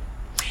 3.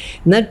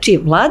 Znači,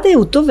 Vlada je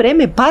u to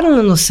vreme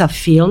paralelno sa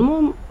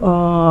filmom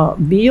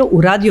bio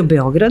u Radio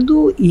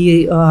Beogradu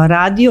i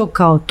radio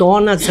kao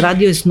tonac,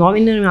 radio je s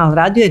novinarima, ali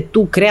radio je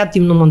tu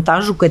kreativnu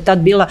montažu koja je tad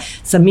bila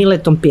sa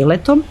Miletom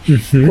Piletom,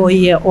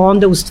 koji je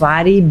onda u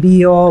stvari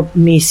bio,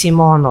 mislim,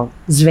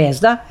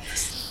 zvezda.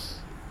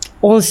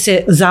 On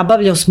se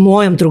zabavljao s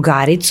mojom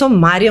drugaricom,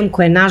 Marijom,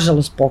 koja je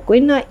nažalost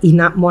pokojna, i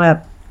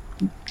moja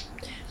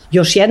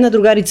još jedna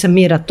drugarica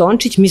Mira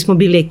Tončić, mi smo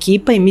bili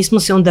ekipa i mi smo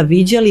se onda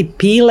viđali,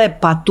 pile,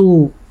 pa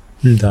tu.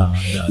 Da.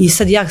 I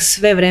sad ja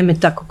sve vreme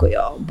tako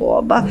kao,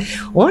 Boba.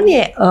 On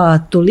je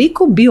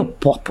toliko bio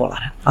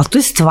popularan, ali to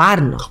je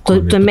stvarno. To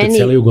je meni...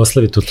 Cijela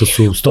Jugoslavija, to su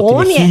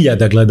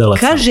 100.000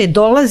 gledalaca. Kaže,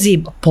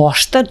 dolazi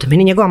poštar, to je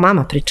meni njegova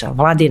mama priča,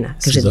 Vladina,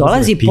 kaže,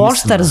 dolazi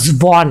poštar,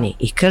 zvoni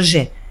i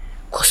kaže,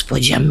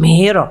 gospođa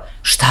Miro,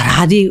 šta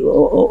radi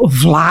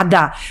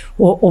Vlada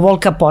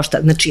ovolika pošta?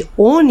 Znači,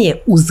 on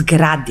je u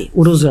zgradi,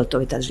 u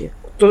Rooseveltovoj tad živio.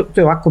 To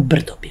je ovako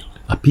brdo bilo.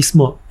 A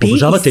pismo,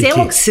 obožavateljki? Iz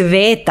celog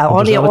sveta,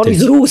 on je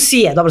iz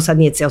Rusije, dobro, sad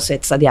nije ceo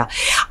svet, sad ja.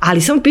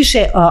 Ali samo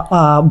piše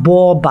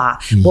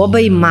Boba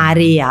i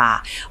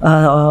Marija,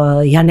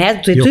 ja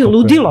ne, to je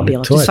ludilo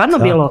bilo, to je stvarno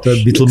bilo. To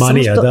je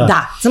Beatlemanija, da.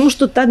 Da, samo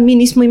što tad mi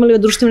nismo imali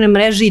društvene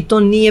mreže i to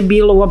nije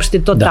bilo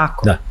uopšte to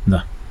tako.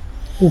 Da.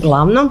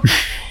 Uglavnom,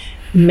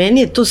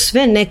 meni je to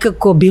sve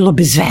nekako bilo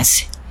bez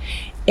veze.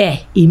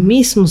 I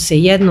mi smo se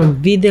jednom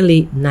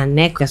videli na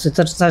neko, ja se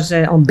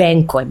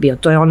Benko je bio,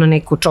 to je ono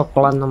neko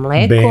čokoladno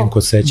mleko.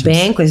 Benko, sećam se.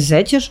 Benko, se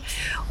sećaš?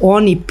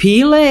 Oni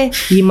pile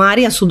i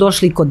Marija su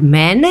došli kod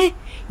mene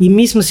i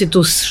mi smo se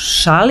tu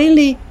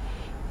šalili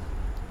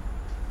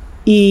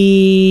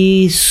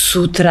I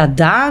sutra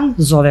dan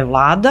zove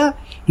Vlada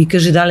i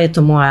kaže da li je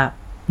to moja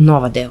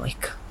nova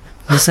devojka.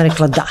 Ja sam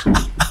rekla da.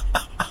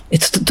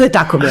 Eto, to je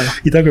tako bilo.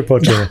 I tako je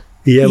počelo. Da.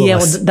 I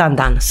evo dan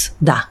danas,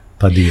 da.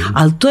 Pa divno.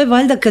 Ali to je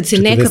valjda kad se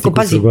nekako,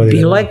 pazi,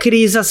 bilo je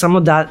kriza, samo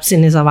da se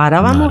ne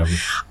zavaravamo, naravno.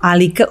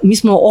 Ali mi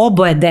smo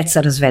oboje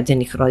deca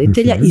razvedenih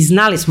roditelja i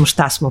znali smo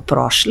šta smo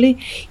prošli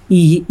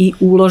i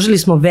uložili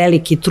smo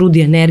veliki trud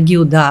i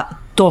energiju da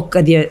to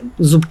kad je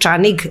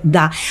zupčanik,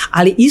 da,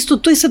 ali isto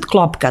to je sad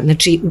klopka,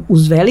 znači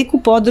uz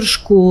veliku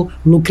podršku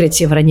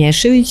Lukrecije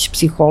Vranješević,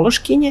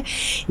 psihološkinje,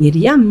 jer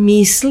ja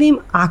mislim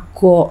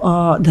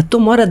da to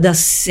mora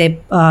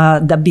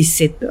da bi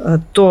se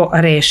to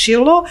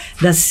rešilo,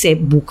 da se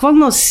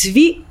bukvalno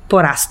svi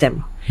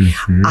porastemo.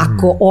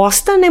 Ako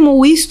ostanemo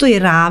u istoj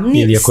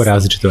ravni ili ako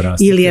različito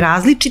rastemo, ili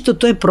različito,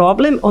 to je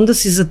problem, onda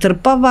se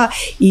zatrpava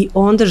i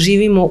onda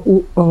živimo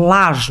u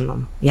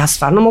lažnom. Ja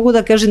stvarno mogu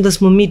da kažem da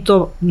smo mi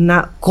to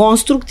na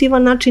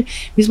konstruktivan način,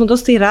 mi smo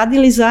dosta i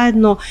radili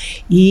zajedno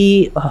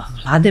i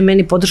Vlada je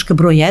meni podrška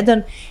broj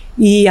 1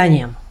 i ja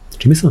njemu.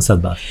 Čime se on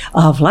sad bavi?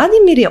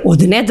 Vladimir je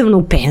odnedavno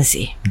u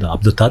penziji. Da,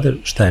 do tada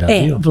šta je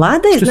radio?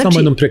 Vlada je, što je samo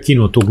jednom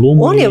prekinuo tu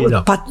glumu?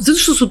 Pa zato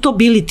što su to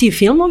bili ti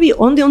filmovi,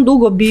 onda je on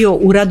dugo bio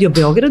u Radio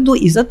Beogradu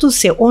i zato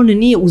se on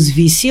nije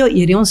uzvisio,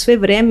 jer je on sve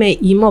vreme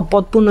imao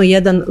potpuno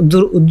jedan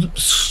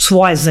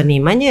svoje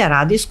zanimanje,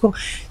 radijsko,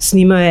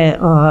 snimao je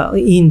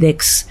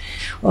Indeks,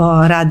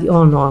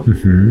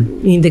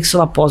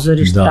 Indeksova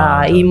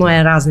pozorišta, imao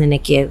je razne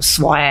neke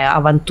svoje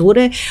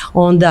avanture,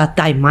 onda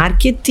taj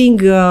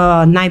marketing,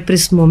 najpre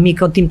smo mi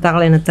kao tim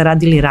talenata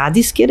radili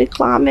radijske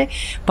reklame,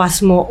 pa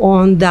smo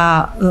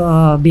onda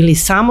bili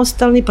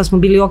samostalni, pa smo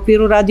bili u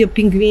okviru Radio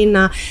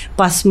Pingvina,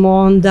 pa smo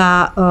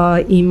onda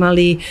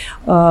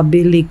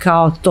bili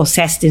kao to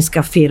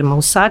sestinska firma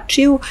u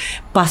Sačiju,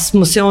 pa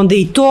smo se onda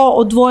i to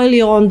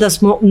odvojili, onda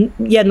smo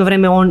jedno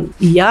vreme on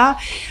i ja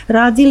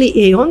radili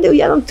i onda u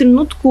jednom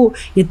trenutku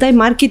je taj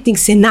marketing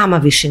se nama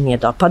više nije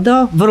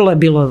dopadao, vrlo je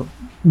bilo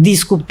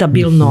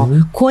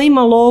diskutabilno ko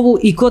ima lovu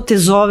i ko te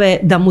zove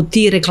da mu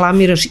ti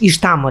reklamiraš i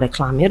šta mu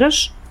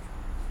reklamiraš.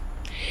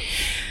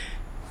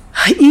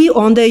 I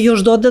onda je još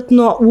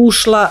dodatno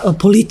ušla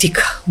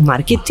politika u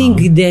marketing,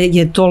 gde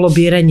je to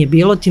lobiranje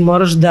bilo, ti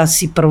moraš da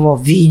si prvo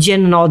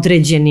viđen na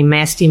određenim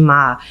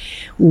mestima,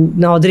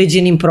 na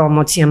određenim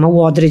promocijama,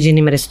 u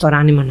određenim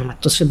restoranima, nama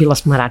to sve bila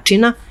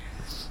smaračina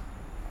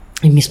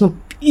i mi smo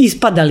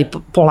ispadali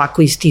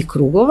polako iz tih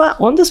krugova.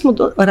 Onda smo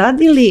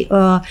radili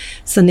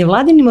sa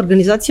nevladinim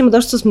organizacijama,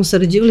 da što smo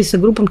sarađivali sa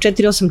grupom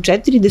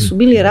 484, gde su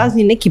bili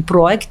razni neki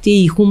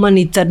projekti,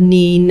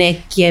 humanitarni,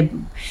 neke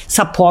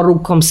sa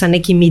porukom, sa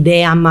nekim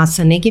idejama,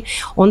 sa nekim.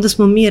 Onda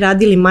smo mi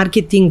radili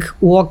marketing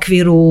u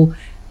okviru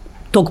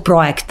tog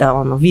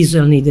projekta,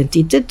 vizualni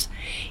identitet,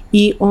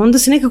 i onda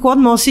se nekako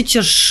odmah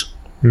osjećaš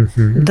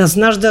da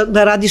znaš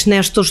da radiš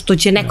nešto što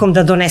će nekom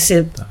da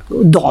donese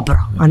dobro,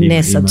 a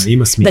ne sad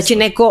da će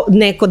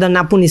neko da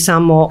napuni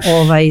samo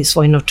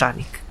svoj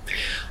novčanik.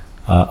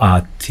 A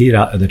ti,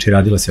 znači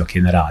radila si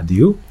na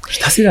radiju,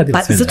 šta si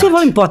radila sve na radiju? Zato ja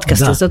volim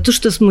podcaste, zato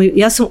što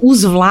ja sam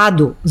uz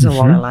Vladu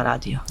zavolela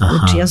radio.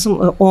 Znači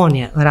on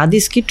je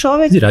radijski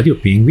čovek. Radio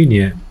Pingvin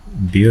je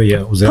bio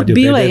je uz Radio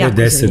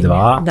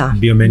 92,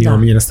 bio meni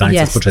omiljena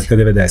stanica s početka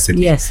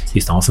 90.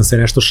 I stalno sam se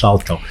nešto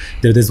šaltao.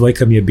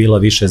 92 mi je bila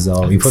više za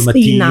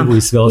informativu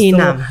i sve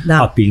ostalo,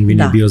 a Pingvin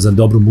je bio za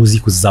dobru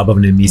muziku, za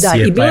zabavne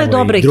emisije, pa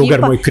evo i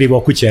drugar moj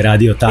Krivokuća je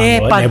radio tamo,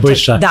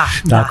 Nebojša,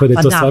 tako da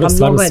je to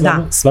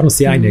stvarno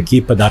sjajna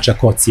ekipa, Dača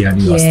Kocijan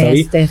i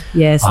ostali.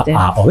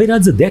 A ovaj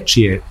rad za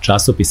dečije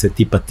časopise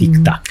tipa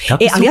Tik-tak.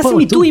 Ali ja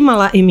sam i tu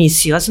imala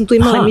emisiju, ja sam tu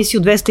imala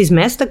emisiju 200 iz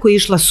mesta koja je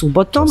išla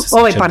subotom,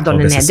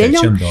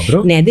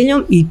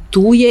 nedeljom, i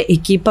tu je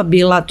ekipa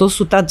bila, to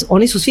su tad,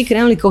 oni su svi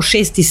krenuli kao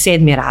 6. i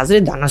 7.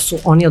 razred, danas su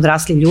oni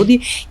odrasli ljudi.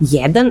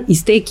 Jedan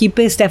iz te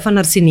ekipe je Stefan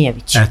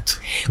Arsenijević,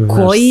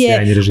 koji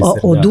je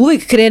od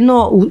uvek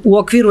krenuo u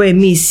okviru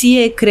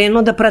emisije,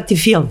 krenuo da prati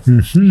film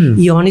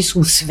i oni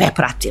su sve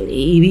pratili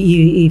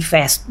i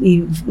fest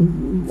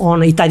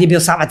i tad je bio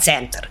Sava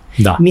centar.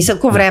 Mi sad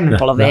ko vreme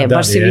polove,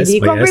 baš se vidi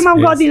koliko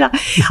imam godina,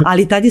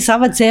 ali tad je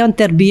Sava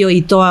centar bio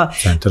i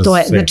to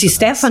je, znači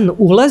Stefan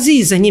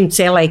ulazi, za njim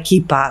cela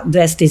ekipa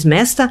 200 iz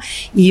mesta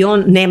i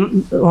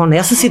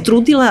ja sam se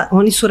trudila,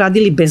 oni su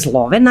radili bez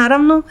love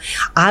naravno,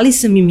 ali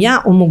sam im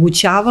ja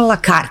omogućavala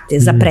karte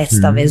za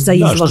predstave, za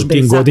izložbe. Da, što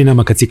tim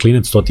godinama kad si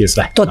klinac, to ti je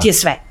sve. To ti je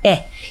sve,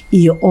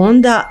 i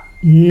onda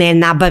ne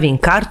nabavim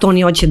kartu,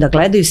 oni hoće da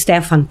gledaju,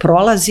 Stefan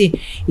prolazi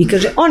i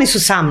kaže, oni su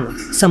sa mnom,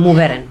 sam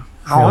uverena.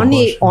 A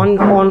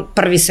on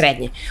prvi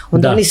srednje.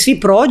 Onda oni svi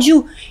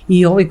prođu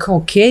i ovi kao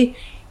okej,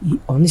 i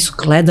oni su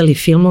gledali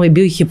filmove,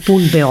 bio ih je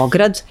pun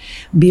Beograd,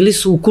 bili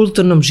su u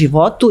kulturnom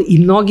životu i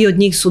mnogi od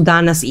njih su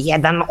danas,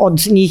 jedan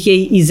od njih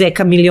je i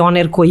Zeka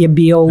milioner koji je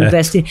bio u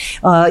Vesti,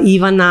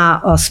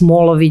 Ivana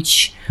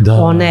Smolović,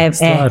 ona je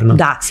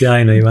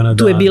sjajna Ivana,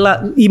 tu je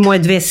bila i moje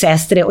 2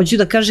 sestre, hoću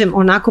da kažem,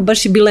 onako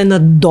baš je bila jedna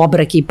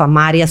dobra ekipa,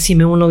 Marija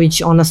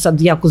Simeunović, ona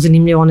sad jako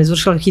zanimljiva, ona je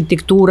izvršila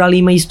arhitekturu, ali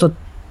ima isto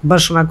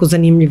baš onako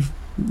zanimljiv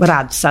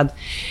rad sad.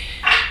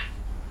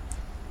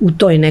 u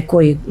toj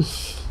nekoj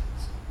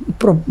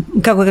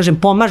kako kažem,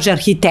 pomaže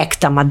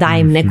arhitektama,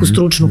 daje im neku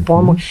stručnu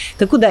pomoć.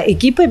 Tako da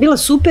ekipa je bila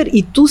super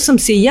i tu sam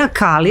se ja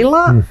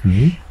kalila.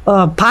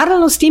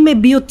 Paralelno s time je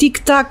bio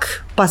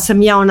tik-tak, pa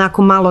sam ja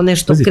onako malo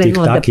nešto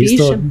krenula da pišem.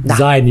 Isto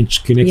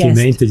zajednički neki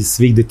imenitelj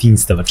svih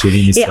detinjstava,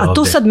 čini mi se ovde. A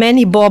tu sad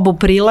meni Bobo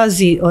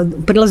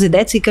prilaze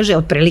deca i kaže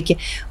otprilike,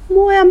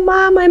 moja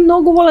mama je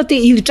mnogo volela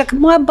ili čak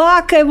moja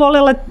baka je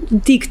volela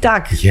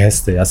tik-tak.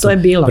 Jeste, ja sam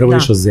prvo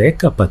išao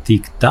Zeka, pa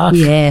tik-tak,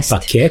 pa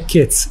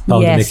Kekec, pa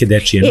onda neke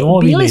dečije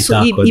novine i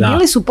tako, I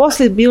bili su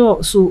posle,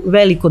 bilo su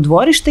Veliko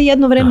dvorište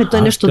jedno vreme, to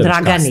je nešto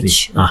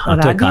Draganić.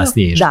 To je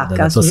kasnije išlo,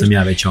 to sam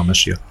ja već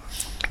omašio.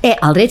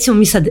 Ali recimo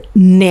mi sad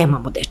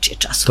nemamo dečije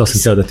časopise. To sam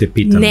htio da te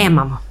pitam.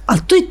 Nemamo, ali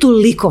to je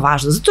toliko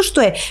važno, zato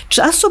što je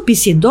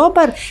časopis je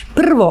dobar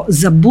prvo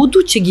za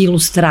budućeg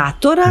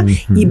ilustratora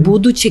i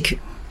budućeg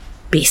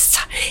pisca.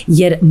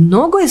 Jer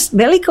mnogo je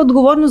velika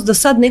odgovornost da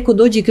sad neko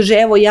dođe i kaže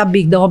evo ja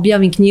bih da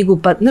objavim knjigu,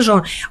 pa znaš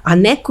ono, a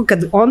neko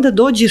kad onda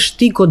dođeš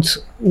ti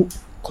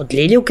kod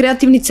Ljilje u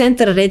kreativni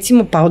centar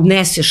recimo, pa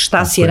odneseš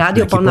šta si je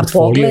radio, pa ona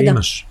pogleda.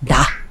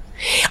 Da.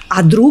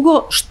 A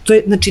drugo, što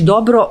je znači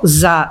dobro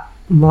za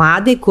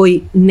mlade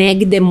koji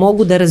negde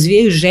mogu da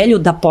razvijaju želju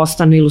da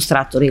postanu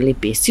ilustratori ili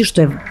pisci,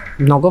 što je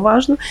mnogo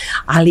važno,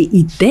 ali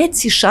i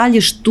deci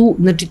šalješ tu,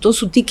 znači to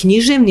su ti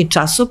književni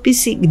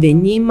časopisi gde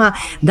njima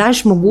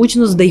daješ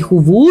mogućnost da ih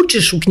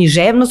uvučeš u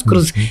književnost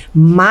kroz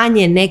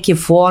manje neke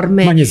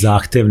forme. Manje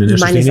zahtevne,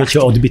 nešto što neće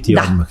odbiti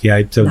odmah.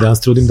 Ja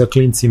danas trudim da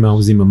klincima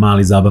uzimam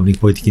mali zabavnik,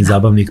 politikin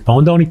zabavnik, pa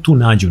onda oni tu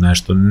nađu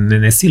nešto,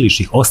 ne siliš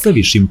ih,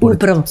 ostaviš im pored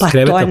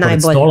kreveta,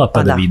 pored stola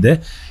pa da vide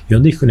i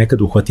onda ih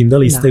nekad uhvatim da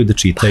listaju, da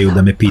čitaju,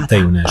 da me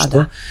pitaju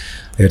nešto.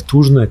 Jer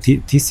tužno je,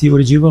 ti si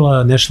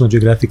uređivala National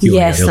Geographic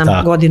Junior, je li tako?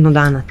 Jesam, godinu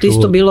dana. To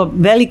isto bilo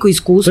veliko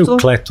iskustvo. To je u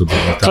Kletu bilo,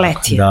 tako?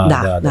 Klet je,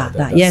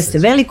 da, jeste.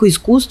 Veliko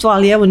iskustvo,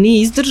 ali evo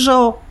nije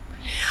izdržao,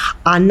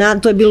 a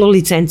to je bilo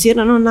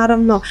licencirano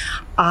naravno,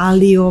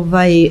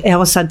 ali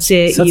evo sad se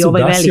i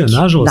ovaj veliki. Sad se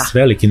ugasio, nažalost,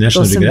 veliki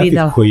National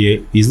Geographic koji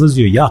je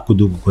izlazio jako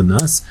dugo kod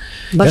nas.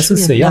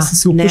 Ja sam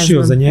se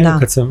upušio za njega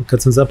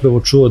kad sam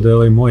zapravo čuo da je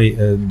ovaj moj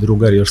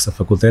drugar još sa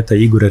fakulteta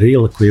Igor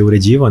Ril, koji je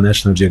uređivao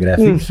National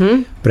Geographic,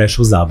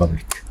 prešao u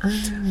zabavnik.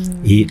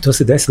 I to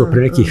se desilo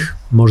pre nekih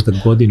možda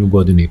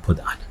godinu i po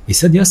dana. I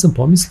sad ja sam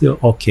pomislio,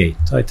 ok,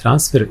 taj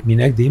transfer mi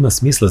negde ima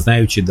smisla,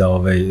 znajući da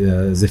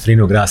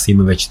Zefrino Gras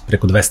ima već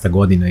preko 200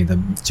 godina i da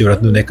će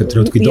vjerojatno u nekad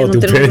trenutku i dođe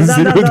u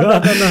penziju.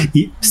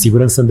 I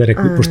siguran sam da je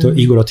rekao, pošto je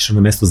Igor otišao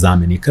na mesto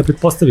zamenika,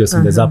 pretpostavio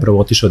sam da je zapravo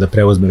otišao da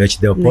preuzme veći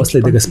deo posla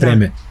i da ga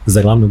spreme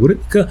za glavnog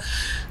urednika,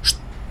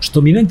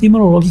 što mi negdje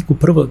imalo logiku,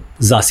 prvo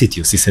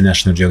zasitio si se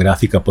National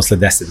Geographica posle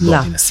 10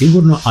 godina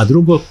sigurno, a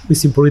drugo,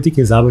 mislim,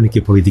 politikin zabavnik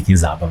je politikin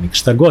zabavnik.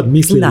 Šta god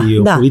mislili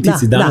o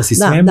politici danas i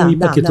svemu,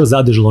 ipak je to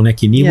zadržalo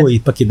neki nivo,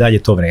 ipak i dalje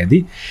to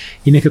vredi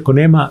i nekako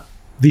nema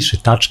više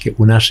tačke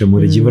u našem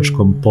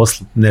uređivačkom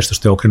poslu, nešto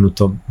što je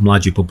okrenuto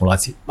mlađoj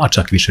populaciji, a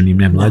čak više ni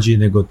ne mlađi,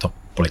 nego to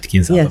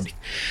politikin zabavnik.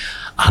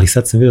 Ali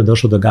sad sam vidio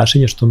došlo do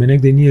gašenja, što me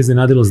negde nije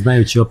iznenadilo,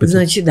 znajući opet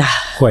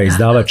ko je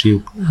izdavač i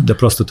da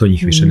prosto to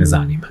njih više ne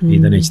zanima. I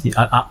da neće,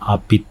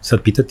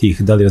 sad pitati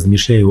ih da li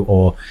razmišljaju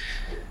o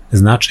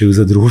značaju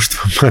za društvo,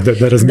 pa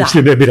da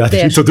razmišljaju ne bi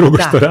radili to drugo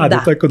što rade,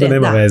 tako da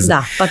nema veze.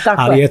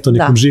 Ali eto,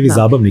 nekom živi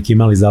zabavnik i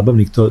mali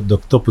zabavnik,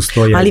 dok to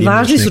postoji. Ali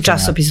važni su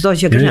časopisi, to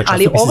ću kažem,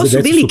 ali ovo su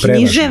bili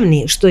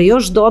književni, što je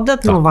još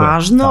dodatno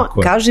važno,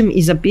 kažem,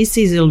 i za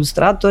pisce, i za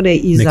ilustratore,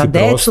 i za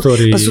decu,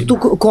 pa su tu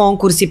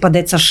konkursi, pa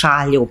deca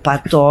šalju, pa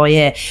to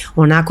je,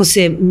 onako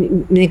se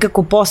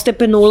nekako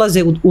postepeno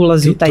ulaze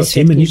u taj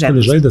svijet književnosti. Niko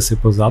ne želi da se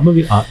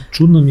pozabavi, a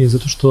čudno mi je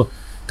zato što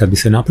kad bi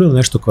se napravilo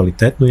nešto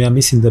kvalitetno, ja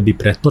mislim da bi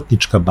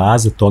pretplatnička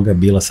baza toga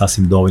bila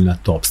sasvim dovoljna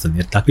to opstane,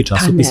 jer takvi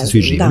časopisi su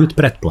i živali od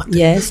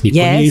pretplate. Niko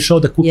nije išao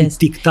da kupi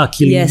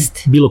tik-tak ili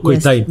bilo koji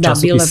taj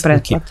časopis.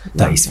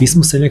 I svi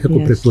smo se nekako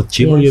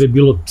pretplaćivali jer je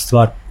bilo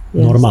stvar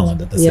normalna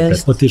da se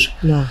pretplatiš.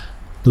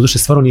 Doduše,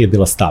 stvarno nije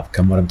bila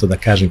stavka, moram to da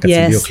kažem, kad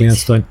sam bio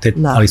klinac,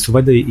 ali su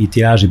valjda i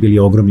tiraži bili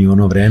ogromni u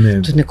ono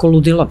vreme. To je neko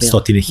ludilo bilo.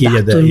 Stotine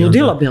hiljade. Da, to je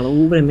ludilo bilo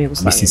u vreme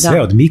Jugoslavije. Mislim,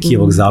 sve od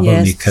Mikijevog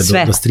zabavnika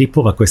do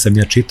stripova koje sam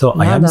ja čitao,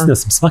 a ja mislim da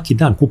sam svaki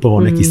dan kupovao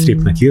neki strip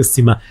na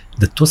kioscima,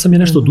 da to sam ja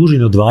nešto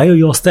dužino odvajao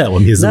i ostajalo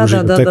mi je za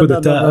užinu, tako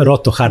da ta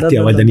roto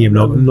hartija valjda nije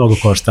mnogo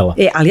koštala.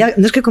 Ali ja,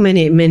 znaš kako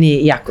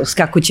meni jako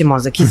skakuće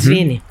mozak,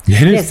 izvini.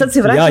 Sad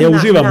se vraćam ja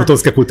uživam u tom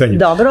skakutanju.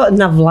 Dobro,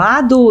 na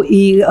Vladu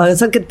i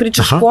sad kad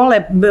pričaš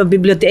škole,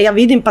 biblioteke, ja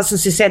vidim pa sam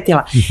se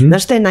setila.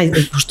 Znaš šta je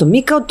pošto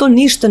mi kao to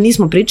ništa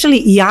nismo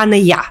pričali, i Ana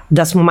i ja,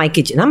 da smo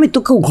majkeće. Nama je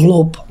to kao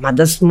glupo,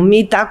 da smo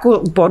mi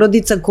tako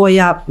porodica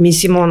koja,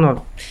 mislim,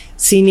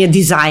 sin je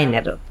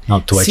dizajner.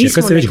 Ali to je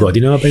čeka se već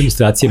godinama pa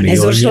ilustracije. Ne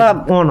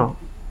završila,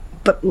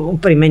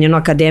 primenjenu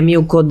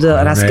akademiju kod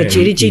Rastka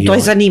Ćirića i to je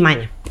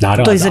zanimanje.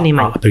 Naravno, to je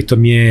zanimanje. A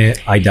pritom je,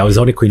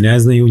 za one koji ne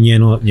znaju,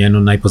 njeno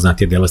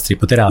najpoznatije delo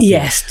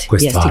stripoterapije, koje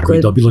je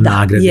stvarno dobilo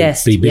nagrade,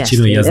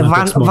 pribećeno, i ja znam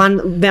kako smo...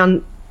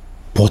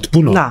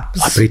 Potpuno, a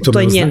pritom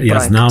ja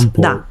znam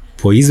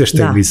po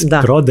izveštaju iz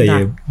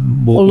prodaje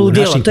u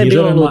našim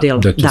knjižarama, da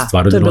je to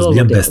stvarno jedan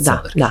ozbiljan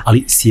bestseller.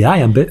 Ali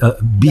sjajan,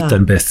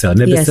 bitan bestseller,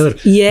 ne bestseller,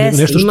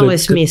 nešto što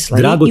je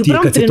drago ti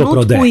kad se to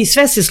prodaje. I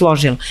sve se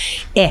složilo.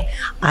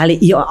 Ali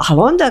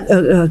onda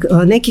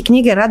neke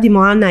knjige radimo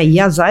Ana i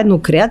ja zajedno u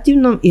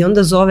kreativnom i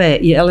onda zove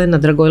Jelena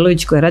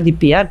Dragojlović koja radi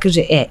PR,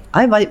 kaže,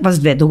 aj vas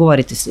dve,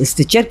 dogovorite se,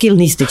 ste ćerke ili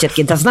niste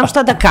ćerke, da znam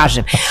šta da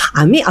kažem.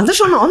 Ali znaš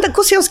onda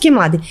ko seoski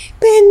mladi,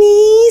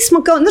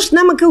 nismo, kao, znaš,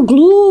 nama kao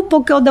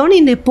glupo, kao da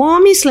oni ne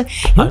pomisle.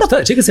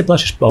 Čega se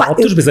plašiš?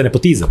 Optužbe za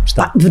nepotizam,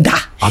 šta? Da.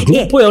 A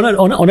glupo je,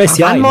 ona je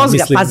sjajna,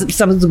 mislim. Pa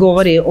sam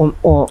govori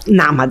o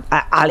nama,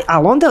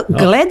 ali onda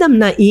gledam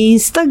na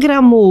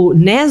Instagramu,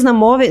 ne znam,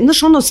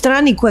 znaš ono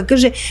strani koja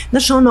kaže,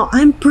 znaš ono,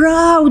 I'm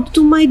proud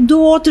to my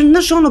daughter,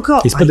 znaš ono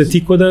kao... Ispade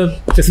ti ko da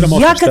te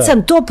sramotaš. Ja kad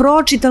sam to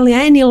pročitala,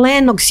 Annie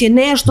Lennox je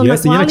nešto nahvalila.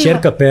 Jeste, njena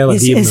čerka peva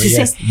divno,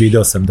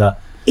 video sam, da.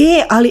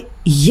 Ali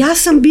ja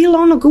sam bila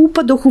onoga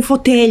upadoh u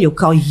fotelju,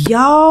 kao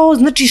jao,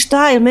 znači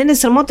šta je, mene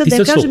sramota da ja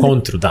kažem... Ti si odšla u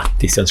kontru, da,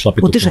 ti si odšla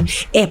opet u kontru.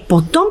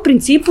 Po tom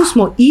principu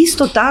smo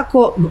isto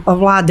tako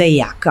Vlada i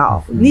ja,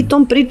 kao, ni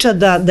tom priča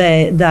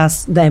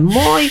da je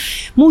moj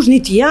muž,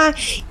 niti ja,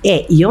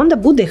 i onda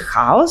bude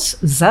haos,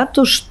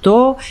 zato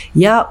što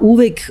ja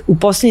uvek u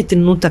posljednji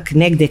trenutak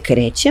negde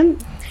krećem,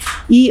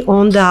 i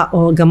onda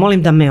ga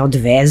molim da me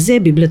odveze,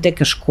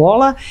 biblioteka,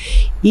 škola,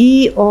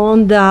 i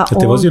onda... Da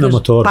te vozio na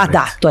motoru. Pa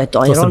da, to je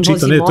to. To sam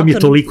čitao, to mi je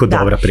toliko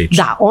dobra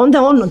priča. Da,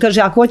 onda on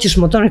kaže, ako hoćeš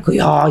motor, neko,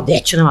 joj,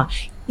 deću nama.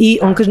 I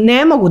on kaže,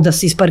 ne mogu da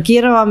se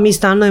isparkiravam, mi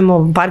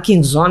stanujemo,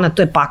 parking zona,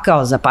 to je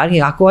pakao za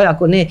parking,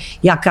 ako ne,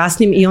 ja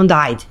kasnim i onda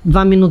ajde,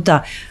 2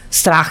 minuta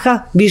straha,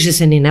 više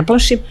se ni ne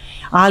plašim,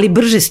 ali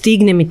brže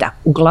stignem i tako.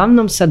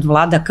 Uglavnom sad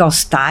Vlada kao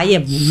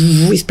staje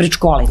ispred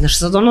škole, znaš,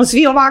 sad ono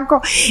svi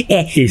ovako,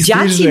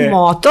 đačin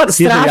motor,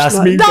 strašno,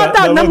 Jasminka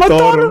na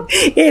motoru,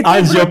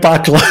 anđeo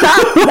pakla.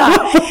 Da,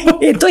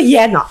 to je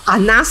jedno, a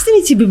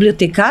nastavnici,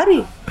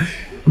 bibliotekari,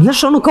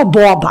 znaš, ono kao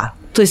Boba,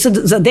 to je sad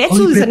za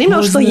decu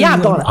zanimljivo što ja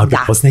dolazim. Ali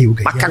prepoznaju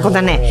ga. Pa kako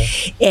da ne.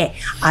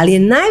 Ali je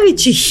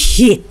najveći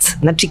hit,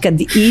 znači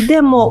kad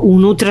idemo u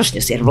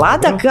unutrašnjost, jer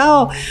Vlada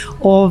kao,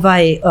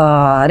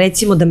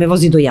 recimo da me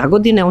vozi do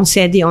Jagodine, on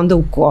sedi onda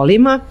u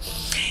kolima,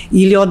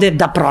 ili ode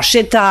da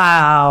prošeta.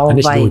 A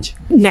nešto uđe?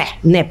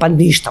 Ne, pa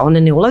ništa, ona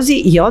ne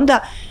ulazi i onda,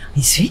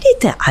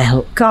 izvinite,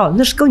 kao,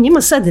 znaš, kao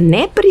njima sad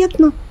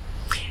neprijatno,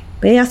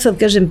 pa ja sad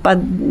kažem, pa,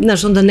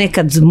 znaš, onda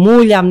nekad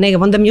zmuljam,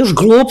 onda mi još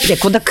gluplje,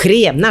 ko da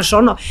krijem, znaš,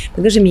 ono,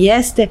 pa kažem,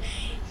 jeste,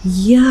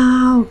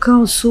 jao,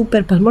 kao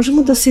super, pa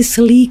možemo da se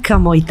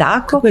slikamo i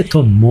tako. Kako je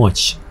to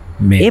moć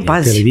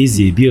medija,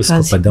 televizije i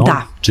bioskopa, da on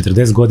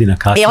 40 godina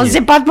kasnije... On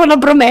se potpuno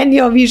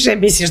promenio više,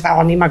 misliš šta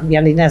on ima,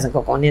 ja ne znam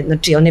koliko on je,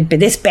 znači on je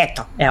 55,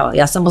 evo,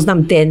 ja samo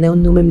znam te, ne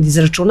umem da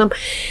izračunam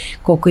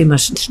koliko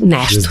imaš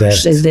nešto,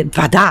 60,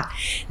 pa da,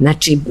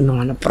 znači,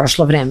 ono,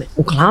 prošlo vreme,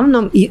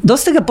 uglavnom, i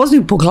dosta ga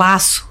poznaju po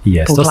glasu.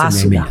 Jes,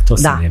 to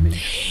se ne menja.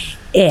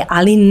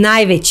 Ali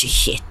najveći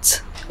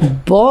hit,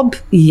 Bob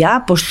i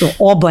ja, pošto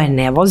oboje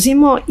ne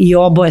vozimo i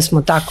oboje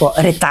smo tako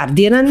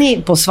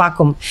retardirani po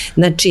svakom,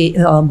 znači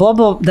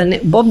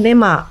Bob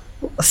nema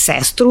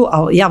sestru,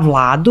 a ja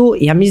Vladu,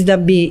 ja mislim da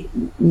bi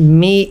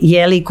mi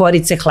jeli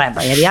korice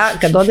hleba, jer ja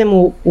kad odem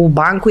u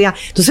banku,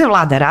 to sve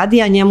Vlada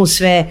radi, a njemu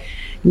sve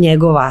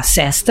njegova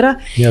sestra.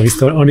 Ja, vi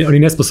ste oni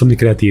nesposobni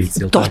kreativci.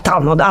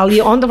 Totalno,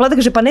 ali onda Vlada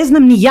kaže, pa ne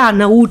znam ni ja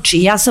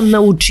nauči, ja sam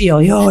naučio,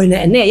 joj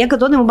ne, ja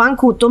kad odem u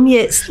banku,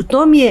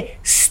 to mi je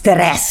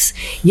stres.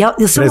 Ja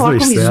sam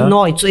ovako mi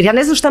znojcu, jer ja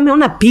ne znam šta me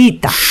ona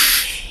pita.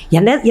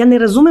 Ja ne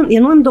razumem,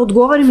 ja ne umem da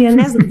odgovorim, ja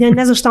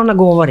ne znam šta ona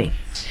govori.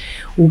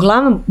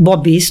 Uglavnom,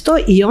 Bob isto,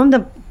 i onda,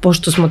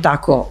 pošto smo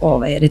tako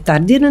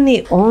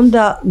retardirani,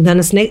 onda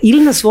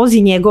ili nas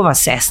vozi njegova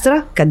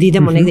sestra, kad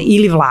idemo negde,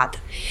 ili Vlada.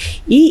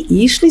 I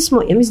išli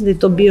smo, ja mislim da je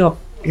to bio,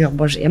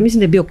 ja mislim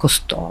da je bio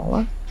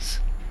Kostolac,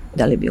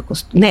 da li je bio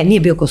Kostolac, ne, nije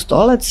bio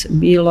Kostolac,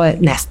 bilo je,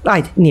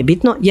 nije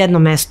bitno, jedno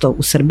mesto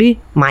u Srbiji,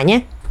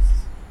 manje,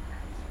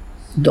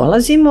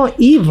 dolazimo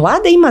i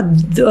Vlada ima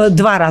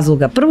 2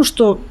 razloga. Prvo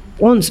što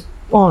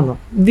on,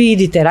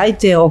 vidite,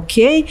 radite ok,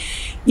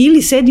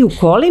 ili sedi u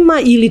kolima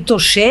ili to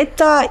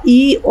šeta,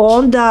 i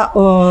onda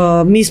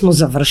mi smo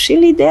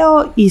završili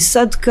deo i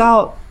sad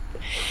kao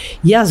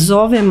ja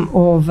zovem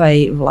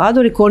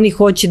Vladu, reko, oni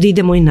hoće da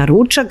idemo i na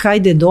ručak,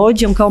 ajde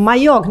dođem, kao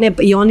ne,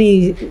 i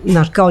oni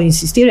kao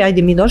insistiraju,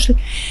 ajde mi došli,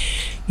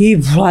 i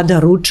Vlada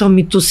ručao,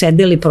 mi tu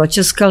sedeli,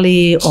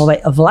 proćaskali,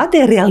 Vlada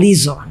je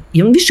realizovan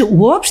i on više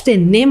uopšte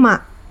nema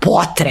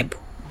potrebu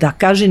da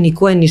kaže ni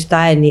ko je, ni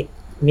šta je, ni,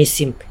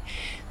 mislim,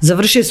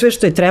 završio sve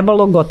što je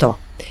trebalo, gotovo.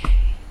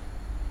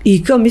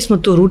 I kao mi smo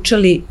to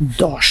ručali,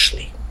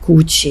 došli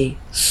kući,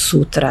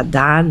 sutra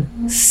dan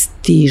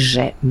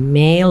stiže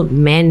mail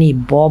meni,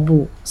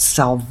 Bobu,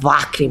 sa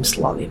ovakvim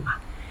slovima.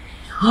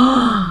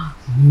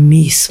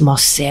 Mi smo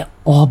se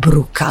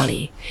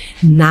obrukali.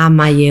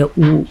 Nama je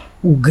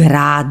u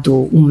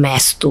gradu, u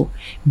mestu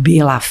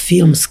bila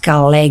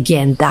filmska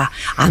legenda,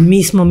 a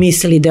mi smo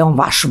mislili da je on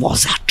vaš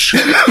vozač.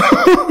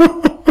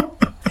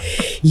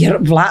 jer,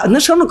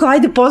 znaš, ono kao,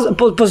 ajde,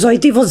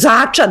 pozovite i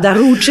vozača da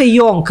ruče i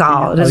on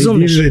kao,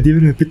 razumeš? Ali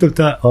divno je pitam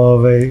ta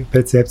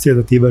percepcija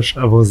da ti imaš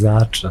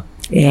vozača.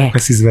 Kako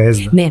si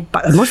zvezda. Ne,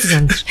 pa možda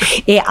znaš.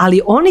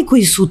 Ali oni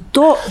koji su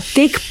to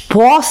tek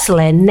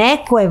posle,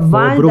 neko je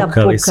valjda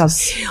pokazao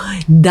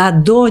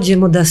da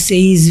dođemo da se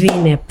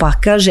izvine, pa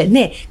kaže,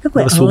 ne, kako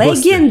je,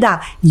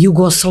 legenda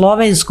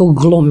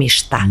jugoslovenskog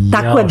glumišta.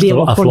 Tako je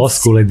bilo. A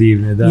floskule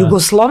divne, da.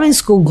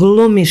 Jugoslovenskog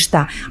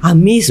glumišta, a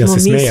mi smo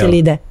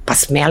mislili da, pa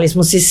smijali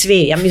smo se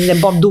svi, ja mislim da je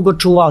Bob dugo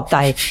čuvao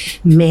taj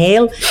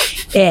mail,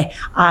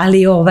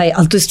 ali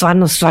to je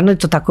stvarno je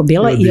to tako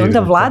bilo i onda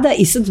Vlada,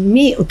 i sad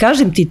mi,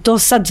 kažem ti, to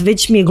sad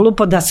već mi je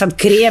glupo da sad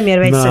krijem, jer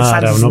već se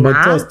sad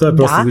zna. To je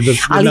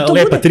prosto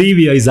lepa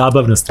trivija i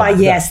zabavna stvar.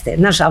 Pa jeste,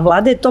 znaš, a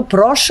Vlada je to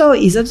prošao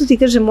i zato ti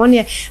kažem, on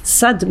je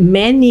sad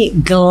meni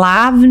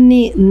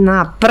glavni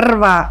na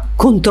prva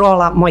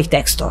kontrola mojih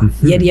tekstova,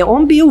 jer je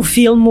on bio u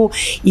filmu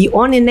i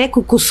on je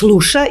neko ko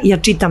sluša, ja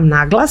čitam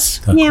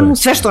naglas njemu,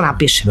 sve što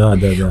napišem.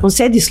 On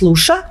sedi,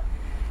 sluša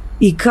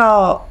i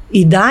kao,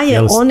 i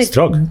daje one...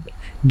 Strog?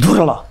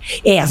 Vrlo.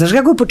 A znaš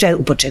kako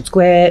u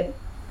početku je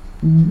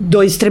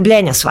do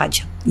istrebljenja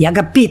svađa. Ja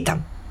ga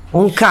pitam,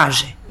 on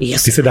kaže...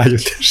 Ti se dalje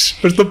utiš.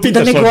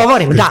 Da ne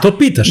govorim, da. To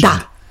pitaš? Da,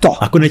 to.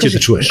 Ako nećeš da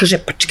čuješ? Kaže,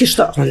 pa čekaj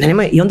što?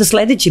 I onda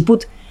sledeći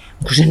put,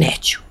 kaže,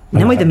 neću.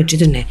 Nemoj da me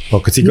čitaš, ne.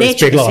 Kad si ga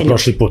ispeglala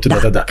prošli put,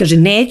 da. Kaže,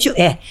 neću,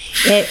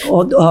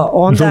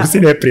 onda... Mnogo si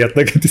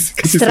neprijatna kad ti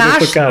se to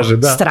kaže,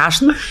 da.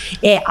 Strašno,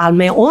 ali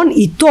me on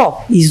i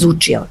to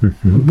izučio.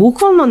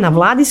 Bukvalno na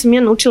Vladi sam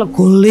ja naučila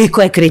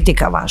koliko je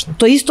kritika važna.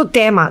 To je isto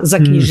tema za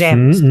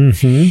književnost.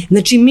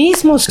 Znači, mi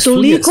smo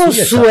toliko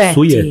sueti.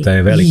 Sujeta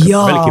je veliki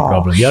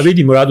problem. Ja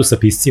vidim u radu sa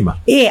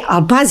piscima.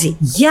 Ali pazi,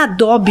 ja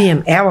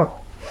dobijem, evo,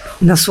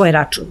 na svoj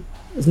račun,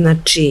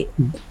 znači,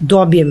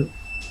 dobijem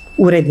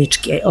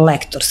uredničke,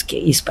 lektorske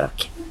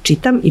ispravke.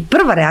 Čitam i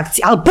prva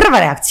reakcija.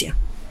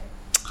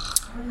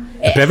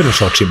 Da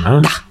prevrneš očima, a?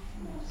 Da,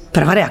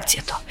 prva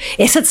reakcija to.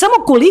 Sad samo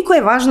koliko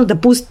je važno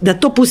da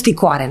to pusti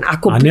koren.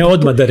 A ne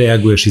odmah da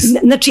reaguješ.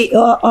 Znači,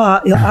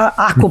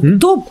 ako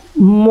to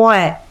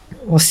moje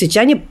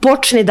osjećanje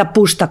počne da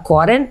pušta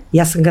koren,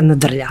 ja sam ga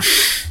nadrljala.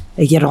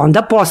 Jer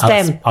onda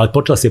postajem... Ali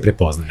počela si je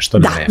prepoznaješ, to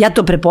ne je. Da, ja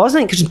to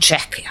prepoznajem i kažem,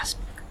 čekaj,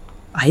 Jasminka,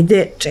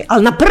 ajde, čekaj,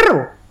 ali na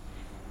prvu.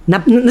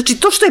 Znači,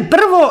 to što je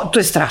prvo, to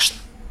je strašno.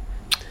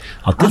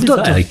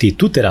 Ali ti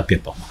tu terapija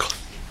pomogla.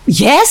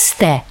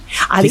 Jeste.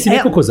 Ti si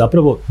neko ko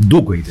zapravo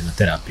dugo ide na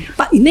terapiju.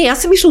 Pa ne, ja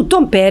sam išla u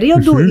tom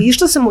periodu i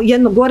išla sam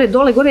jedno gore,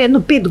 jedno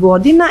 5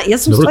 godina. Ja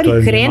sam stvari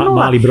krenula... Dobro, to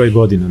je mali broj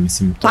godina,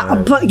 mislim.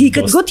 I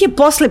kad god je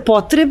posle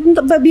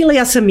potrebna bila,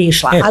 ja sam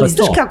išla. Ali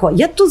znaš kako,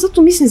 ja to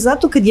zato mislim,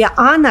 kad je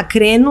Ana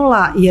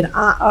krenula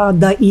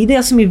da ide,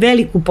 ja sam i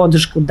veliku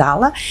podršku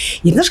dala.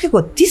 Jer znaš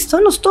kako, ti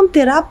stvarno s tom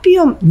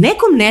terapijom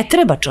nekom ne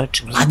treba,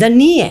 čovječe. Vlada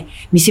nije.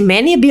 Mislim,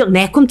 meni je bilo,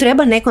 nekom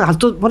treba, ali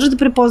to možeš da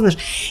prepoznaš.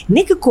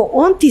 Nekako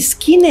on ti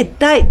skine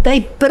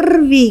taj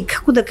prvi,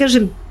 kako da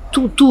kažem,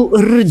 tu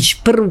rđ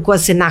prvu koja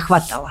se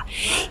nahvatala.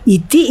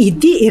 Jer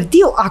ti,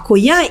 ako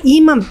ja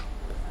imam,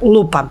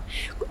 lupam,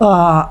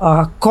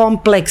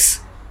 kompleks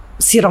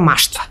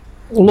siromaštva,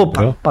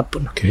 lupam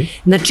potpuno.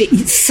 Znači,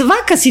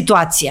 svaka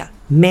situacija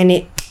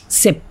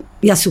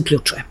ja se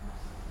uključujem.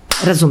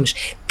 Razumeš?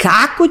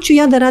 Kako ću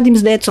ja da radim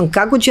s decom,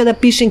 kako ću ja da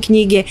pišem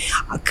knjige,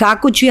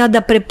 kako ću ja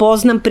da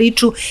prepoznam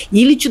priču,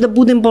 ili ću da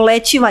budem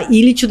bolećiva,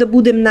 ili ću da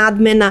budem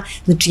nadmena,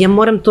 znači ja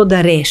moram to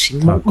da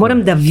rešim,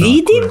 moram da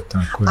vidim,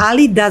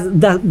 ali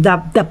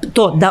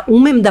da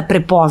umem da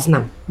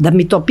prepoznam, da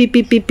mi to pip.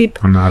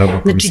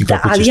 Znači,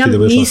 ali ja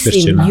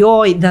mislim,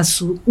 da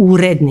su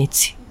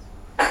urednici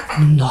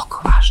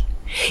mnogo važni.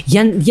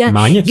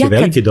 Manjak je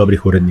veliki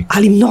dobrih urednika.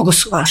 Ali mnogo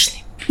su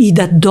važni. I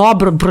da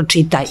dobro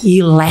pročita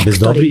i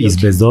lektori.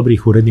 Bez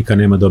dobrih urednika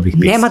nema dobrih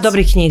pisaca. Nema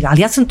dobrih knjiga,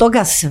 ali ja sam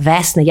toga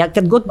svesna.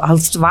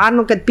 Ali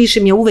stvarno kad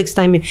pišem, ja uvek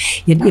stavim,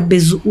 jer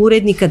bez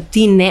urednika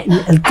ti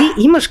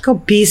imaš kao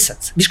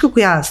pisac. Viš kako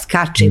ja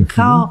skačem,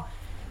 kao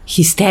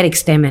histerik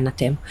s teme na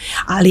temu.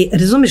 Ali,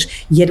 razumeš,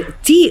 jer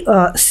ti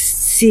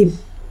si,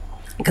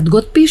 kad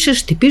god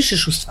pišeš, ti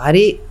pišeš u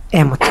stvari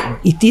emotivno.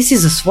 I ti si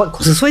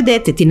za svoje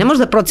dete, ti ne možeš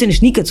da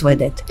proceniš nikad svoje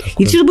dete.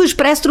 Ili ćeš da budeš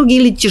prestrog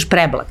ili ćeš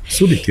preblag.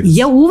 Subjektivno.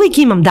 Ja uvek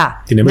imam,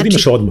 da. Ti ne možeš da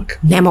imaš odmak.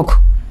 Ne mogu.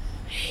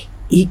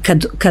 I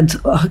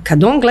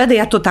kad on gleda,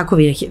 ja to tako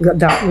vidim,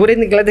 da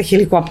urednik gleda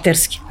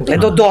helikopterski,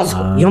 gleda od ozgo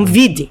i on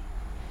vidi,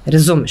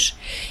 razumeš.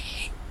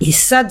 I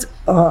sad,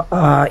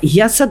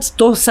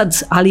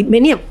 ali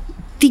meni je,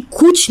 ti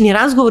kućni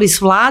razgovori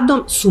s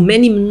Vladom su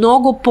meni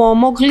mnogo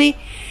pomogli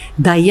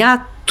da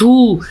ja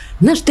tu,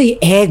 znaš,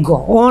 taj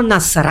ego, on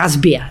nas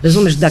razbija,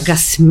 razumeš, da ga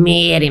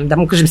smerim, da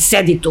mu kažem,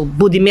 sedi tu,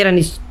 budi miran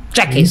i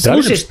čekaj,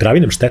 slušaš. Pravi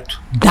nam štetu.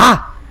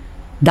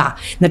 Da,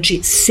 znači,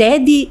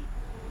 sedi,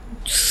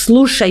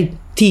 slušaj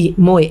ti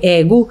moj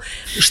ego,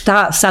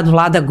 šta sad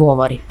Vlada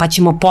govori, pa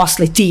ćemo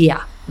posle ti i ja,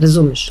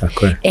 razumeš?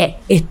 Tako je.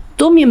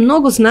 To mi je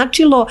mnogo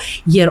značilo,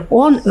 jer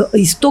on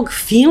iz tog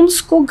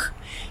filmskog,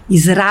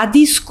 iz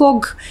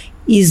radijskog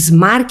iz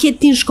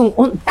marketinškog,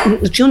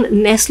 znači on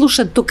ne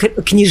sluša to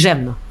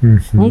književno.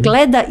 On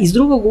gleda iz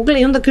drugog ugla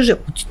i onda kaže,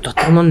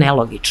 totalno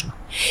nelogično.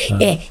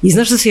 I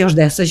znaš da se još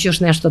desi, još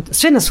nešto,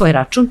 sve na svoj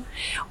račun,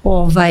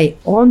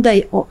 onda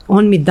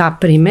on mi da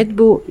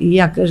primetbu i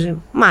ja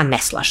kažem, ne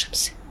slažem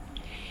se.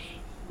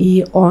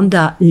 I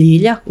onda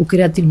Ljilja u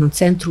kreativnom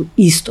centru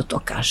isto to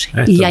kaže.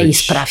 I ja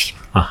ispravim.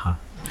 Aha.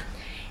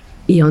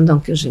 I onda on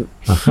kaže...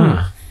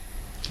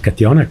 Kad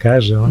ti ona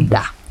kaže, onda...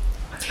 Da.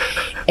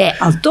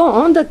 Ali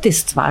to onda te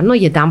stvarno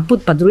jedan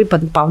put, pa drugi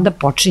put, pa onda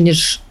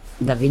počinješ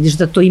da vidiš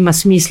da to ima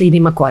smisla i da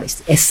ima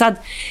koristi. Sad,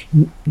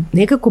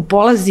 nekako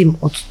polazim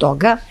od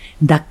toga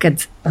da kad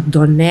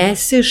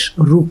doneseš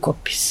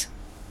rukopis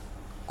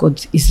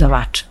kod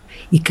izdavača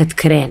i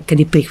kad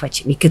je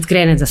prihvaćen i kad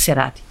krene da se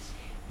radi,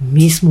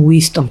 mi smo u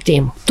istom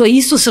timu. To je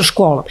isto sa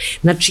školom.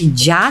 Znači,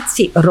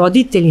 đaci,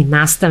 roditelji,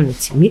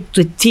 nastavnici,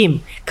 to je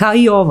tim, kao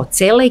i ovo,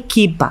 cela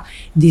ekipa,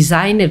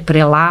 dizajner,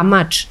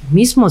 prelamač,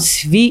 mi smo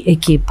svi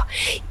ekipa.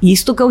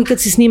 Isto kao i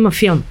kad se snima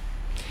film.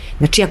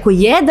 Znači, ako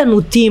jedan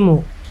u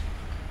timu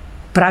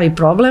pravi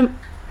problem,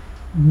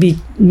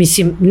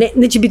 mislim,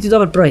 neće biti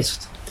dobar proizvod.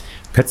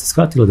 Kad si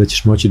shvatila da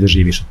ćeš moći da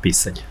živiš od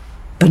pisanja?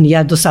 Pa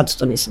ja do sad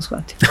to nisam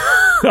shvatila.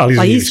 Ali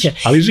živiš od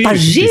pisanja. Pa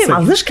živim,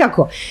 ali znaš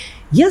kako?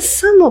 Ja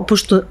samo,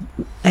 pošto,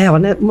 evo,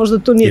 možda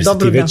to nije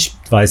dobro da...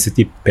 Jer si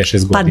ti već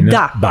 25-6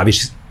 godina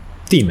baviš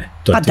time.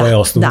 To je tvoje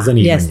osnovno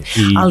zanimanje.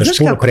 I daš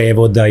puno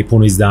prevoda i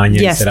puno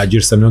izdanja,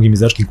 sarađuješ sa mnogim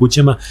izdavačkim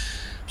kućama.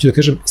 Ću da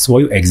kažem,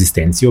 svoju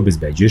egzistenciju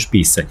obezbeđuješ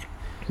pisanjem.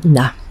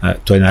 Da.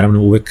 To je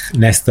naravno uvek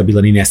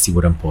nestabilan i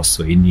nesiguran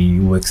posao i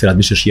uvek se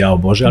razmišljaš, jao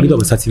Bože, ali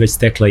dobro, sad si već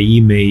stekla i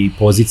ime i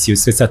poziciju,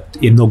 sve sad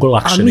je mnogo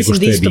lakše nego što je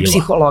bilo. Ali mislim da isto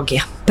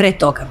psihologija, pre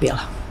toga bila.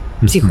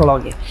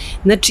 Psihologija.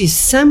 Znači,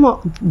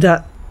 samo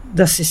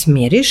da se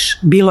smiriš,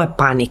 bilo je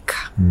panika.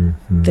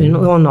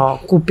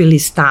 Kupili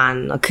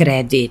stan,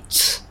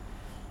 kredit,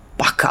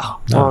 pa kao,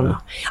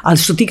 Ali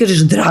što ti kažeš,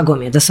 drago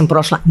mi je da sam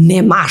prošla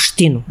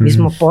nemaštinu. Mi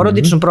smo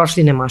porodično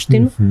prošli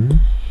nemaštinu.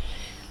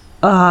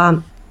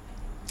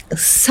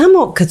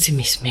 Samo kad se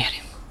mi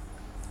smirimo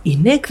i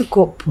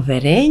nekako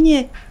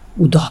poverenje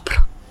u dobro.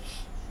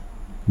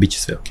 Biće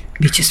sve ok.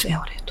 Biće sve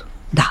u redu,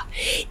 da.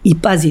 I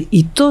pazi,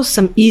 i to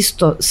sam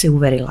isto se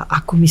uverila.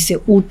 Ako mi se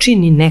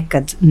učini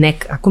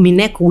ako mi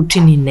neko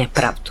učini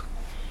nepravdu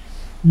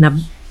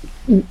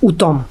u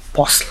tom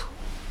poslu,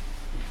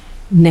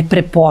 ne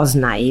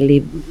prepozna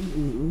ili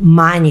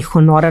manji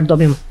honorar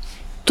dobijem,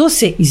 to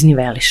se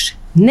izniveliše.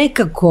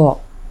 Nekako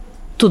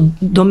to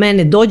do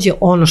mene dođe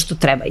ono što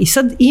treba. I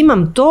sad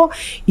imam to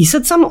i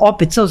sad samo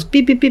opet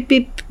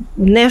pip,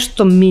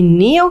 nešto mi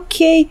nije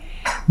okej,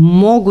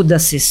 mogu da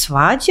se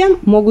svađam,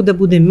 mogu da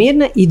budem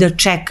mirna i da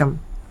čekam.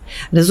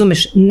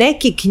 Razumeš,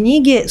 neke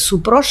knjige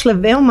su prošle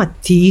veoma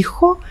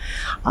tiho,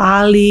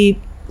 ali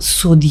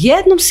su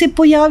odjednom se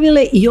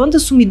pojavile i onda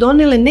su mi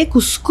donele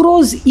neku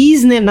skroz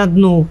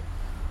iznenadnu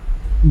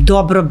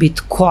dobrobit,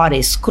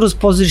 korist, kroz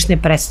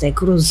pozorišne predstave,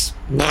 kroz,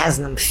 ne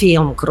znam,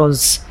 film,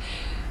 kroz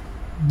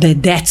da je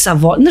deca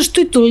znaš,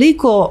 to je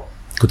toliko...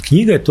 Kod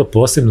knjiga je to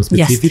posebno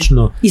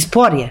specifično. Jeste. I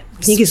sporije.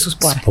 Knjige su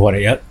spore.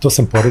 Spore. To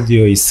sam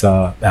poredio i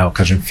sa,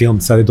 kažem,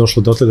 film. Sad je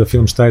došlo do da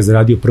film Šta je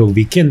zaradio prvog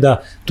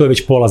vikenda, to je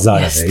već pola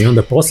zarade. I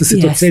onda posle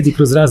se to cedi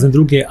kroz razne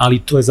druge, ali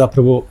to je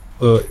zapravo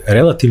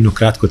relativno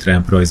kratko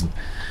trajan proizvod.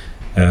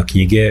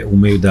 Knjige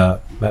umeju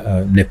da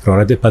ne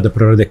prorade, pa da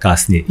prorade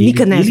kasnije.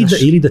 Nikad ne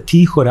znaš. Ili da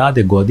tiho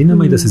rade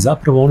godinama i da se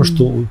zapravo ono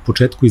što u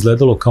početku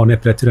izgledalo kao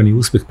nepreterani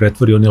uspeh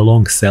pretvori one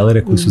long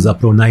sellere koji su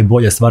zapravo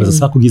najbolja stvar za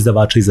svakog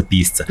izdavača i za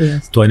pisca.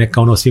 To je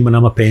neka svima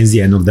nama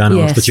penzija jednog dana,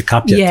 ono što će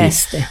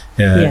kapljati,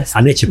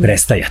 a neće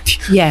prestajati.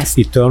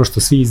 I to je ono što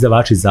svi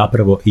izdavači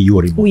zapravo i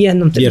jurimo. U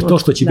jednom trenutku. Jer to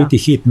što će biti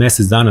hit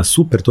mesec dana,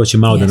 super, to će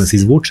malo da nas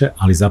izvuče,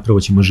 ali zapravo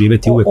ćemo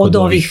živeti uvek od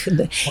ovih.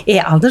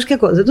 Ali znaš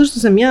kako, zato što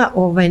sam ja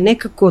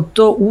nekako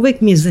to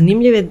uvek mi je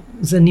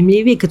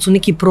zanimljivije kad su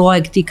neki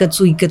projekti,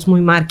 kad smo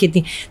i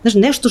marketing, znaš,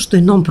 nešto što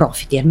je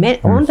non-profit, jer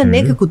onda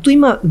nekako tu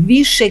ima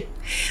više,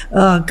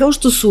 kao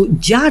što su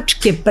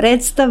đačke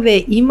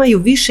predstave, imaju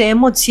više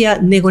emocija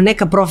nego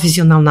neka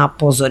profesionalna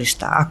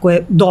pozorišta, ako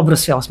je dobro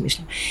sve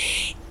osmišljeno.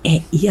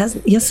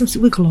 Ja sam se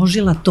uvijek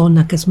ložila to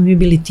kad smo mi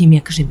bili tim,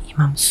 ja kažem,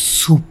 imam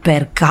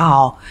super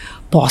kao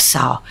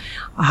posao,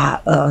 a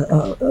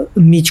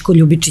Mićko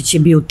Ljubičić je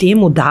bio u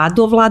timu,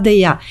 Dado, Vlada i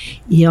ja,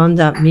 i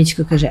onda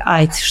Mićko kaže,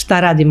 ajde, šta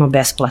radimo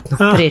besplatno,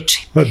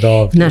 priči.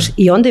 Znaš,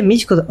 i onda je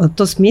Mićko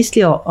to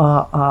smislio,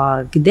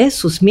 gde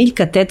su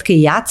Smiljka, tetka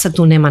i Jaca,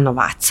 tu nema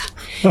novaca.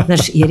 Znaš,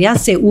 jer ja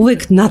se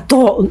uvek na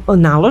to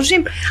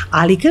naložim,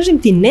 ali kažem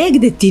ti,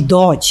 negde ti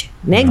dođe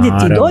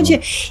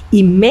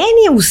i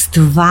meni je u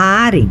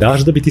stvari...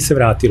 Daš da bi ti se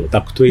vratilo,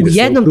 tako to ide u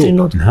jednom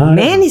trenutku,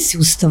 meni se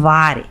u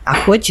stvari,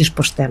 ako hoćeš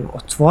pošteno,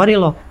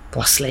 otvorilo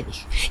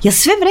poslednjih. Ja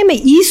sve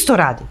vreme isto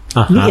radim.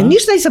 Ja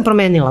ništa nisam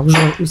promenila,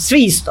 sve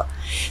isto.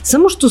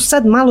 Samo što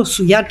sad malo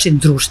su jače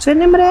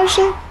društvene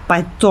mreže, pa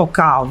je to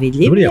kao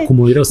vidljivije. Dobro,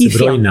 akumulirao se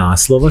broj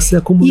naslova, se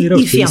akumulirao,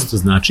 što isto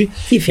znači.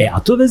 A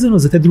to je vezano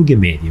za te druge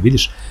medije,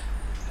 vidiš,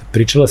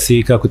 Pričala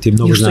si kako ti je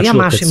mnogo značilo. Još što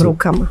ja mašim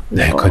rukama.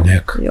 Neka.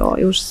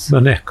 Ma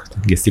neka.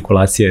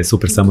 Gestikulacija je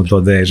super, samo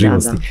dodaje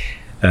živosti.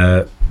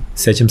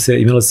 Sećam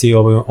se, imala si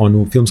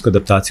onu filmsku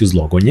adaptaciju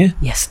Zlogonje.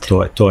 Jeste.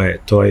 To je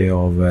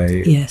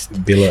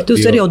bila... To je u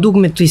stvari o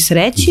dugmetu i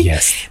sreći.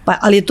 Jeste.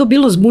 Ali je to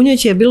bilo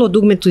zbunjujuće, je bilo o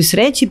dugmetu i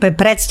sreći, pa je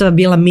predstava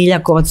bila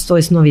Miljakovac, to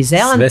je Novi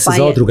Zeland. Sve se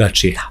zvao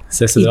drugačije.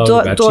 Sve se zvao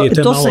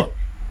drugačije. To je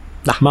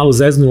malo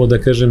zeznulo,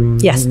 da kažem...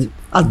 Jeste.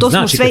 Ali to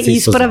smo sve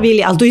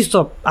ispravili, ali to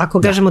isto,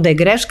 ako kažemo da je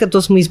greška,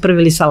 to smo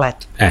ispravili sa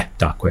letom.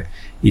 Tako je.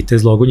 I te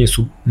Zlogonje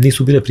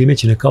nisu bile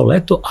primećene kao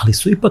leto, ali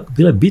su ipak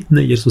bile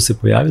bitne jer su se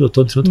pojavile u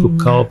tom trenutku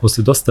kao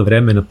posle dosta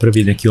vremena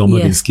prvi neki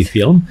omladinski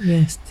film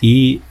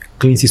i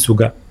klinci su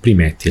ga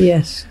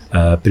primetili.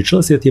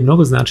 Pričala si da ti je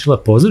mnogo značila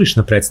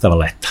pozorišna predstava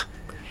Leta.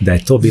 Da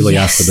je to bilo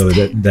jako dobro.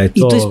 Da je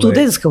to, i to je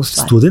studentska u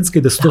stvari. Studentska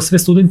i da su to sve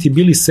studenti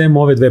bili sem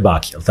ove dve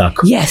bake, je li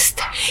tako?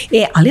 Jeste.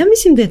 Ali ja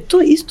mislim da je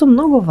to isto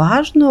mnogo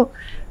važno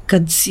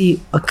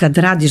kad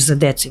radiš za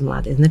decu i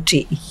mlade.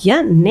 Znači, ja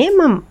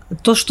nemam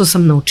to što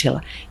sam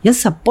naučila. Ja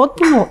sa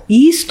potpuno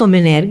istom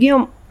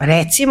energijom,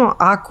 recimo,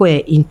 ako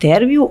je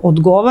intervju,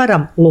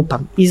 odgovaram,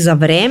 lupam, i za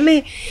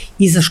vreme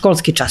i za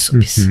školski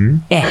časopis.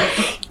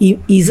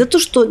 I zato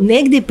što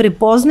negde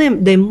prepoznajem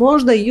da je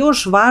možda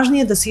još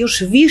važnije da se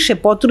još više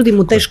potrudim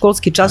u taj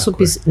školski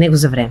časopis nego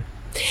za vreme.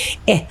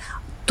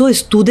 To je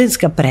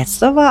studentska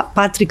predstava,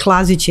 Patrik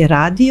Lazić je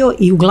radio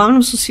i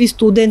uglavnom su svi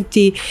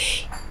studenti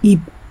i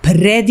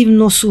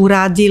predivno su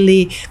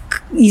uradili,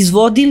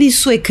 izvodili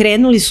su je,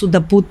 krenuli su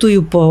da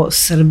putuju po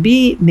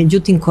Srbiji,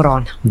 međutim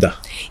korona. Da.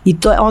 I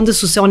onda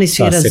su se oni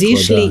svi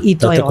razišli i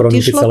to je otišlo. Ta korona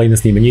uticala i na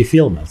snimanje i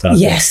filma, tako?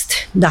 Jeste,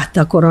 da,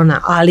 ta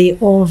korona, ali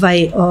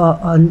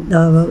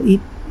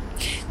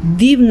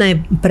divna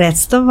je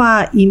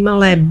predstava,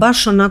 imala je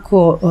baš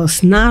onako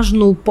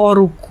snažnu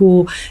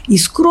poruku i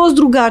skroz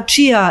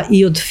drugačija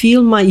i od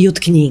filma i od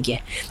knjige.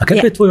 A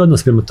kakav je tvoj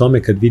odnos prema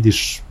tome kad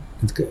vidiš,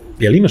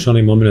 jel imaš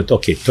onaj moment,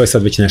 ok, to je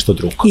sad već nešto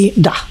drugo?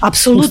 Da,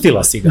 apsolutno.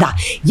 Pustila si ga. Da,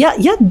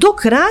 ja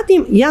dok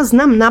radim, ja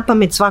znam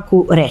napamet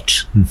svaku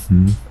reč.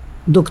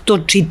 Dok to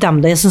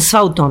čitam, da ja sam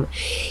sva u tome.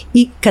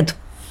 I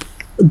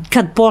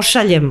kad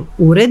pošaljem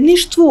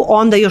uredništvu,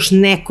 onda još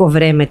neko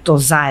vreme to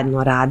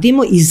zajedno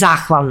radimo i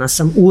zahvalna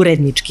sam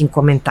uredničkim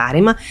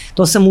komentarima.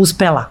 To sam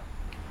uspela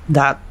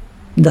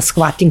da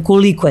shvatim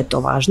koliko je to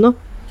važno.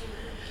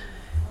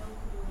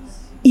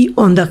 I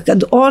onda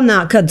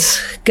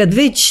kad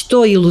već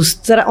to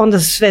ilustrira, onda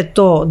sve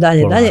to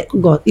dalje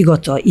i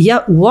gotovo. I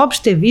ja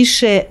uopšte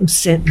više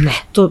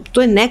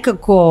to je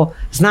nekako,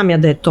 znam ja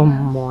da je to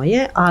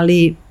moje,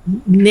 ali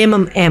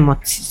nemam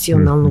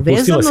emocionalnu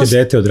vezanost. Pustila si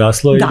dete,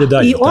 odraslo i ide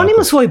dalje. I on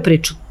ima svoju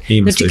priču.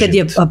 Znači kad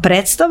je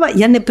predstava,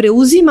 ja ne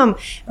preuzimam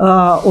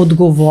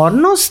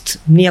odgovornost,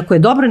 nijako je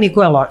dobro,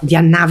 niko je loš.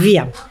 Ja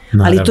navijam,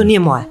 ali to nije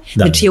moje.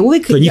 Znači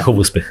to je njihov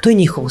uspeh. To je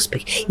njihov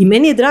uspeh. I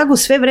meni je drago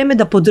sve vreme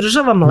da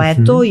podržavam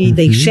Leto i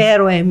da ih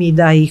šerujem i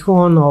da ih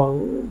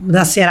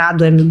da se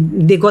radujem,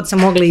 gdje god sam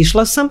mogla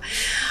išla sam.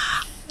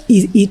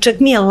 I čak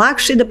mi je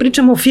lakše da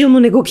pričam o filmu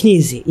nego o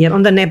knjizi, jer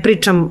onda ne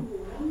pričam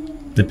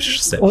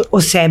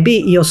o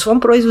sebi i o svom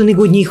proizvodu,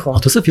 nego o njihovom. A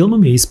to sa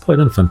filmom je ispao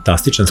jedan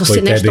fantastičan spoj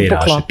tebe i Raše. To se nešto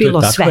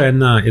poklopilo, sve. To je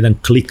jedan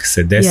klik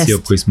se desio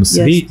koji smo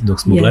svi,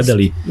 dok smo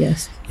gledali.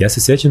 Ja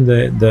se sjećam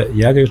da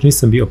ja ga još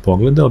nisam bio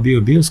pogledao, bio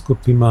u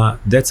bioskopima,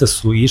 deca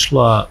su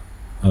išla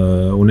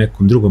u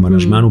nekom drugom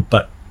aranžmanu,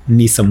 pa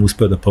nisam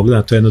uspeo da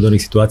pogledam. To je jedna od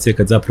onih situacija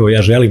kad zapravo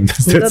ja želim da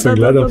s decom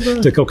gledam.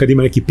 To je kao kad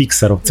ima neki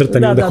Pixarov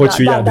crtani, onda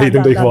hoću ja da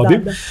idem da ih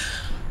vodim.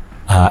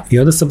 I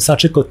onda sam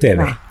sačekao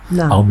TV.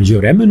 A u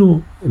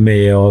međuvremenu me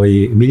je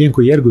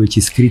Miljenko Jergović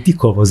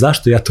iskritikovao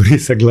zašto ja to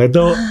nisam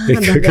gledao,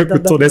 kako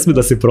to ne sme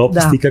da se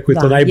propusti, kako je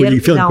to najbolji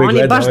film koji gleda.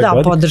 On je baš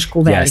dao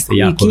podršku veliku,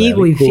 i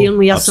knjigu i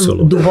filmu, ja sam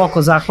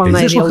duboko zahvalna.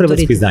 Znaš o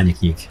hrvatsko izdanje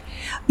knjige?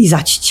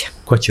 Izaći će.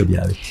 Ko će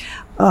objaviti?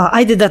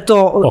 Ajde da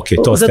to,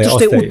 zato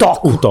što je u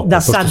toku,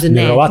 da sad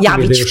ne,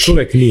 javit ću. Još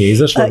uvek nije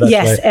izašlo,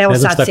 dakle, ne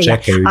znam šta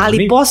čekaju.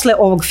 Ali posle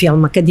ovog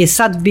filma, kad je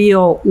sad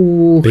bio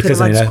u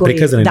Hrvatskoj,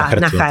 prikazan na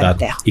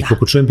HRT-u. I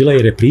kako čujem, bila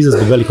je repriza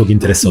zbog velikog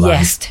interesovanja.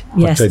 Jeste,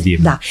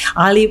 da.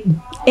 Ali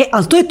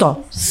to je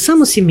to,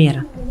 samo si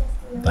miran.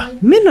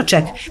 Mirno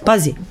čekaj,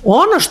 pazi,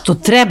 ono što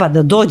treba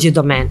da dođe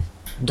do mene,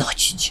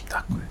 doći će.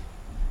 Tako je.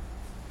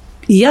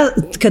 I ja,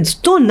 kad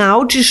to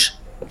naučiš,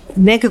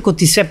 nekako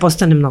ti sve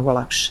postane mnogo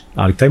lakše.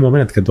 Ali taj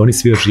moment kad oni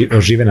svi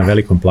ožive na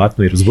velikom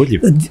platnu je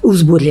uzbudljiv.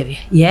 Uzbudljiv je.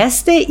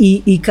 Jeste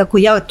i kako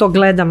ja to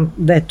gledam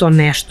da je to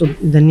nešto,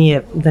 da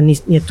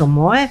nije to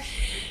moje,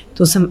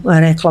 to sam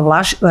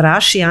rekla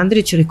Raši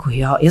Andrić, rekao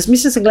ja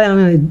mislim da sam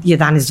gledala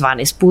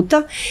 11-12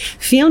 puta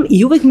film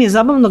i uvek mi je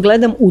zabavno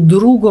gledam u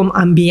drugom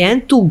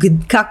ambijentu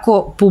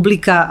kako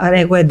publika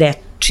reaguje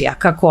dečija,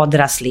 kako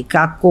odrasli,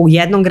 kako u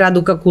jednom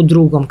gradu, kako u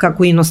drugom,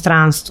 kako u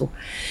inostranstvu.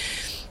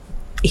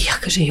 I ja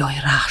kažem,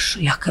 Rašo,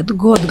 ja kad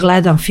god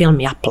gledam film,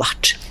 ja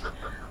plačem.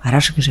 A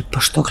Raša kaže, pa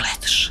što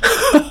gledaš?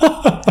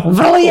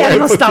 Vrlo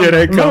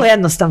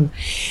jednostavno.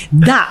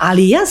 Da,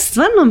 ali ja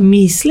stvarno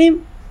mislim,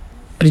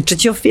 pričat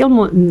ću o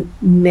filmu,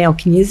 ne o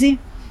knjizi,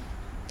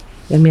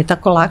 jer mi je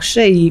tako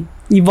lakše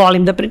i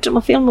volim da pričam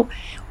o filmu.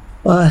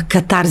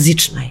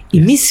 katarzična je.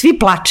 I mi svi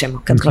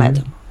plačemo kad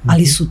gledamo.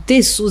 Ali su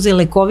te suze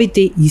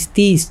lekovite i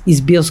ti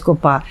iz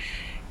bioskopa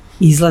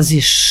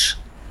izlaziš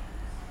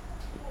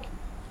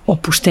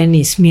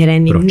opušteni,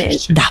 smireni.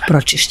 Pročišćen. Da,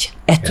 pročišćen.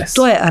 Eto,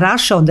 to je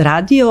Raša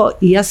odradio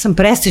i ja sam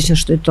presrećna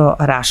što je to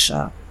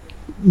Raša,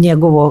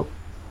 njegovo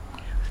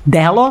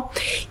delo,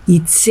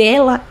 i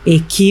cela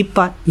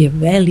ekipa je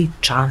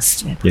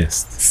veličanstvena.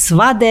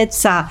 Sva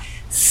deca,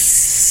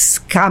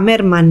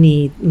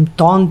 kamermani,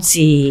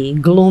 tonci,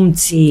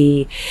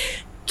 glumci,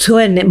 to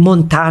je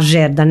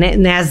montažer, da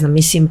ne znam,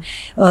 mislim,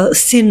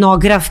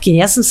 scenografkinja.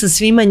 Ja sam sa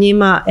svima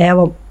njima,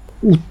 evo,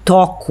 u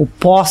toku,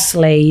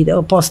 posle i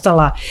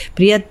postala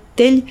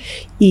prijatelj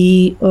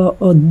i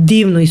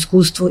divno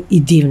iskustvo i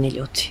divni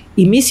ljudi.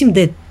 I mislim da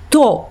je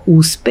to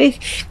uspeh,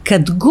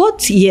 kad god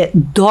je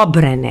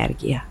dobra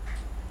energija,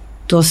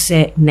 to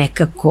se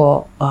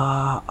nekako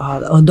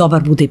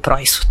dobar bude i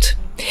proizvod.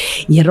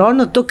 Jer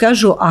ono to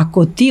kažu,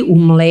 ako ti u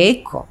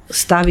mleko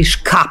staviš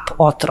kap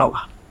otrova,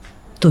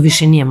 to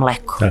više nije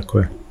mleko. Tako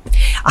je.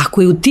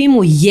 Ako je u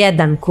timu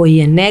jedan koji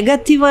je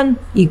negativan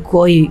i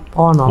koji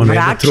mrači,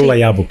 jedna trula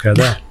jabuka,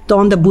 da. To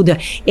onda bude,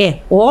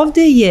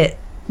 ovde je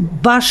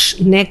baš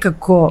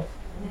nekako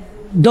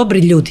dobri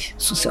ljudi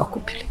su se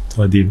okupili.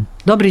 To je divno.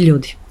 Dobri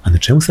ljudi. A na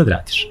čemu sad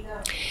radiš?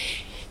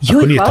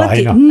 Joj, hvala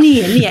ti.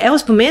 Nije. Evo,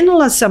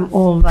 spomenula sam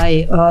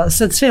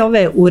sad sve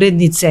ove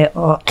urednice,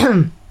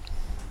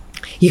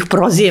 ih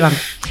prozivam.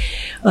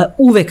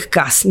 Uvek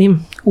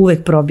kasnim,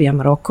 uvek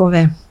probijam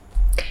rokove,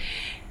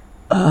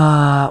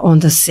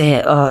 onda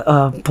se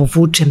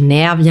povučem, ne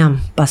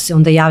javljam, pa se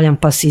onda javljam,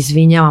 pa se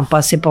izvinjavam,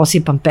 pa se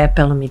posipam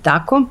pepelom i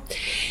tako.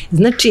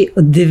 Znači,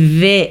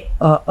 dve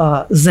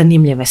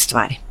zanimljive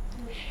stvari.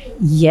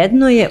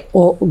 Jedno je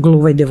o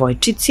Gluvoj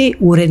devojčici,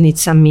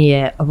 urednica mi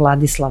je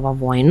Vladislava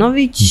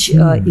Vojnović,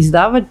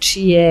 izdavač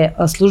je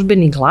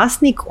Službeni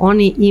glasnik,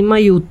 oni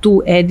imaju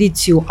tu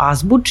ediciju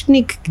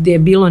Azbučnik gde je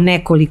bilo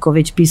nekoliko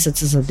već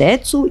pisaca za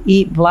decu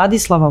i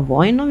Vladislava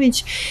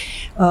Vojnović,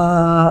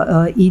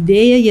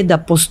 ideja je da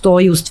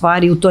postoji u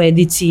stvari u toj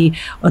ediciji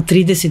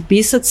 30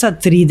 pisaca,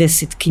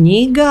 30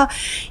 knjiga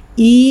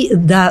i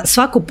da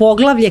svako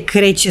poglavlje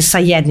kreće sa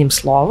jednim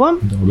slovom.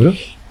 Dobro.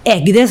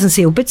 Gde sam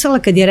se upecala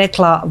kad je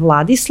rekla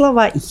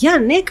Vladislava, ja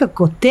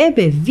nekako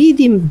tebe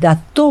vidim da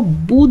to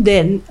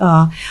bude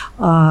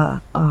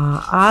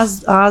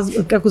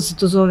kako se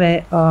to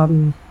zove,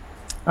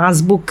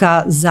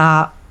 azbuka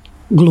za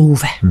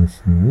gluve.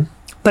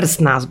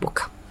 Prsna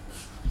azbuka.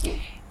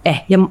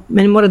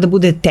 Meni mora da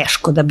bude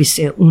teško da bi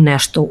se u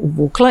nešto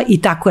uvukla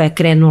i tako je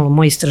krenulo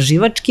moj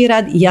istraživački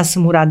rad i ja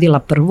sam uradila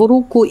prvu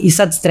ruku i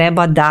sad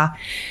treba da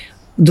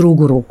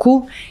drugu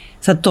ruku.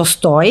 Sad to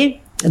stoji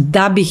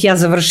da bih ja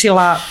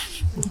završila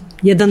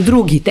jedan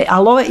drugi,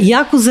 ali ovo je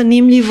jako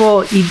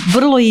zanimljivo i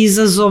vrlo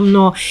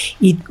izazovno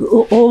i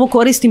ovo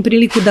koristim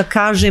priliku da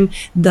kažem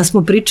da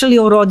smo pričali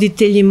o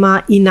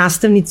roditeljima i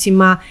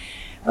nastavnicima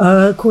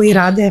koji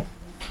rade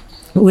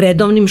u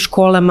redovnim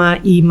školama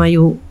i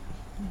imaju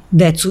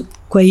decu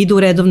koje idu u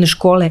redovne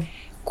škole,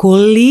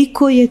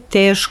 koliko je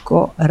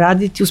teško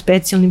raditi u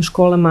specijalnim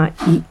školama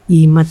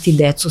i imati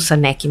decu sa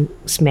nekim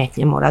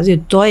smetnjama u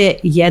razvoju. To je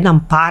jedan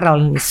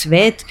paralelni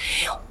svet.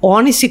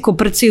 Oni se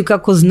koprcaju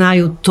kako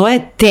znaju, to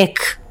je tek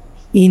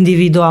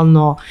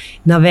individualno,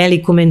 na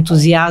velikom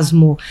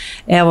entuzijazmu.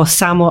 Evo,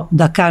 samo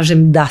da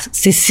kažem da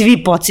se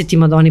svi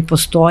podsjetimo da oni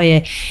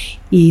postoje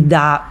i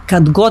da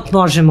kad god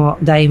možemo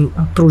da im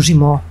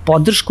pružimo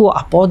podršku,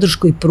 a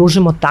podršku i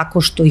pružimo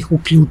tako što ih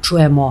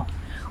uključujemo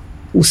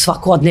u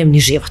svakodnevni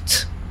život.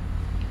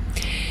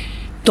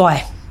 To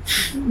je,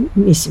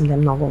 mislim da je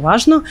mnogo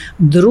važno.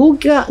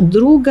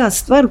 Druga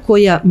stvar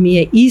koja mi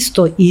je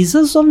isto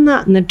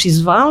izazovna, znači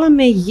zvala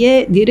me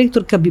je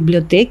direktorka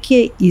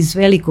biblioteke iz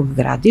Velikog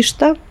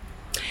Gradišta,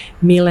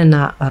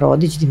 Milena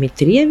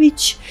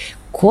Rodić-Dimitrijević,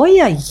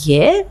 koja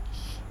je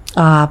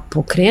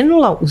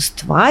pokrenula u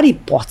stvari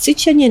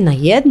podsjećanje na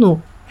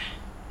jednu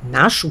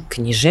našu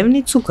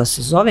književnicu koja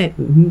se zove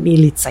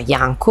Milica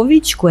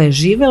Janković, koja je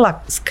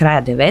živela s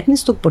kraja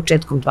 19.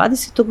 početkom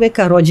 20.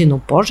 veka, rođena u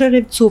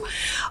Požarevcu,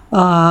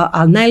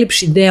 a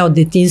najlepši deo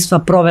detinjstva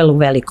provela u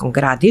Velikom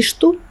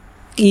Gradištu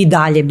i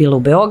dalje bila u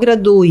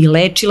Beogradu i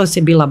lečila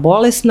se, bila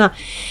bolesna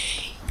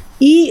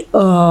i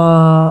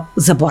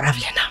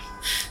zaboravljena.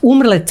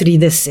 Umrla je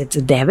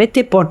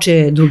 39. počeo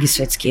je Drugi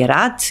svetski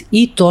rat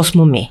i to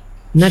smo mi.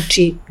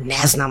 Znači,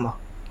 ne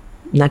znamo.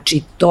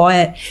 Znači,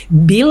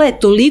 bila je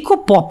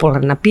toliko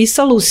popularna,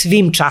 pisala u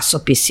svim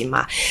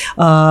časopisima,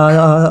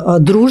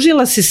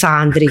 družila se sa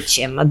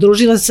Andrićem,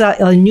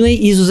 nju je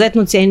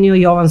izuzetno cenio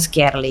Jovan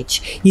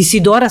Skerlić,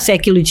 Isidora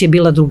Sekilić je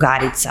bila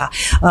drugarica,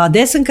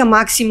 Desanka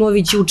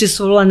Maksimović je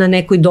učestvovala na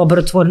nekoj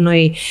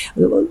dobrotvornoj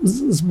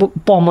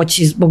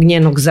pomoći zbog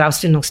njenog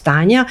zdravstvenog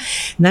stanja.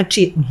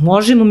 Znači,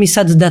 možemo mi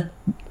sad da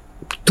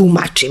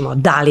tumačimo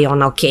da li je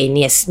ona okej,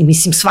 nije,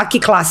 mislim, svaki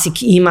klasik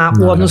ima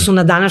u odnosu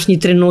na današnji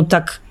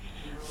trenutak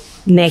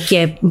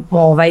neke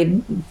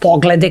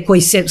poglede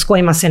s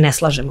kojima se ne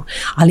slažemo.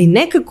 Ali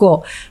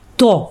nekako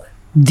to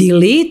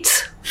delete,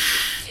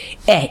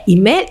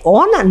 I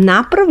ona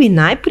napravi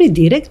najpre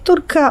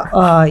direktorka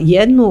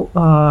jednu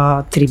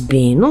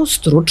tribinu,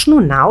 stručnu,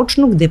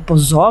 naučnu, gde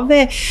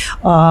pozove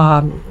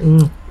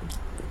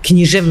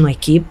književnu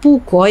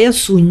ekipu koja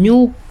su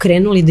nju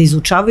krenuli da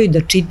izučavaju,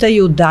 da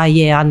čitaju, da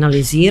je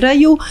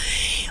analiziraju.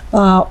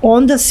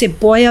 Onda se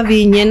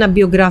pojavi njena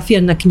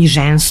biografija na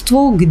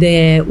knjiženstvu gde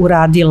je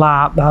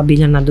uradila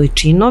Biljana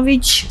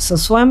Dojčinović sa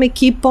svojom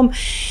ekipom.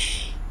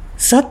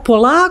 Sad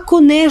polako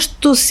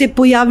nešto se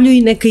pojavljuju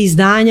i neka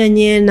izdanja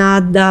njena,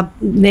 da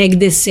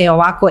negde se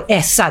ovako,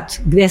 sad,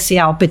 gde se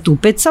ja opet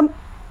upecam,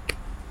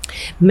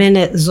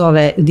 mene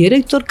zove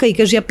direktorka i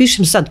kaže ja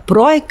pišem sad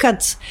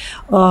projekat,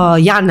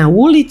 ja na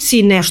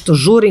ulici, nešto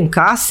žurim,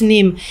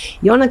 kasnim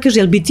i ona kaže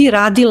jel bi ti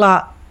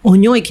radila o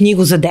njoj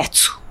knjigu za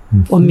decu,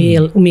 o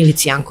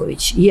Milici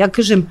Janković. I ja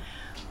kažem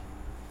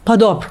pa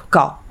dobro,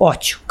 kao,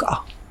 hoću, kao.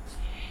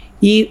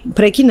 I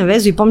prekine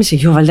vezu i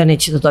pomislim, valjda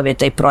neće da dobije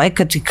taj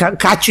projekat,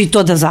 kad ću i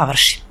to da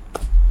završim.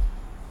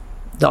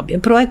 Dobije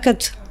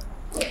projekat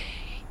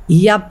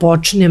i ja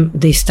počnem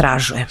da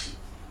istražujem.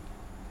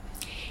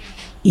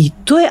 I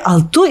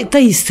ali to je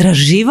taj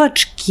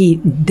istraživački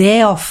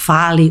deo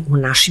fali u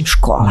našim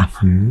školama.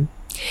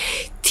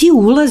 Ti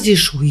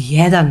ulaziš u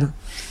jedan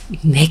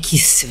neki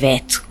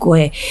svet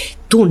koje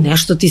tu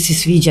nešto ti se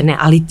sviđa, ne,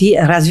 ali ti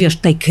razvijaš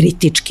taj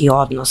kritički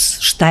odnos,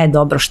 šta je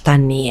dobro, šta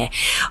nije,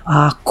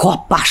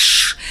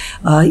 kopaš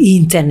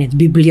internet,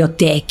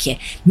 biblioteke.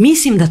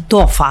 Mislim da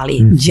to fali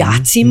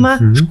đacima,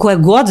 koje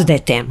god da je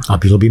tema. A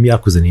bilo bi im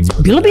jako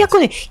zanimljivo. Bilo bi jako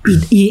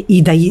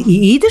i da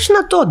ideš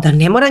na to, da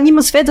ne mora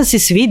njima sve da se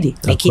svidi.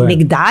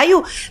 Nek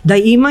daju, da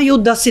imaju,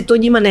 da se to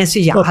njima ne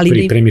sviđa.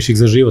 Pripremiš ih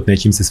za život,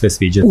 neće im se sve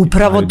sviđati.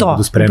 Upravo to.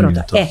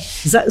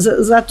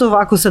 Zato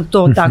ovako sad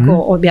to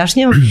tako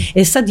objašnjavam.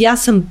 Sad ja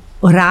sam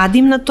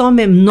radim na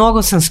tome,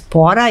 mnogo sam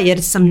spora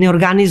jer sam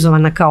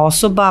neorganizovana kao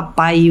osoba,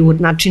 pa i u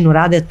načinu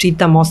rada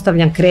čitam,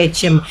 ostavljam,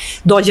 krećem,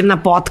 dođem na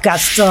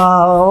podcast,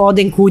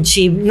 odem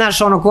kući,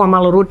 znaš ono ko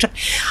malo ručak,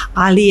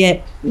 ali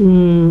je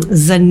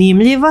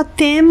zanimljiva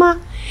tema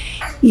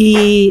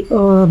i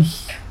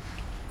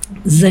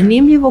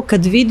zanimljivo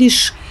kad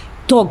vidiš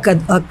to,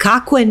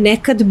 kako je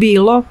nekad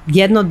bilo,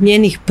 jedna od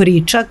njenih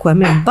priča koja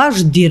me baš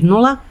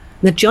dirnula,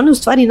 znači one u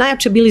stvari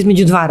najjače bili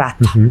između dva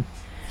rata.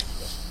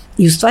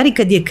 I u stvari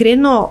kad je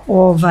krenuo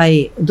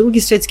Drugi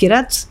svjetski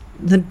rat,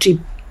 znači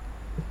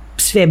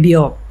sve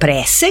bio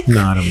presek,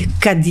 naravno.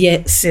 Kad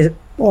je se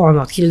od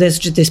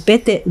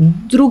 1945.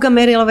 druga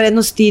merila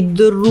vrednosti,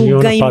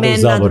 druga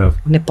imena,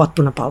 ne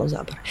potpuno palo u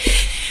zaborav.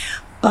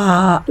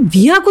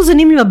 Jako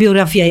zanimljiva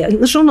biografija,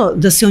 znaš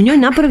da se o njoj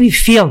napravi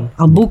film,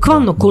 ali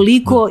bukvalno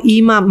koliko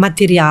ima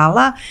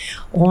materijala,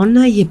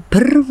 ona je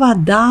prva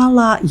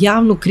dala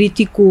javnu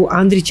kritiku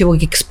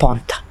Andrićevog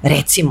eksponta,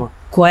 recimo,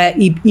 koja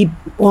i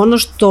ono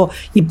što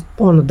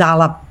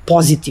dala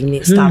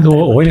pozitivni stav.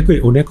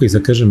 U nekoj,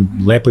 da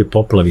kažem, lepoj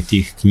poplavi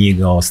tih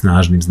knjiga o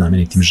snažnim,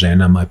 znamenitim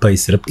ženama, pa i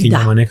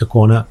Srpkinjama, nekako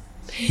ona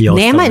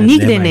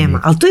nigde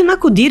nema, ali to je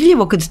onako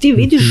dirljivo kad ti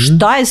vidiš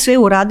šta je sve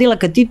uradila,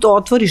 kad ti to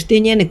otvoriš te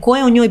njene, ko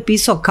je o njoj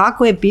pisao,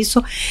 kako je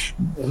pisao,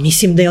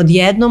 mislim da je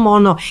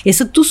odjednom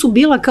sad tu su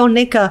bila kao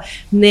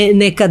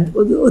neka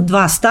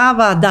dva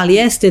stava, da li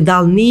jeste, da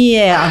li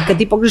nije, a kad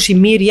ti pogledaš i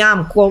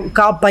Mirjam,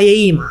 kao pa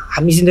je ima,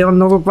 a mislim da je on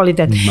mnogo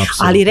kvalitetno,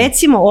 ali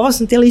recimo, ovo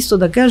sam htjela isto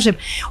da kažem,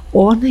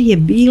 ona je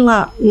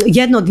bila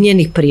jedna od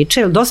njenih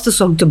priča, dosta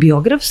su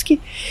autobiografski,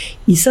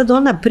 i sad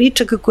ona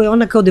priča kako je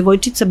ona kao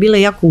devojčica bila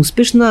jako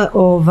uspešna,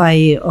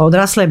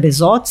 odrasla je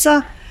bez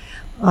oca,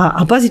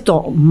 a pazi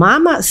to,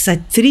 mama sa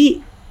 3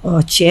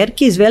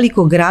 ćerke iz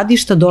Velikog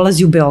Gradišta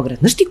dolazi u Beograd.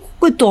 Znaš ti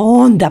kako je to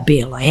onda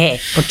bilo?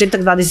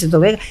 Početak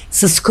 20. veka,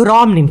 sa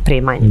skromnim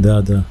primanjem.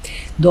 Da.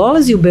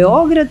 Dolazi u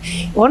Beograd,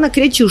 ona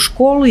kreće u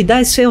školu i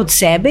daje sve od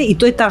sebe i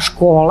to je ta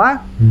škola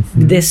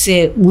gde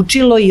se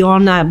učilo i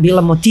ona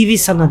bila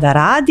motivisana da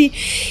radi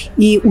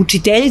i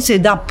učiteljica je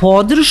da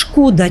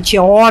podršku da će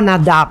ona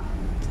da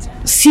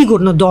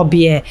sigurno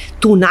dobije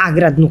tu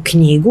nagradnu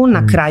knjigu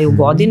na kraju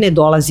godine,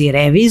 dolazi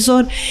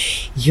revizor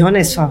i ona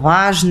je sva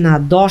važna,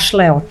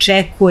 došla je,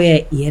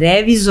 očekuje i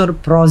revizor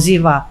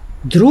proziva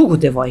drugu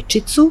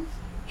devojčicu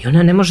i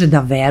ona ne može da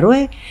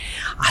veruje,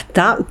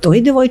 a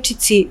toj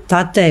devojčici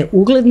tata je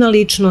ugledna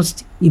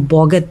ličnost i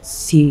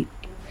bogati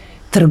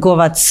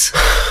trgovac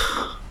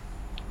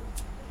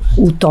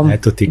u tom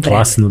eto ti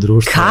klasno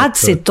društvo. Kad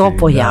se to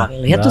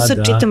pojavilo? Ja to sad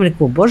čitam,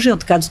 rekao, Bože,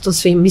 od kad to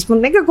sve ima? Mi smo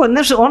nekako,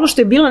 ono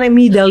što je bilo,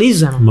 mi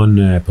idealizujemo. Ma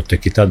ne, pa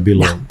tek i tad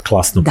bilo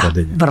klasno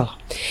podeljeno. Da, vrlo.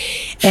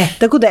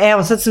 Tako da,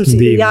 evo, sad sam se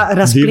ja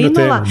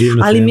rasplinula,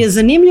 ali mi je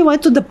zanimljivo,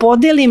 eto, da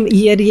podelim,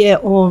 jer je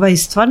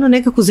stvarno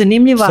nekako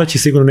zanimljiva. Sad će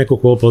sigurno neko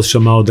ko posluša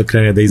malo da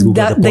krene da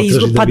izguba, da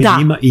potraži, da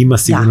vidi, ima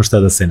sigurno šta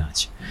da se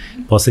nađe.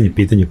 Poslednje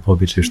pitanje po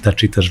običaju, šta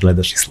čitaš,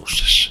 gledaš i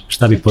slušaš?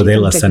 Šta bi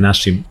podelila sa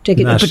našim...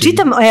 Čekaj, pa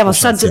čitam, evo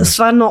sad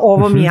stvarno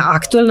ovo mi je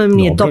aktuelno,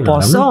 mi je to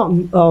posao,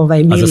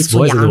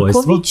 Milicu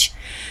Janković.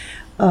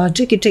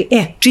 Čekaj,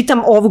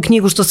 čitam ovu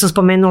knjigu što sam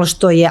spomenula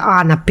što je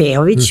Ana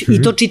Pejović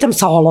i to čitam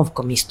sa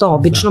olovkom isto,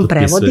 običnom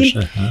prevodim.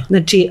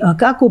 Znači,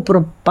 kako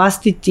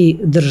upropastiti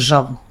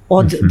državu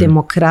od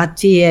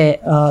demokratije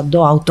do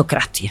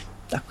autokratije.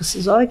 Tako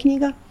se zove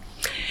knjiga.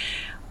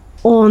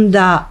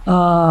 Onda,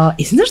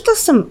 i znaš šta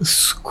sam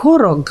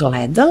skoro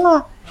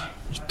gledala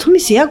i to mi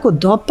se jako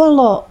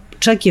dopalo,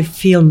 čak je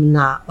film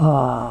na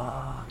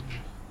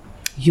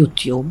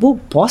YouTube-u,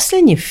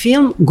 poslednji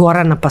film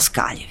Gorana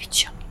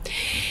Paskaljevića,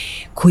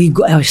 koji,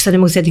 evo sad ne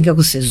mogu sjetiti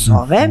kako se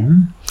zove,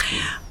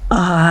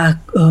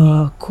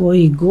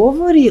 koji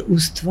govori u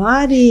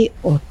stvari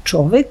o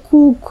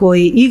čoveku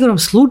koji igrom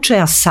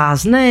slučaja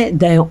saznaje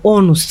da je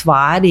on u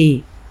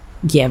stvari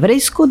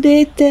jevrejsko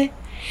dete.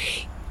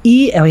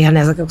 I evo ja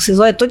ne znam kako se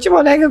zove, to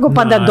ćemo nekako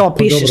pa da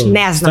dopišeš,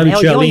 ne znam, stavit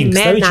ću ja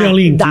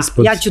link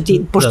ispod. Ja ću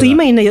ti, pošto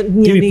ima i na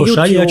YouTube-u. Ti mi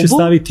pošalji, ja ću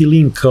staviti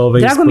link ispod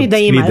videa. Drago mi da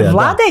ima.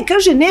 Vlada je,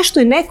 kaže, nešto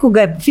je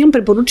nekoga je film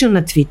preporučio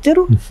na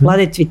Twitteru,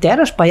 Vlada je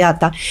Twitteraš, pa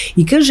ja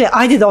i kaže,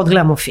 ajde da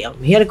odgledamo film.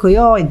 Ja rekao,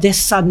 joj, gde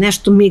sad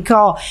nešto mi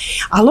kao,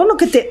 ali ono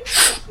kad te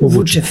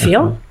uvuče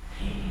film,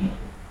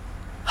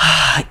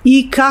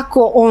 i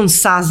kako on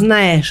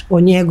saznaje o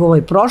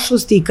njegovoj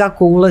prošlosti i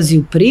kako ulazi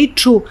u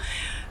priču.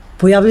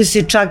 Pojavljaju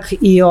se čak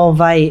i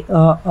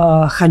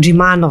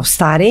Hadžimanov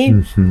stariji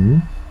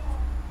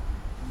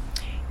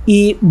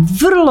i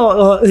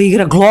vrlo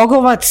igra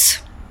Glogovac.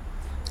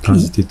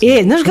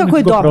 Znaš kako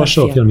je dobar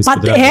film? Pa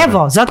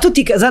evo,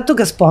 zato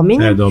ga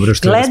spominjem.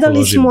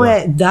 Gledali smo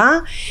je, da,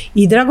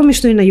 i drago mi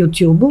što je na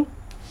YouTube-u.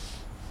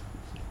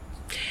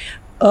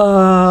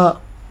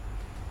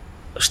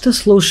 Šta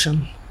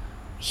slušam?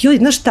 Joj,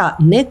 znaš šta,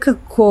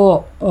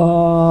 nekako,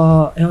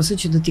 evo sad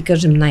ću da ti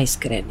kažem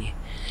najiskrenije.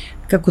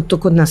 Kako to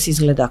kod nas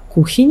izgleda,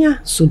 kuhinja,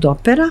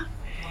 sudopera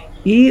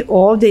i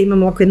ovde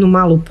imamo oko jednu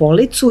malu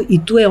policu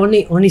i tu je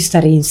oni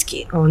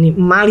starinski, oni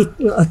mali,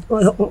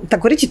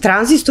 tako reći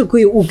tranzistor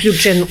koji je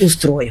uključen u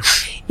struju.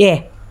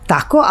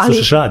 Tako, ali...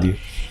 Slušaš radio?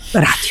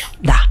 Radio,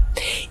 da.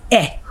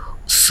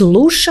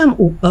 Slušam,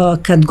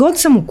 kad god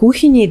sam u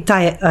kuhinji,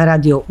 taj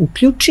radio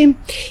uključim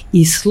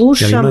i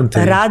slušam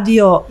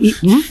radio...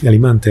 Jel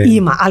ima antena?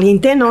 Ima, ali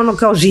antena ono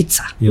kao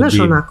žica, znaš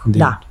onako,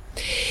 da.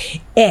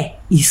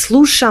 I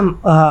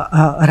slušam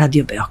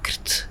Radio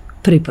Beograd,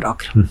 prvi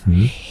program.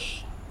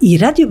 I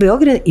Radio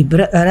Beograd i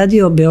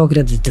Radio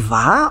Beograd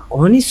 2,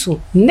 oni su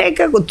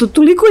nekako,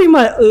 toliko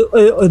ima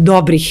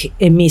dobrih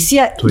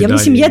emisija, ja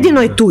mislim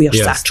jedino je tu još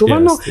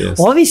sačuvano,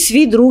 ovi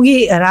svi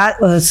drugi,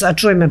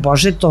 sačuvaj me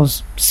Bože, to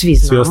svi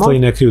znamo. Svi ostali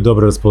ne kriju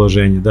dobro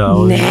raspoloženje, da,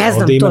 ovde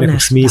ima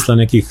nekog smisla,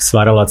 nekih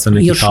stvaralaca,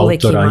 nekih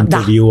autora,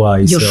 intervjua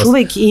i sve. Još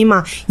uvek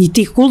ima i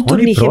tih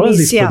kulturnih emisija. Oni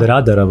prolazi ispod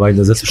radara,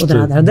 valjda, zato što...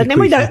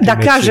 Nemoj da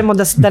kažemo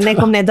da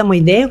nekom ne damo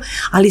ideju,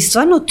 ali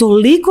stvarno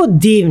toliko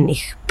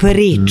divnih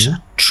priča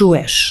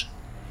čuješ,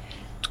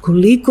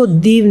 koliko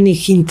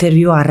divnih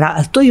intervjua,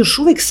 to je još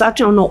uvek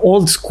sačin, ono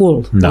old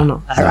school,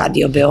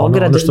 Radio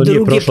Beograd, drugi program. Ono što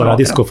nije prošlo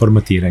radijsko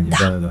formatiranje.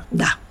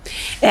 Da.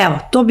 Evo,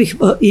 to bih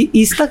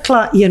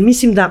istakla, jer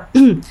mislim da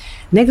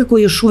nekako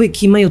još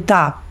uvek imaju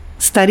ta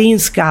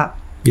starinska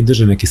i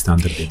drže neki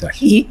standardi dalje.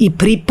 I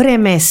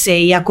pripreme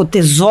se i ako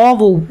te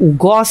zovu u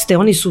goste,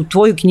 oni su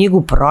tvoju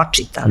knjigu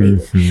pročitali.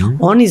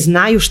 Oni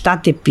znaju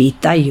šta te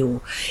pitaju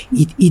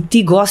i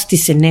ti gosti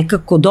se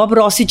nekako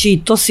dobro osjećaju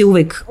i to se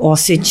uvek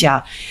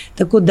osjeća.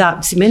 Tako da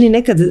se meni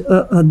nekad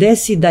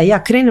desi da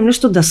ja krenem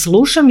nešto da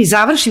slušam i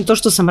završim to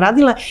što sam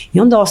radila i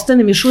onda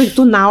ostanem još uvek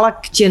tu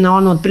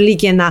nalakćena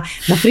otprilike na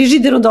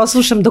frižideru da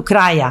oslušam do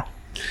kraja.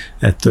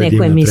 To je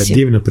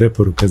divna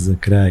preporuka za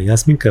kraj.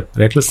 Jasminka,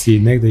 rekla si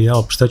negde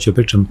šta ću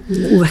pričam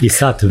i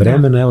sat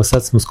vremena, evo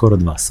sad smo skoro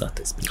 2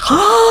 sata ispričali.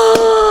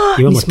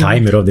 Imamo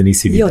tajmer ovde,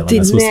 nisi videla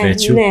na svu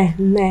sreću.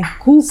 Ne,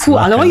 kuku,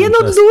 ali ovo je jedno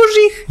od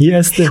dužih.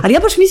 Jeste. Ali ja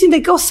baš mislim da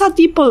je kao sat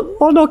i pol,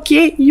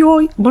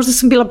 joj, možda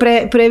sam bila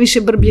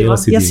previše brbljiva,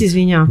 ja se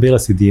izvinjam. Bila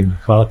si divna,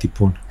 hvala ti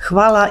puno.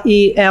 Hvala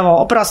i evo,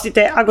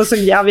 oprostite ako sam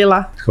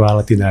javila.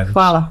 Hvala ti najviše.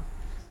 Hvala.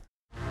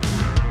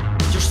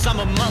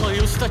 Samo malo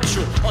i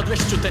ustaću,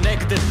 odvešću te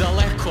negde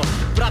daleko.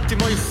 Prati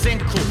moju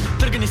senku,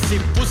 trgni se i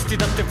pusti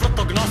da te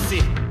vrtlog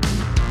nosi.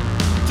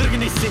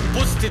 Trgni se i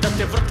pusti da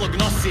te vrtlog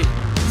nosi.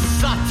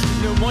 Sat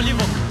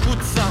neumoljivo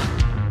kuca,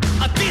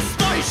 a ti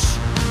stojiš